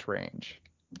Fant range?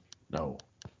 No,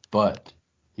 but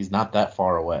he's not that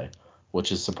far away,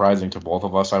 which is surprising to both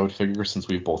of us, I would figure, since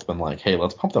we've both been like, hey,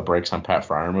 let's pump the brakes on Pat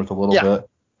Freiermuth a little bit.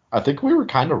 I think we were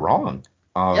kind of wrong.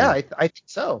 I think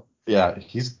so. Yeah,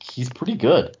 he's pretty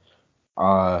good.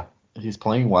 He's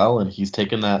playing well, and he's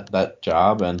taken that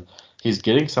job, and he's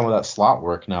getting some of that slot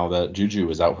work now that Juju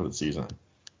is out for the season.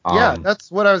 That's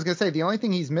what I was going to say. The only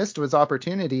thing he's missed was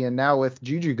opportunity, and now with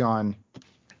Juju gone,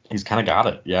 he's kind of got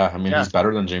it. Yeah, I mean, he's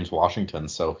better than James Washington,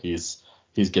 so he's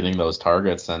getting those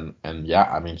targets, and yeah,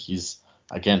 I mean, he's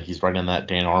right in that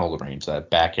Dan Arnold range, that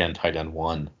back end tight end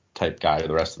 1 type guy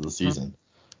the rest of the season. Mm-hmm.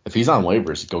 If he's on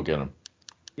waivers, go get him.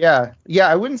 Yeah,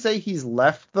 I wouldn't say he's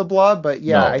left the blob, but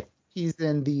no. I think he's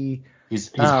in the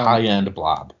he's high end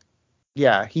blob.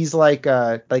 Yeah, he's like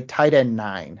tight end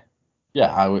 9.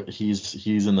 Yeah,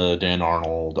 he's in the Dan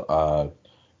Arnold,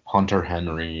 Hunter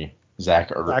Henry, Zach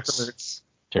Ertz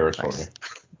territory.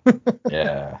 Nice.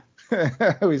 Yeah.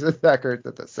 He's a Zach Ertz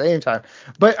at the same time.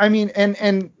 But I mean,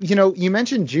 and you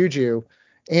mentioned Juju,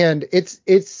 and it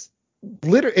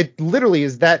literally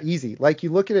is that easy. Like,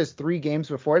 you look at his 3 games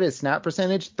before it, his snap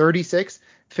percentage, 36,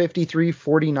 53,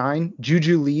 49.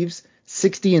 Juju leaves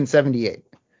 60 and 78.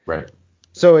 Right.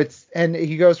 So and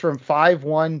he goes from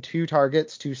 5-1, 2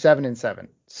 targets to 7-7.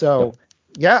 So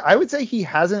yeah, I would say he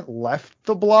hasn't left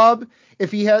the blob.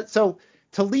 If he had, so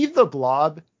to leave the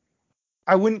blob,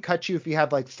 I wouldn't cut you if he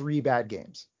had like 3 bad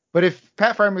games. But if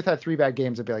Pat Freiermuth had 3 bad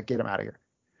games, I'd be like, get him out of here.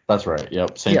 That's right.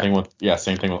 Yep. Same thing with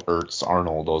Ertz,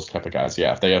 Arnold, those type of guys.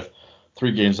 Yeah. If they have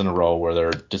 3 games in a row where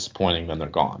they're disappointing, then they're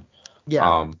gone.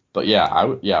 Yeah. But yeah,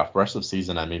 the rest of the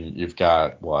season, I mean, you've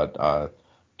got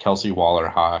Kelsey, Waller,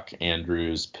 Hawk,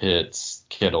 Andrews, Pitts,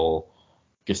 Kittle,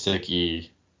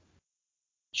 Gesicki,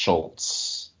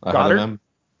 Schultz ahead of Goddard. him.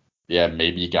 Yeah,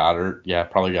 maybe Goddard. Yeah,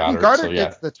 probably I mean, Goddard. So Goddard yeah,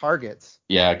 gets the targets.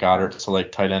 yeah, Goddard. So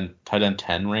like tight end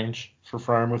 10 range for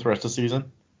Freiermuth rest of the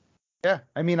season. Yeah,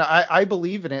 I mean, I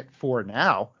believe in it for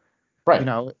now. Right.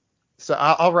 So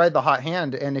I'll ride the hot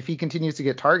hand, and if he continues to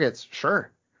get targets, sure.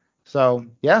 So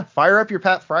yeah, fire up your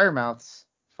Pat Freiermouths.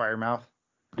 Firemouth.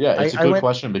 Yeah, it's a good Went.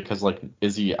 question because like,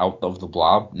 is he out of the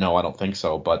blob? No, I don't think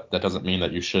so. But that doesn't mean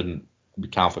that you shouldn't be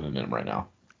confident in him right now.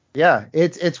 Yeah,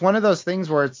 it's one of those things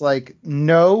where it's like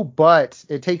no, but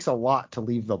it takes a lot to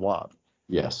leave the blob.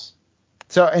 Yes.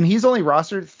 So and he's only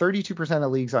rostered 32%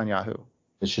 of leagues on Yahoo.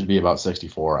 It should be about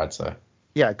 64, I'd say.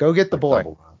 Yeah, go get the Like boy.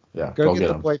 double that. Yeah, Go go get get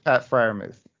the him. boy Pat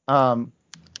Freiermuth.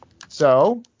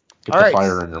 So Get all the right.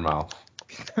 fire in your mouth.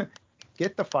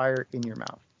 Get the fire in your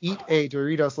mouth. Eat a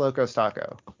Doritos Locos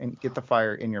taco and get the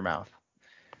fire in your mouth.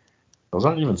 Those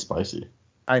aren't even spicy.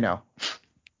 I know.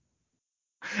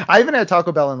 I haven't had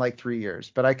Taco Bell in like 3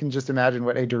 years, but I can just imagine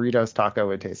what a Doritos taco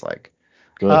would taste like.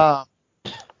 Good.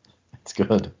 It's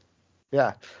good.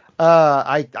 Yeah.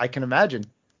 I can imagine.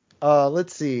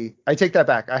 Let's see. I take that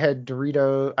back. I had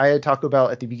Taco Bell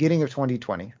at the beginning of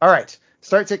 2020. All right.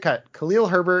 Start, sit, cut. Khalil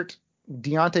Herbert,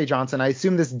 Deontay Johnson. I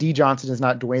assume this D Johnson is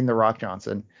not Dwayne the Rock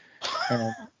Johnson.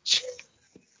 And,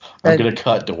 I'm gonna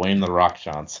cut Dwayne the Rock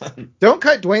Johnson. Don't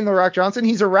cut Dwayne the Rock Johnson.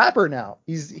 He's a rapper now.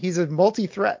 He's a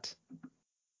multi-threat.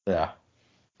 Yeah.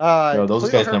 No, those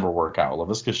guys never work out.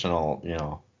 Laviska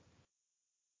Shenault,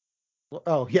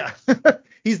 Oh yeah,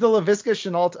 he's the Laviska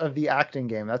Shenault of the acting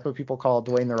game. That's what people call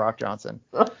Dwayne the Rock Johnson.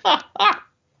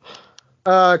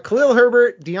 Khalil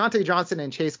Herbert, Deontay Johnson,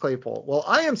 and Chase Claypool. Well,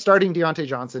 I am starting Deontay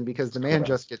Johnson because the man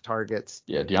just get targets.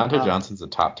 Yeah, Deontay Johnson's a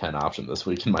top 10 option this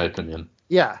week, in my opinion.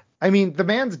 Yeah, I mean the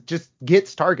man just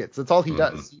gets targets. That's all he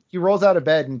does. He rolls out of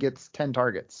bed and gets 10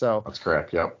 targets. So that's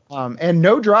correct. Yep. And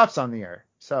no drops on the air.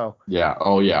 So yeah.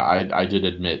 Oh yeah. I did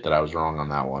admit that I was wrong on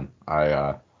that one.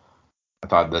 I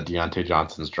thought that Deontay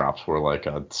Johnson's drops were like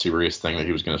a serious thing that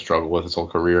he was going to struggle with his whole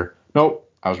career. Nope,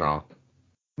 I was wrong.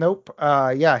 Nope.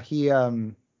 Yeah, he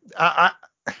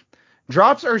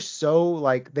drops are so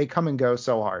like they come and go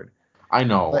so hard. I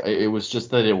know. It was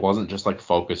just that it wasn't just like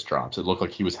focus drops. It looked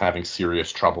like he was having serious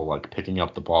trouble like picking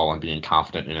up the ball and being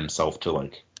confident in himself to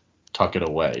like tuck it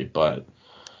away. But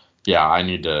yeah, I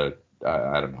need to.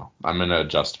 I don't know. I'm gonna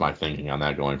adjust my thinking on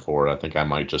that going forward. I think I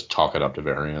might just chalk it up to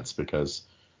variance because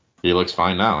he looks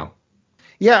fine now.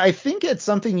 Yeah, I think it's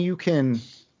something you can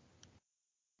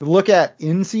look at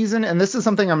in season, and this is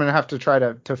something I'm gonna have to try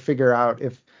to figure out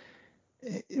if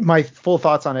my full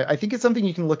thoughts on it. I think it's something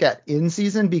you can look at in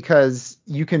season because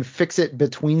you can fix it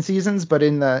between seasons, but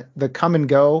in the come and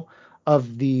go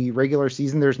of the regular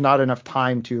season, there's not enough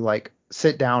time to like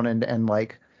sit down and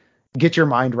like get your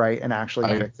mind right and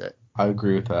actually fix it. I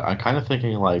agree with that. I'm kind of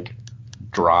thinking like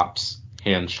drops,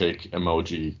 handshake,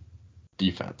 emoji,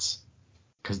 defense.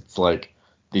 Because it's like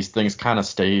these things kind of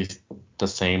stay the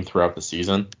same throughout the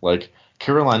season. Like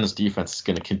Carolina's defense is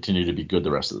going to continue to be good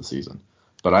the rest of the season.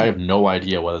 But I have no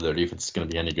idea whether their defense is going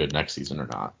to be any good next season or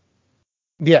not.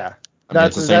 Yeah. I mean,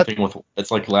 it's the same thing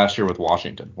it's like last year with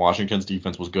Washington. Washington's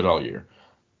defense was good all year.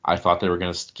 I thought they were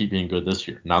going to keep being good this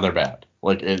year. Now they're bad.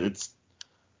 Like it's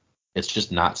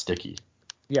just not sticky.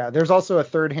 Yeah, there's also a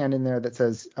third hand in there that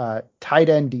says tight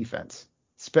end defense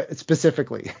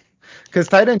specifically, because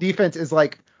tight end defense is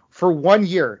like for 1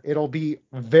 year it'll be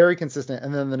very consistent,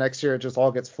 and then the next year it just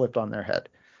all gets flipped on their head.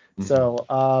 Mm-hmm. So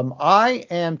I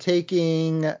am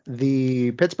taking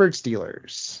the Pittsburgh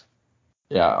Steelers.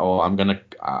 Yeah, I'll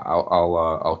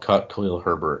cut Khalil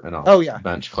Herbert and I'll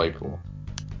bench Claypool.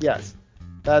 Yes,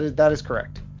 that is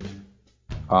correct.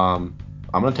 I'm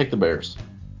gonna take the Bears.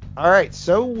 All right,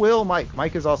 so will Mike.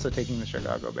 Mike is also taking the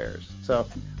Chicago Bears. So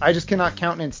I just cannot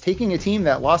countenance taking a team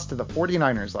that lost to the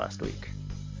 49ers last week.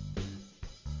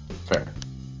 Fair.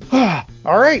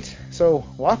 All right, so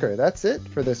Walker, that's it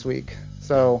for this week.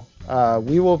 So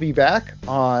we will be back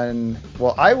on,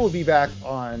 I will be back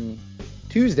on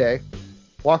Tuesday.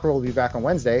 Walker will be back on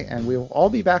Wednesday, and we will all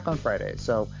be back on Friday.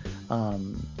 So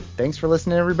thanks for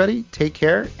listening, everybody. Take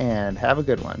care and have a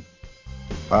good one.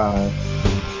 Bye.